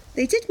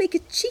 They did make a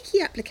cheeky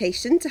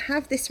application to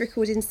have this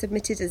recording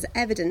submitted as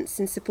evidence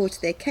in support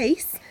of their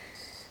case,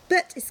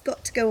 but it's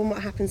got to go on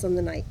what happens on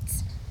the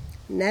night.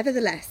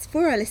 Nevertheless,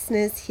 for our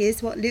listeners,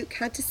 here's what Luke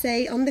had to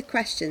say on the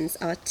questions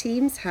our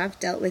teams have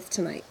dealt with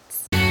tonight.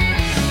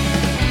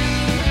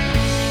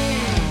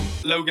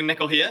 Logan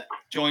Nicol here,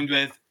 joined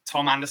with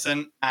Tom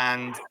Anderson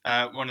and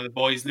one of the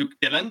boys, Luke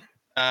Dillon.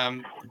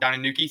 down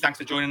in Newquay. Thanks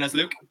for joining us,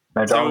 Luke.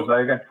 No dramas,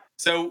 Logan.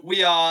 So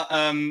we are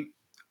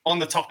on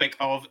the topic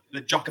of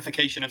the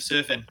jockification of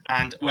surfing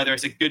and whether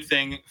it's a good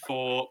thing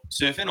for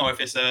surfing or if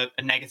it's a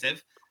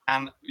negative.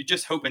 And we're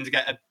just hoping to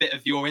get a bit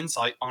of your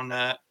insight on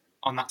that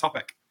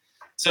topic.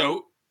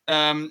 So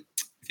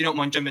if you don't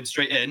mind jumping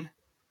straight in,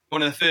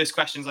 one of the first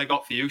questions I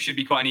got for you should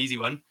be quite an easy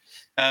one.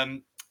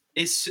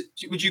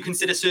 Would you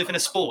consider surfing a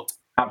sport?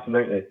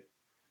 Absolutely.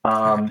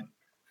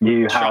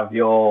 You have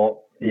your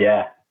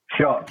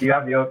shot. You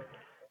have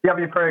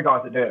your pro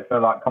guys that do it for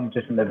like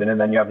competition living, and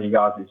then you have you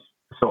guys who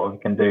sort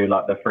of can do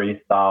like the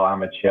freestyle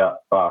amateur,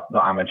 well,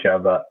 not amateur,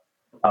 but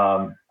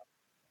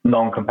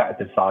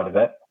non-competitive side of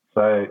it.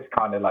 So it's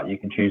kind of like you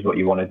can choose what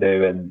you want to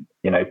do, and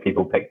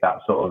people pick that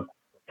sort of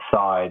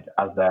side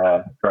as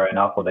they're growing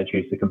up, or they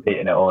choose to compete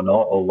in it or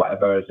not, or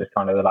whatever. It's just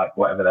kind of like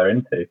whatever they're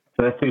into.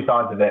 So there's two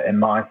sides of it in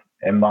my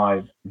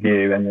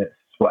view, and it's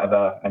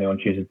whatever anyone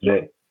chooses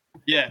to do.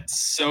 Yeah.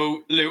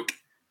 So Luke,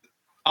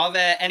 are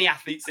there any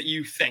athletes that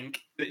you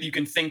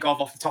can think of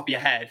off the top of your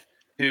head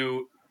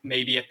who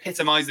maybe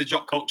epitomise the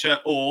jock culture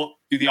or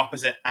do the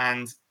opposite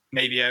and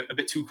maybe a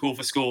bit too cool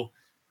for school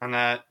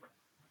and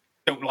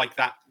don't like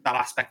that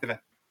aspect of it?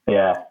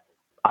 Yeah.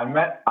 I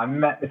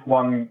met this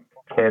one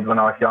kid when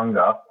I was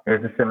younger. He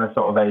was a similar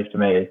sort of age to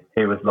me.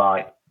 He was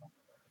like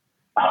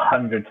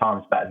 100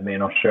 times better than me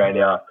in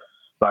Australia,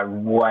 like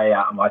way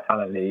out of my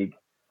talent league.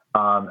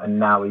 And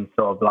now he's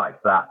sort of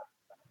like that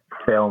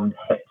filmed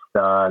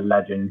hipster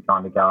legend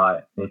kind of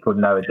guy. He's called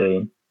Noah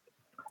Dean.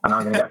 And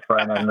I'm going to get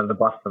thrown under the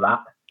bus for that.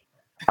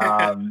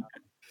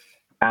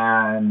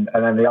 And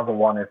then the other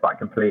one is like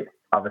complete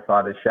other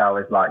side of the shell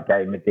is like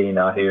Gabe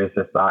Medina, who is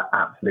just like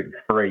absolute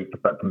freak,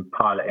 but can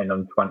pile it in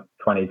on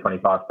 20,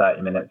 25,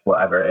 30 minutes,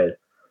 whatever it is.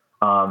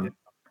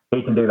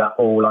 He can do that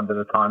all under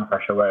the time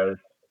pressure, whereas,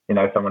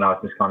 someone else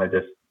just kind of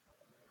just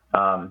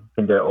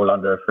can do it all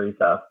under a free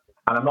surf.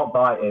 And I'm not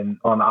biting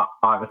on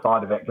either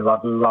side of it because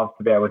I'd love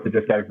to be able to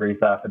just go free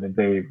surfing and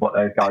do what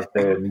those guys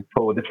do and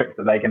pull the tricks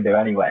that they can do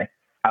anyway.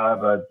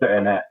 However,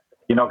 doing it,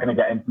 you're not going to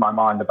get into my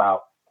mind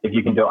about if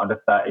you can do it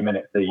under 30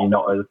 minutes that you're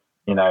not as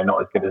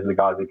good as the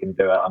guys who can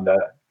do it under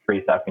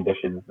free surf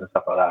conditions and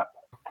stuff like that.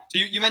 So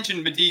you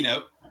mentioned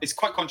Medina. It's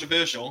quite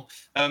controversial.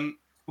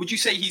 Would you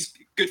say he's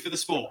good for the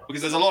sport?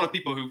 Because there's a lot of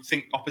people who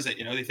think opposite.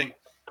 They think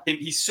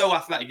he's so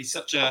athletic. He's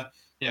such a,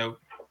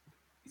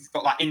 he's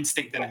got that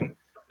instinct in him.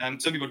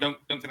 Some people don't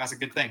think that's a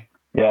good thing.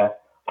 Yeah,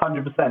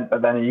 100%.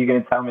 But then are you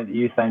going to tell me that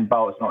Usain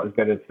Bolt's not as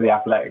good as the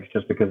athletics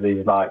just because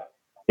he's like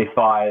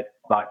defied,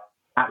 like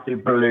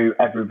absolutely blew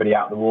everybody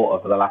out of the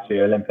water for the last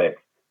few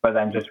Olympics? But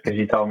then just because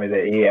you told me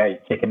that he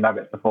ate chicken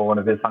nuggets before one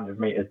of his 100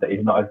 meters, that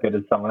he's not as good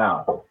as someone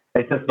else.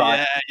 It's just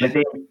like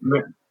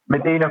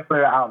Medina flew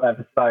it out there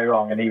for so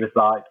long, and he was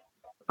like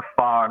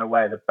far and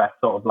away the best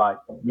sort of like,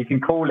 you can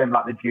call him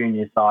like the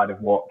junior side of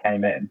what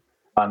came in.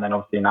 And then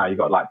obviously now you've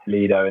got like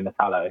Toledo and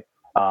Natalo.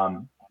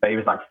 But he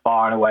was like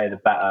far and away the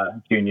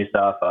better junior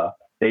surfer.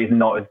 He's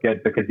not as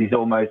good because he's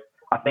almost,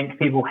 I think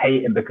people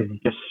hate him because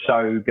he's just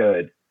so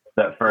good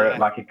that for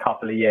like a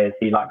couple of years,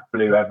 he like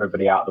blew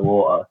everybody out of the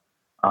water.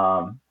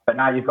 But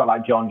now you've got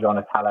like John,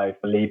 Italo,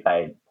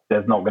 Felipe.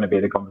 There's not going to be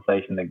the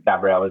conversation that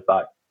Gabriel was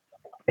like,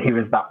 he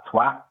was that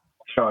twat.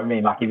 You know what I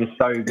mean? Like he was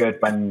so good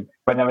when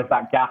there was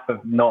that gap of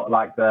not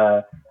like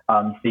the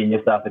senior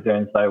surfer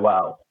doing so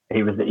well.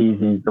 He was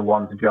the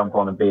one to jump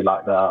on and be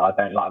like the I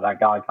don't like that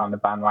guy kind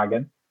of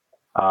bandwagon.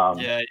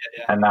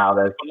 And now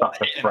there's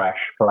such a fresh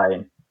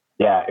plane.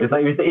 Yeah, it was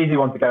the easy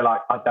one to go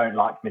like I don't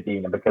like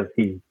Medina because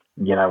he's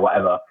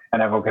whatever,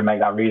 and everyone can make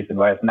that reason.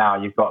 Whereas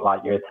now you've got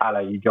like your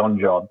Italo, your John,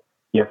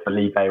 your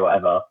Felipe,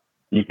 whatever.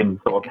 You can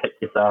sort of pick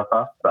your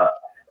surfer, but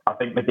I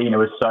think Medina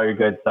was so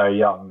good, so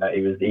young that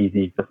he was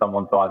easy for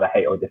someone to either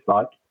hate or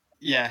dislike.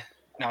 Yeah,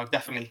 no,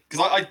 definitely.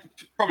 Because I'd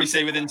probably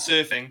say within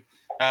surfing,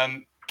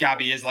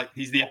 Gabby is like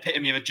he's the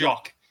epitome of a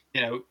jock.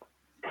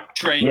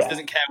 Trains,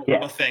 doesn't care what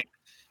people think.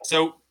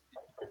 So,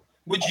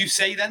 would you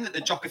say then that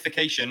the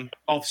jockification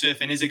of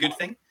surfing is a good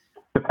thing?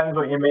 Depends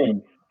what you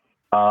mean.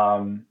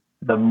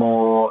 The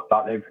more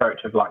like the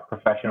approach of like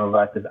professional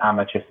versus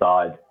amateur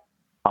side,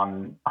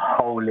 I'm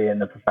wholly in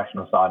the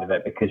professional side of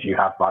it because you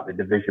have like the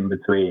division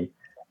between,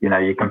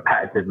 your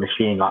competitive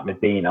machine like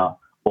Medina,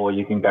 or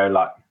you can go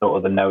like sort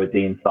of the Noah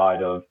Dean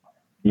side of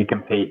you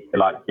compete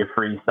like your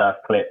free surf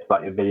clips,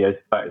 like your videos,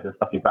 photos and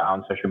stuff you put out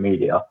on social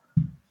media.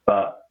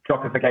 But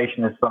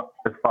jockification as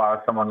far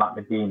as someone like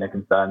Medina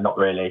concerned, not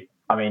really.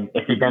 I mean,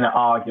 if you're going to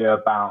argue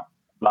about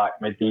like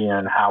Medina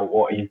and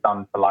what he's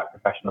done for like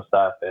professional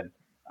surfing,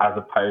 as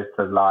opposed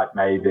to like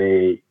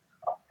maybe,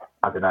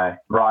 I don't know,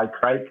 Rye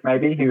Craig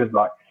maybe, he was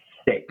like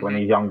sick when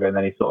he's younger and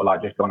then he's sort of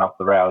like just gone off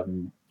the rails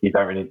and you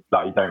don't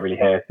really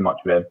hear too much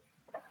of him.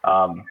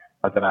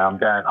 I don't know,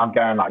 I'm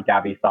going like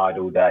Gabby side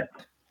all day.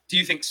 Do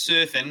you think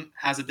surfing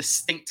has a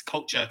distinct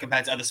culture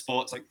compared to other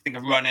sports, like think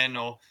of running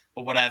or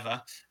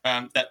whatever,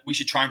 that we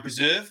should try and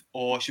preserve,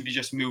 or should we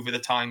just move with the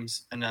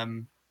times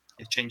and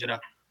change it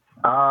up?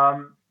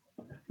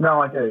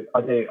 No, I do.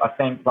 I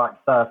think like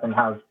surfing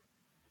has,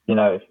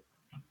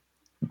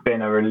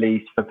 been a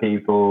release for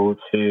people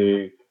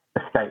to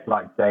escape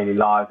like daily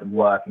lives and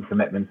work and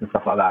commitments and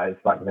stuff like that.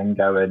 It's like then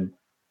go and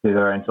do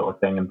their own sort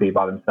of thing and be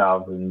by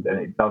themselves, and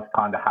it does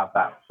kind of have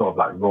that sort of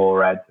like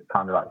raw edge that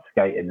kind of like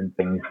skating and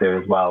things do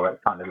as well, where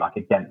it's kind of like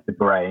against the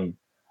grain.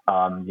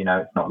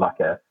 It's not like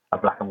a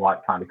black and white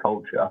kind of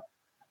culture.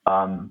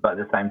 But at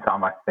the same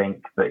time, I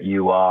think that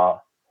you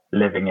are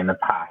living in the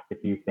past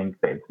if you think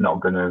that it's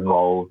not going to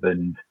evolve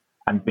and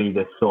be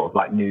this sort of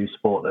like new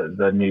sport that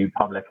the new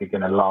public are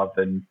going to love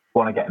and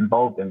want to get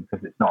involved in, because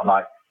it's not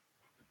like,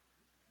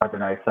 I don't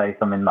know, say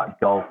something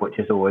like golf, which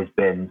has always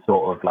been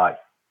sort of like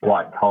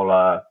white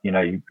collar,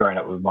 you've grown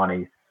up with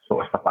money,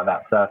 sort of stuff like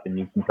that. Surfing,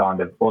 you can kind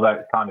of, although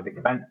it's kind of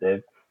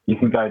expensive, you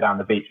can go down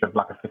the beach with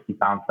like a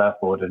 £50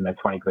 surfboard and a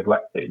 20 quid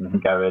wetsuit and you can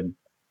go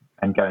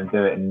and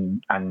do it,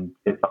 and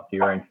it's up to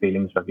your own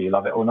feelings whether you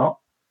love it or not.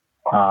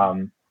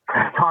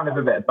 Kind of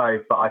a bit of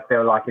both, but I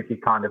feel like if you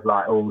kind of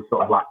like all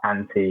sort of like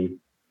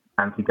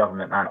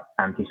anti-government,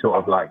 anti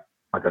sort of like,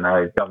 I don't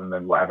know,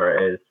 government, whatever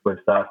it is with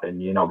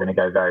surfing, you're not going to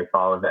go very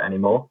far with it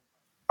anymore.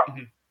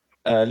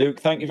 Luke,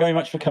 thank you very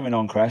much for coming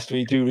on, Crest.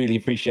 We do really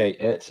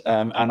appreciate it.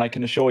 And I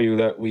can assure you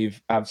that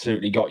we've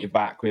absolutely got your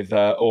back with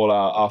all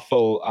our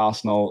full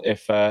arsenal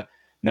if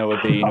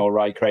Noah Dean or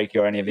Ry Craigie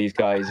or any of these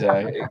guys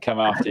come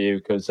after you,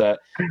 because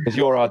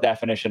you're our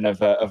definition of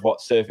what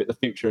the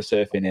future of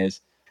surfing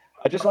is.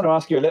 I just want to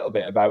ask you a little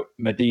bit about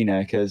Medina,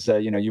 because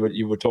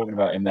you were talking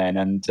about him then,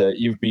 and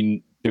you've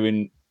been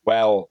doing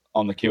well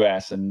on the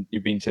QS, and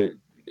you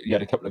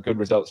had a couple of good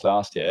results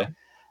last year.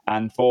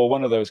 And for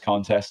one of those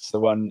contests, the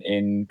one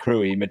in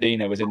Cruy,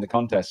 Medina was in the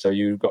contest, so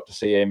you got to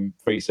see him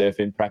free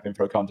surfing, prepping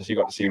for a contest. You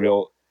got to see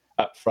real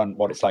up front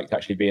what it's like to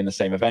actually be in the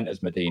same event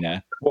as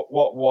Medina.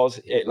 What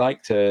was it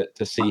like to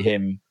see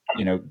him,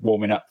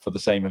 warming up for the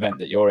same event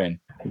that you're in?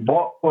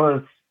 What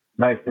was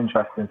most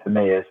interesting to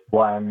me is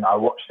when I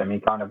watched him, he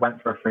kind of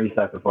went for a free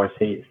surf before his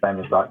heat, same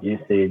as like you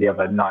see the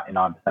other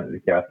 99% of the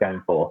QS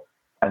going for.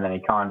 And then he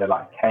kind of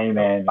like came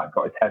in, like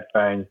got his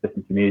headphones,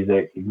 listened to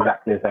music,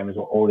 exactly the same as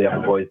what all the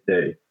other boys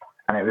do.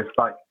 And it was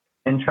like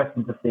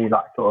interesting to see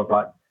like sort of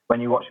like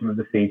when you watch him with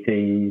the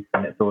CTs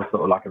and it's all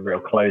sort of like a real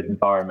closed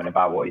environment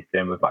about what he's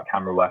doing with like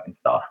camera work and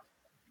stuff.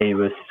 He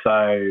was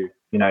so,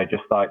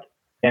 just like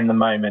in the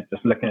moment,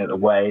 just looking at the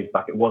waves,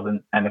 like it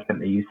wasn't anything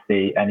that you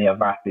see any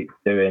other athletes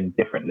doing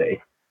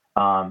differently.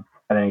 And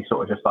then he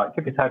sort of just like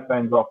took his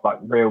headphones off, like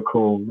real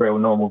cool, real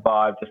normal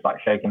vibe, just like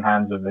shaking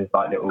hands with his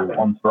like little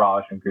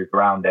entourage and group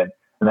around him.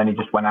 And then he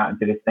just went out and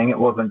did his thing. It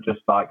wasn't just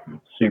like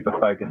super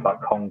focused,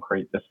 like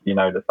concrete, just,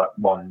 just like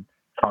one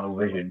tunnel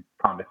vision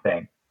kind of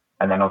thing.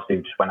 And then obviously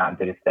he just went out and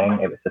did his thing.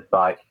 It was just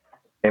like,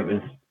 it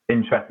was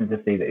interesting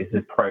to see that his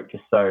approach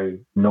is so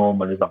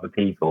normal as other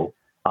people.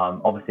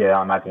 Obviously,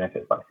 I imagine if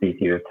it's like CT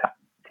with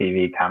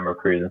TV camera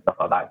crews and stuff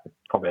like that, it's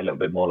probably a little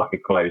bit more like a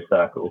closed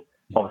circle.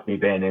 Obviously,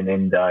 being in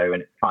Indo,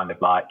 and it's kind of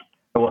like,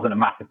 it wasn't a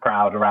massive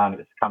crowd around,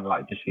 it's kind of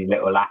like just a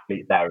little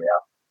athletes area.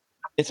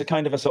 It's a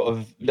kind of a sort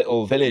of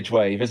little village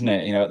wave, isn't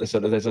it?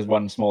 There's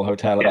one small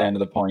hotel at the end of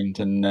the point,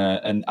 and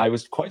I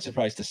was quite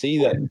surprised to see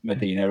that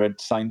Medina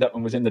had signed up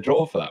and was in the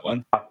draw for that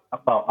one.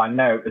 I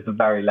know it was a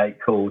very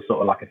late call,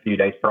 sort of like a few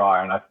days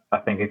prior, and I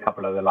think a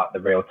couple of the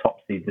real top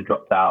seeds had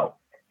dropped out.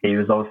 He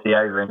was obviously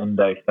over in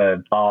Indo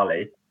for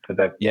Bali for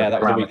the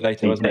that was a week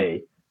later, wasn't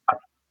it?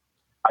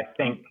 I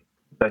think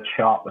the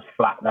chart was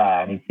flat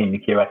there, and he'd seen the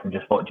QS and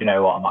just thought, do you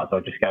know what, I might as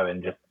well just go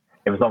and just.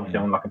 It was obviously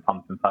on like a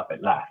pump and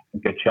perfect left, a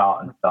good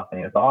chart and stuff, and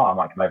he was like, I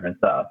might come over and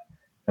surf.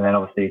 And then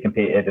obviously he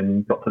competed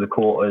and got to the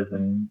quarters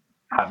and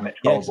had Mitch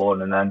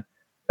Colborne, and then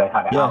they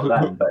had it out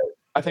then. But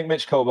I think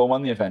Mitch Colborne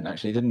won the event,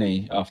 actually, didn't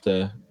he,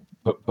 after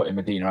putting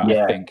Medina out,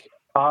 I think?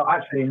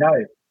 Actually,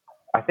 no.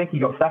 I think he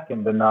got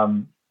second,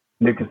 and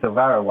Lucas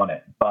Silveira won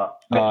it,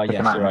 but Mitch took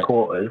him out in the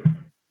quarters.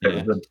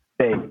 It was a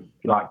big,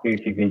 like,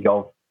 Goofy v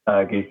Golf,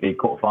 Goofy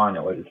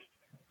quarterfinal. It was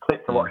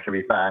sick to watch, to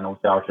be fair, and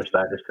also I was just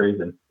there just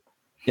cruising.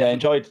 Yeah, I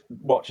enjoyed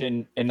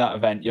watching in that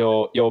event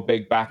your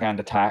big backhand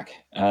attack,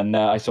 and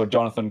I saw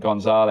Jonathan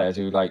Gonzalez,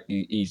 who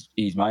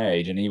he's my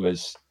age, and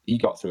he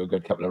got through a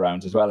good couple of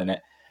rounds as well in it.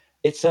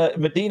 It's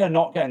Medina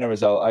not getting a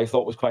result. I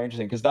thought was quite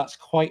interesting, because that's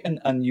quite an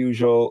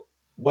unusual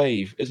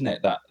wave, isn't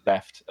it? That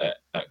left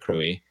at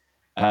Cruy,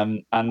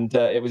 and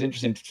it was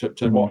interesting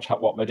to watch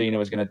what Medina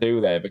was going to do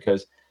there,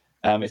 because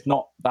it's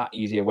not that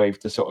easy a wave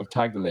to sort of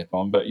tag the lip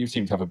on, but you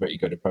seem to have a pretty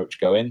good approach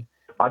going.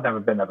 I'd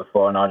never been there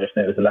before, and I just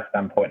knew it was a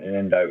left-hand point in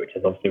Indo, which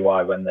is obviously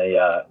why when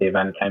the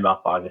event came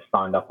up, I just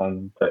signed up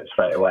on to it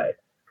straight away.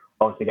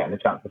 Obviously, getting the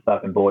chance of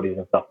surfing boardies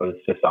and stuff was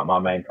just like my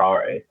main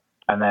priority.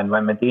 And then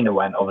when Medina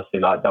went,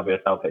 obviously, like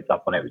WSL picked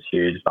up on it, it was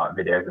huge, like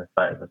videos and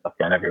photos and stuff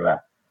going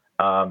everywhere.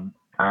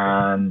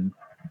 And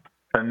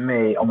for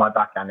me, on my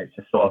backhand, it's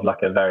just sort of like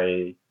a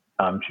very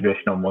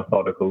traditional,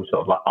 methodical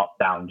sort of like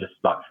up-down, just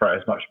like throw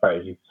as much throw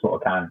as you sort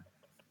of can.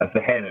 And for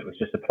him, it was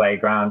just a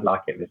playground,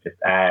 like it was just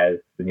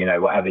airs,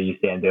 and whatever you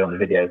see him do on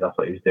the videos, that's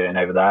what he was doing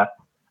over there.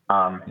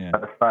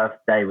 But the first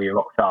day we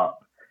rocked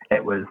up,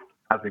 it was,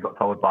 as we got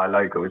told by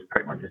Logan, it was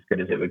pretty much as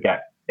good as it would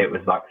get. It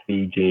was like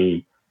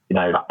Fiji,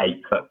 like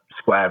 8-foot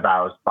square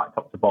bows, like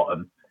top to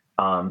bottom.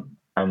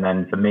 And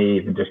then for me,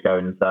 even just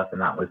going and surfing,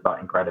 that was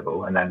like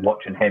incredible. And then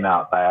watching him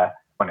out there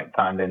when it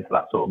turned into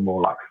that sort of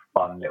more like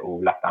fun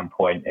little left-hand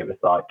point, it was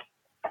like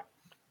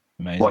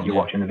amazing, what you're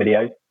watching the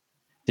videos.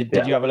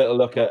 Did you have a little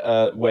look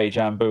at Wei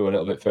Jambu a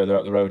little bit further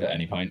up the road at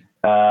any point?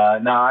 No,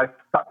 I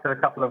stuck to a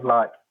couple of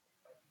like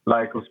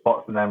local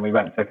spots, and then we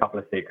went to a couple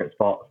of secret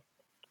spots.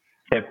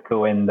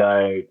 Typical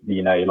Indo,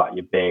 you know, like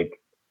your big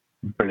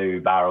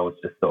blue barrels,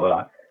 just sort of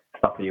like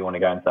stuff that you want to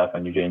go and surf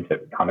on your dream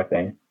tip kind of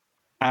thing.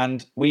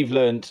 And we've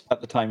learned at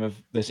the time of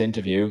this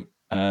interview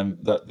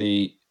that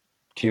the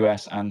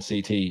QS and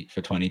CT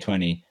for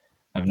 2020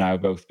 have now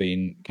both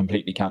been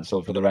completely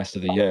cancelled for the rest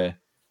of the year.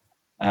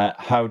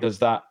 How does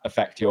that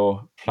affect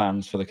your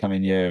plans for the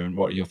coming year, and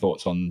what are your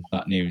thoughts on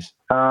that news?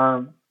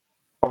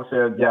 Obviously,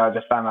 yeah, I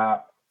just found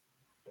out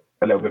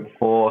a little bit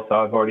before, so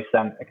I've already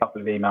sent a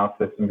couple of emails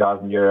to some guys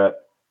in Europe,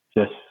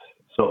 just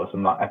sort of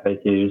some like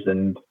FAQs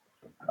and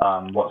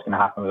what's going to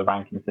happen with the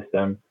ranking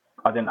system.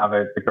 I didn't have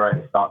a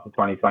great start to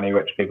 2020,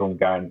 which people can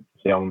go and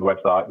see on the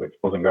website, which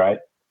wasn't great,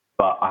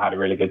 but I had a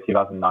really good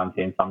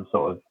 2019, so I'm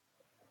sort of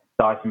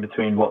dicing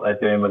between what they're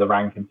doing with the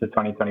rankings for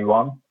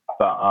 2021,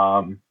 but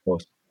I'm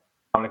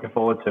looking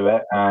forward to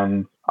it,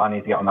 and I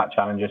need to get on that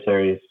Challenger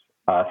Series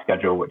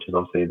schedule, which is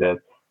obviously the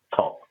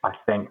top, I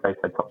think they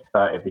said top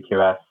 30 of the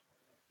QS.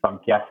 So I'm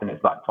guessing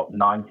it's like top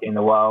 90 in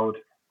the world.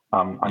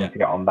 I need to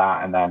get on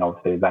that, and then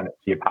obviously then it's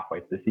your pathway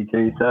to the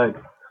C2. So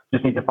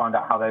just need to find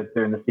out how they're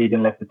doing the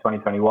seeding list for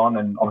 2021.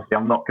 And obviously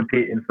I'm not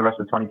competing for the rest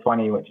of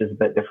 2020, which is a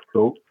bit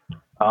difficult.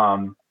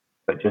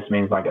 But just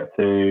means I get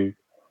to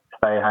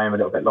stay home a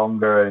little bit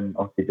longer and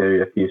obviously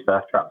do a few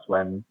surf traps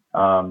when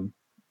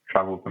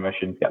travel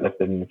permissions get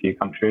lifted in a few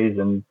countries.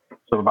 And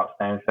it's all about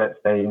staying fit,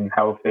 staying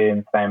healthy,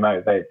 and staying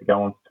motivated to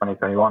go on to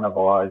 2021.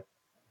 Otherwise,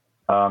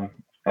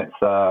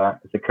 it's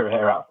a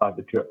career outside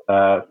the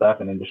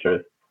surfing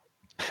industry.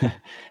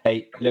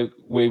 Hey, Luke,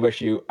 we wish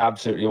you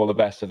absolutely all the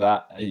best of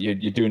that.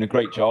 You're doing a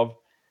great job,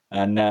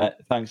 and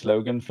thanks,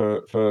 Logan,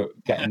 for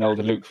getting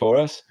older Luke for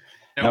us.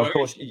 Now, of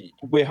course,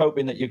 we're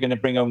hoping that you're going to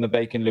bring home the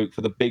bacon, Luke,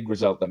 for the big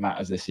result that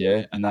matters this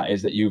year, and that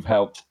is that you've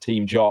helped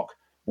Team Jock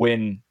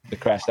win the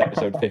Crest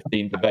Episode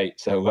 15 debate.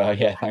 So,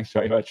 yeah, thanks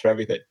very much for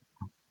everything.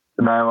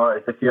 No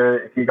worries. If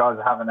you guys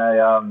are having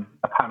a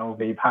panel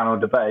v panel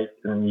debate,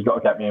 then you've got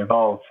to get me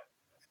involved.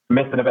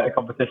 Missing a bit of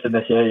competition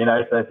this year, you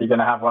know, so if you're going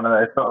to have one of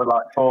those sort of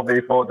like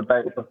 4v4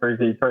 debates or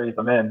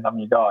 3v3s, I'm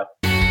your guy.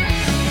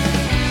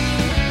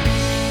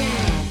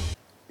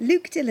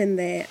 Luke Dillon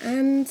there,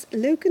 and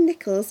Logan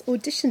Nichols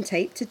audition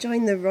tape to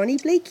join the Ronnie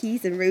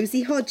Blakeys and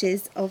Rosie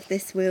Hodges of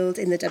this world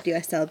in the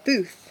WSL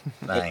booth.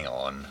 Hang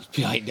on.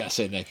 Behind us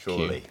in there,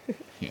 surely.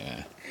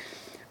 Yeah.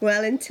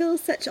 Well, until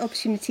such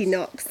opportunity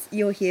knocks,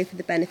 you're here for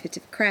the benefit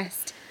of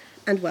Crest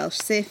and Welsh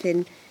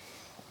surfing.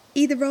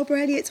 Either Rob or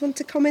Elliot want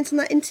to comment on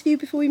that interview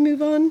before we move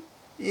on?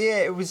 Yeah,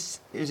 it was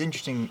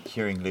interesting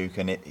hearing Luke,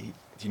 and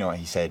you know what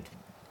he said,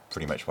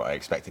 pretty much what I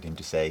expected him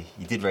to say.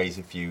 He did raise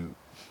a few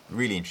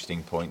really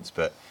interesting points,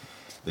 but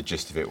the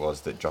gist of it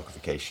was that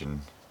jockification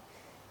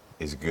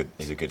is a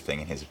good thing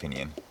in his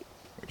opinion,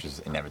 which is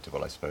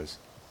inevitable, I suppose.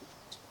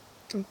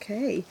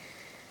 Okay.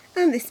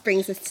 And this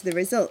brings us to the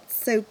results.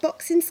 So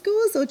boxing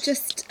scores or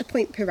just a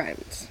point per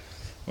round?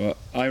 Well,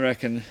 I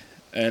reckon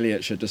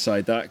Elliot should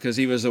decide that, because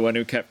he was the one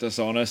who kept us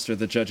honest with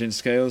the judging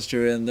scales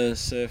during the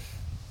Surf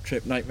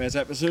Trip Nightmares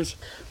episodes.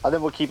 I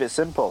think we'll keep it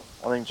simple.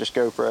 I think just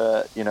go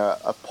for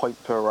a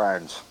point per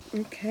round.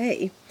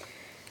 Okay.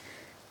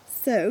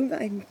 So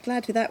I'm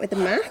glad with that with the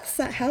maths.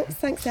 That helps.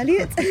 Thanks,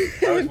 Elliot.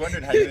 I was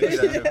wondering how you did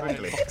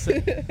that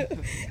so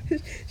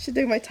quickly. Should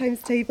know my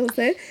times tables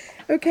there.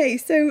 Okay,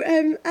 so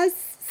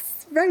as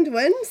round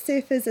one,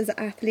 surfers as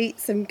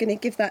athletes, I'm going to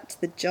give that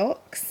to the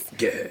jocks.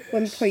 Yes.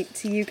 1 point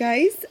to you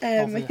guys.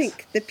 I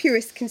think the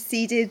purists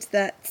conceded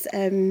that,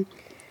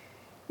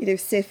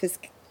 surfers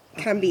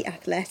can be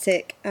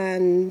athletic,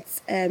 and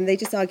they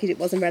just argued it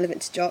wasn't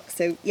relevant to jocks.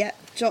 So, yeah,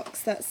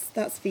 jocks,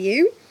 that's for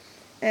you.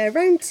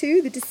 Round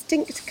two, the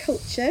distinct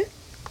culture.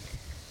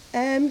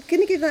 I'm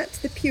going to give that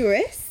to the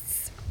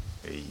purists.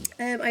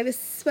 I was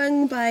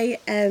swung by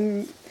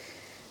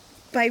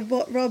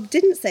what Rob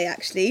didn't say,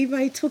 actually,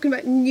 by talking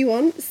about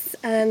nuance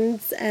and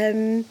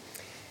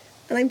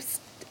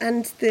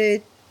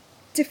the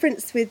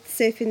difference with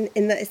surfing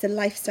in that it's a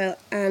lifestyle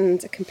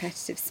and a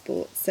competitive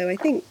sport. So I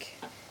think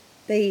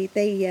they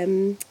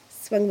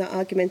swung that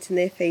argument in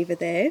their favour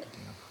there.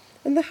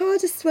 And the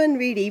hardest one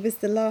really was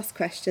the last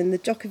question, the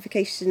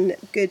jockification,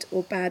 good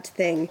or bad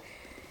thing.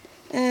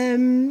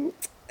 I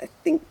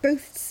think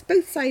both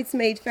sides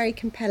made very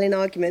compelling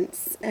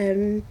arguments.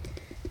 I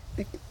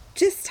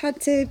just had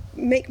to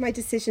make my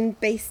decision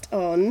based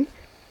on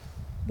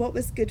what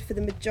was good for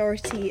the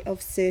majority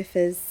of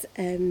surfers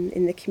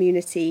in the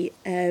community.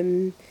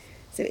 So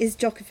is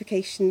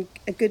jockification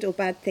a good or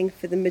bad thing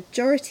for the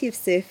majority of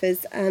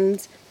surfers?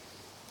 And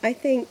I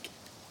think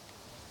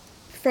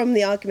from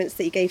the arguments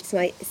that you gave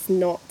tonight, it's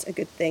not a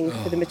good thing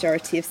for the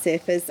majority of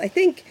surfers. I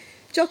think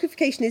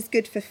jockification is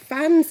good for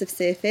fans of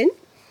surfing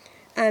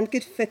and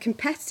good for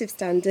competitive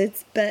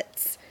standards,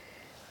 but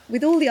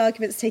with all the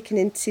arguments taken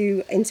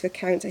into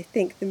account, I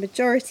think the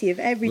majority of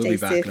everyday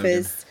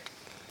surfers,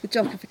 the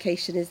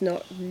jockification is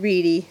not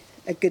really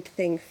a good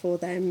thing for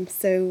them.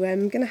 So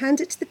I'm going to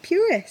hand it to the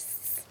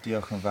purists.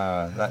 Diolch yn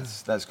fawr.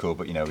 That's cool,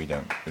 but we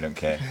don't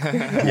care.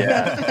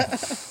 Yeah.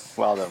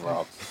 Well done,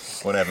 Rob.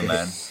 Whatever,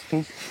 man.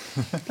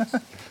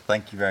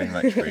 Thank you very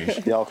much, Bruce.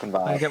 Diolch yn I'm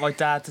fawr. going to get my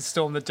dad to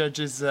storm the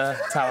judges' tower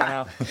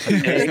now.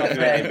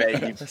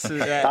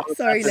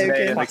 Sorry,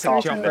 Logan.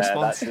 Classic jump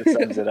response. That just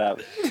sums it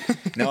up.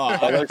 No, I'm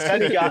going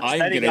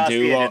to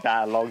do what...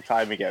 that a long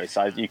time ago,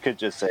 so you could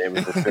just say it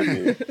was a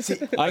tribute.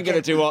 I'm going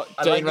to do what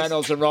Dane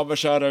Reynolds and Rob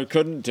Machado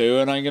couldn't do,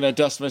 and I'm going to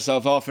dust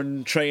myself off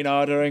and train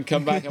harder and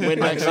come back and win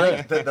next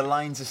year. The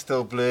lines are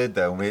still blurred,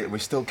 though. We're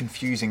still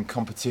confusing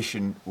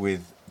competition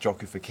with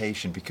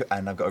jockification,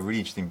 and I've got a really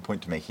interesting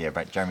point to make here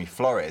about Jeremy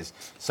Flores,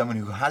 someone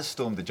who has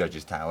stormed the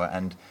judges' tower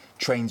and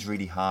trains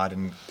really hard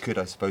and could,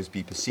 I suppose,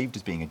 be perceived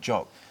as being a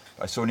jock.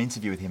 I saw an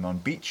interview with him on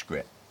Beach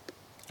Grit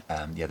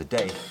the other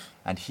day,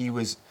 and he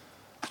was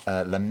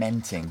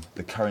lamenting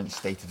the current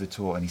state of the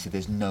tour, and he said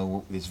there's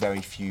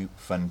very few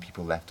fun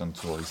people left on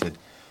tour. He said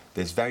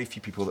there's very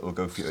few people that will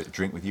go for a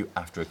drink with you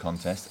after a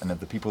contest, and of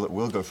the people that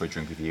will go for a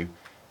drink with you,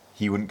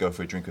 he wouldn't go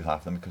for a drink with half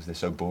of them because they're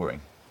so boring.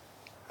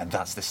 And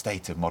that's the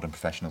state of modern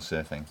professional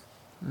surfing.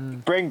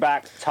 Bring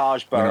back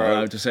Taj We're not Burrow,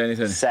 allowed to say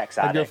anything. sex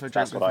addict.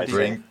 That's what I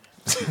Bring.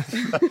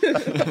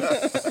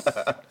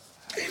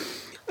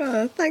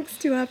 Thanks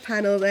to our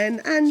panel then,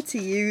 and to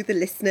you, the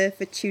listener,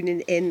 for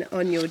tuning in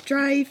on your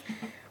drive,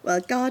 while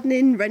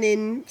gardening,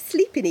 running,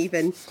 sleeping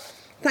even.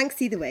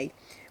 Thanks either way.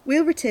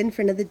 We'll return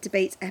for another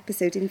debate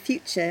episode in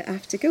future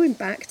after going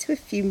back to a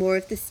few more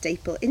of the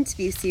staple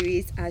interview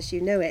series As You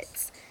Know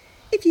It.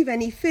 If you've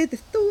any further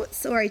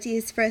thoughts or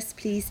ideas for us,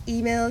 please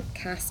email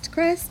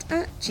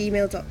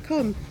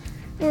castcrest@gmail.com.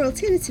 Or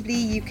alternatively,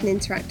 you can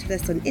interact with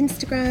us on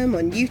Instagram,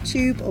 on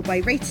YouTube, or by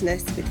rating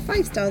us with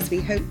 5 stars, we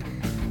hope,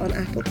 on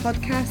Apple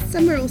Podcasts,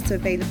 and we're also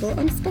available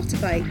on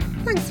Spotify.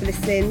 Thanks for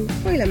listening.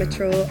 Hwyl am y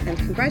tro, and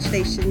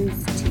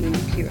congratulations, Team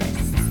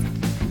Purists.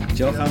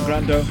 Diolch am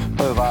gwrando.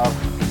 Hwyl fawr.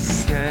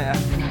 Yeah.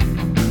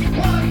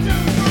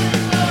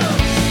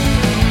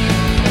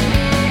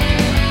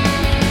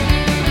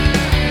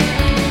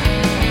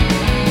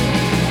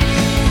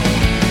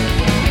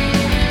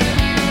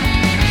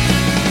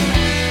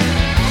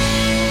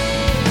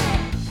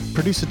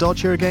 Producer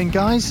Dodge here again,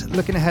 guys.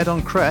 Looking ahead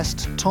on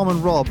Crest, Tom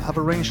and Rob have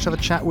arranged to have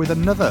a chat with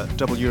another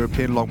double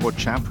European longboard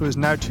champ who has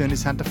now turned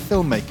his hand to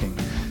filmmaking.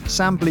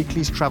 Sam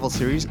Bleakley's travel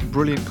series,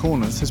 Brilliant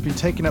Corners, has been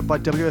taken up by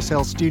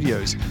WSL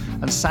Studios,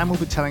 and Sam will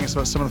be telling us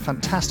about some of the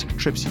fantastic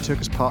trips he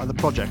took as part of the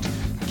project.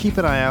 Keep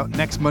an eye out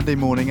next Monday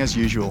morning as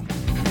usual.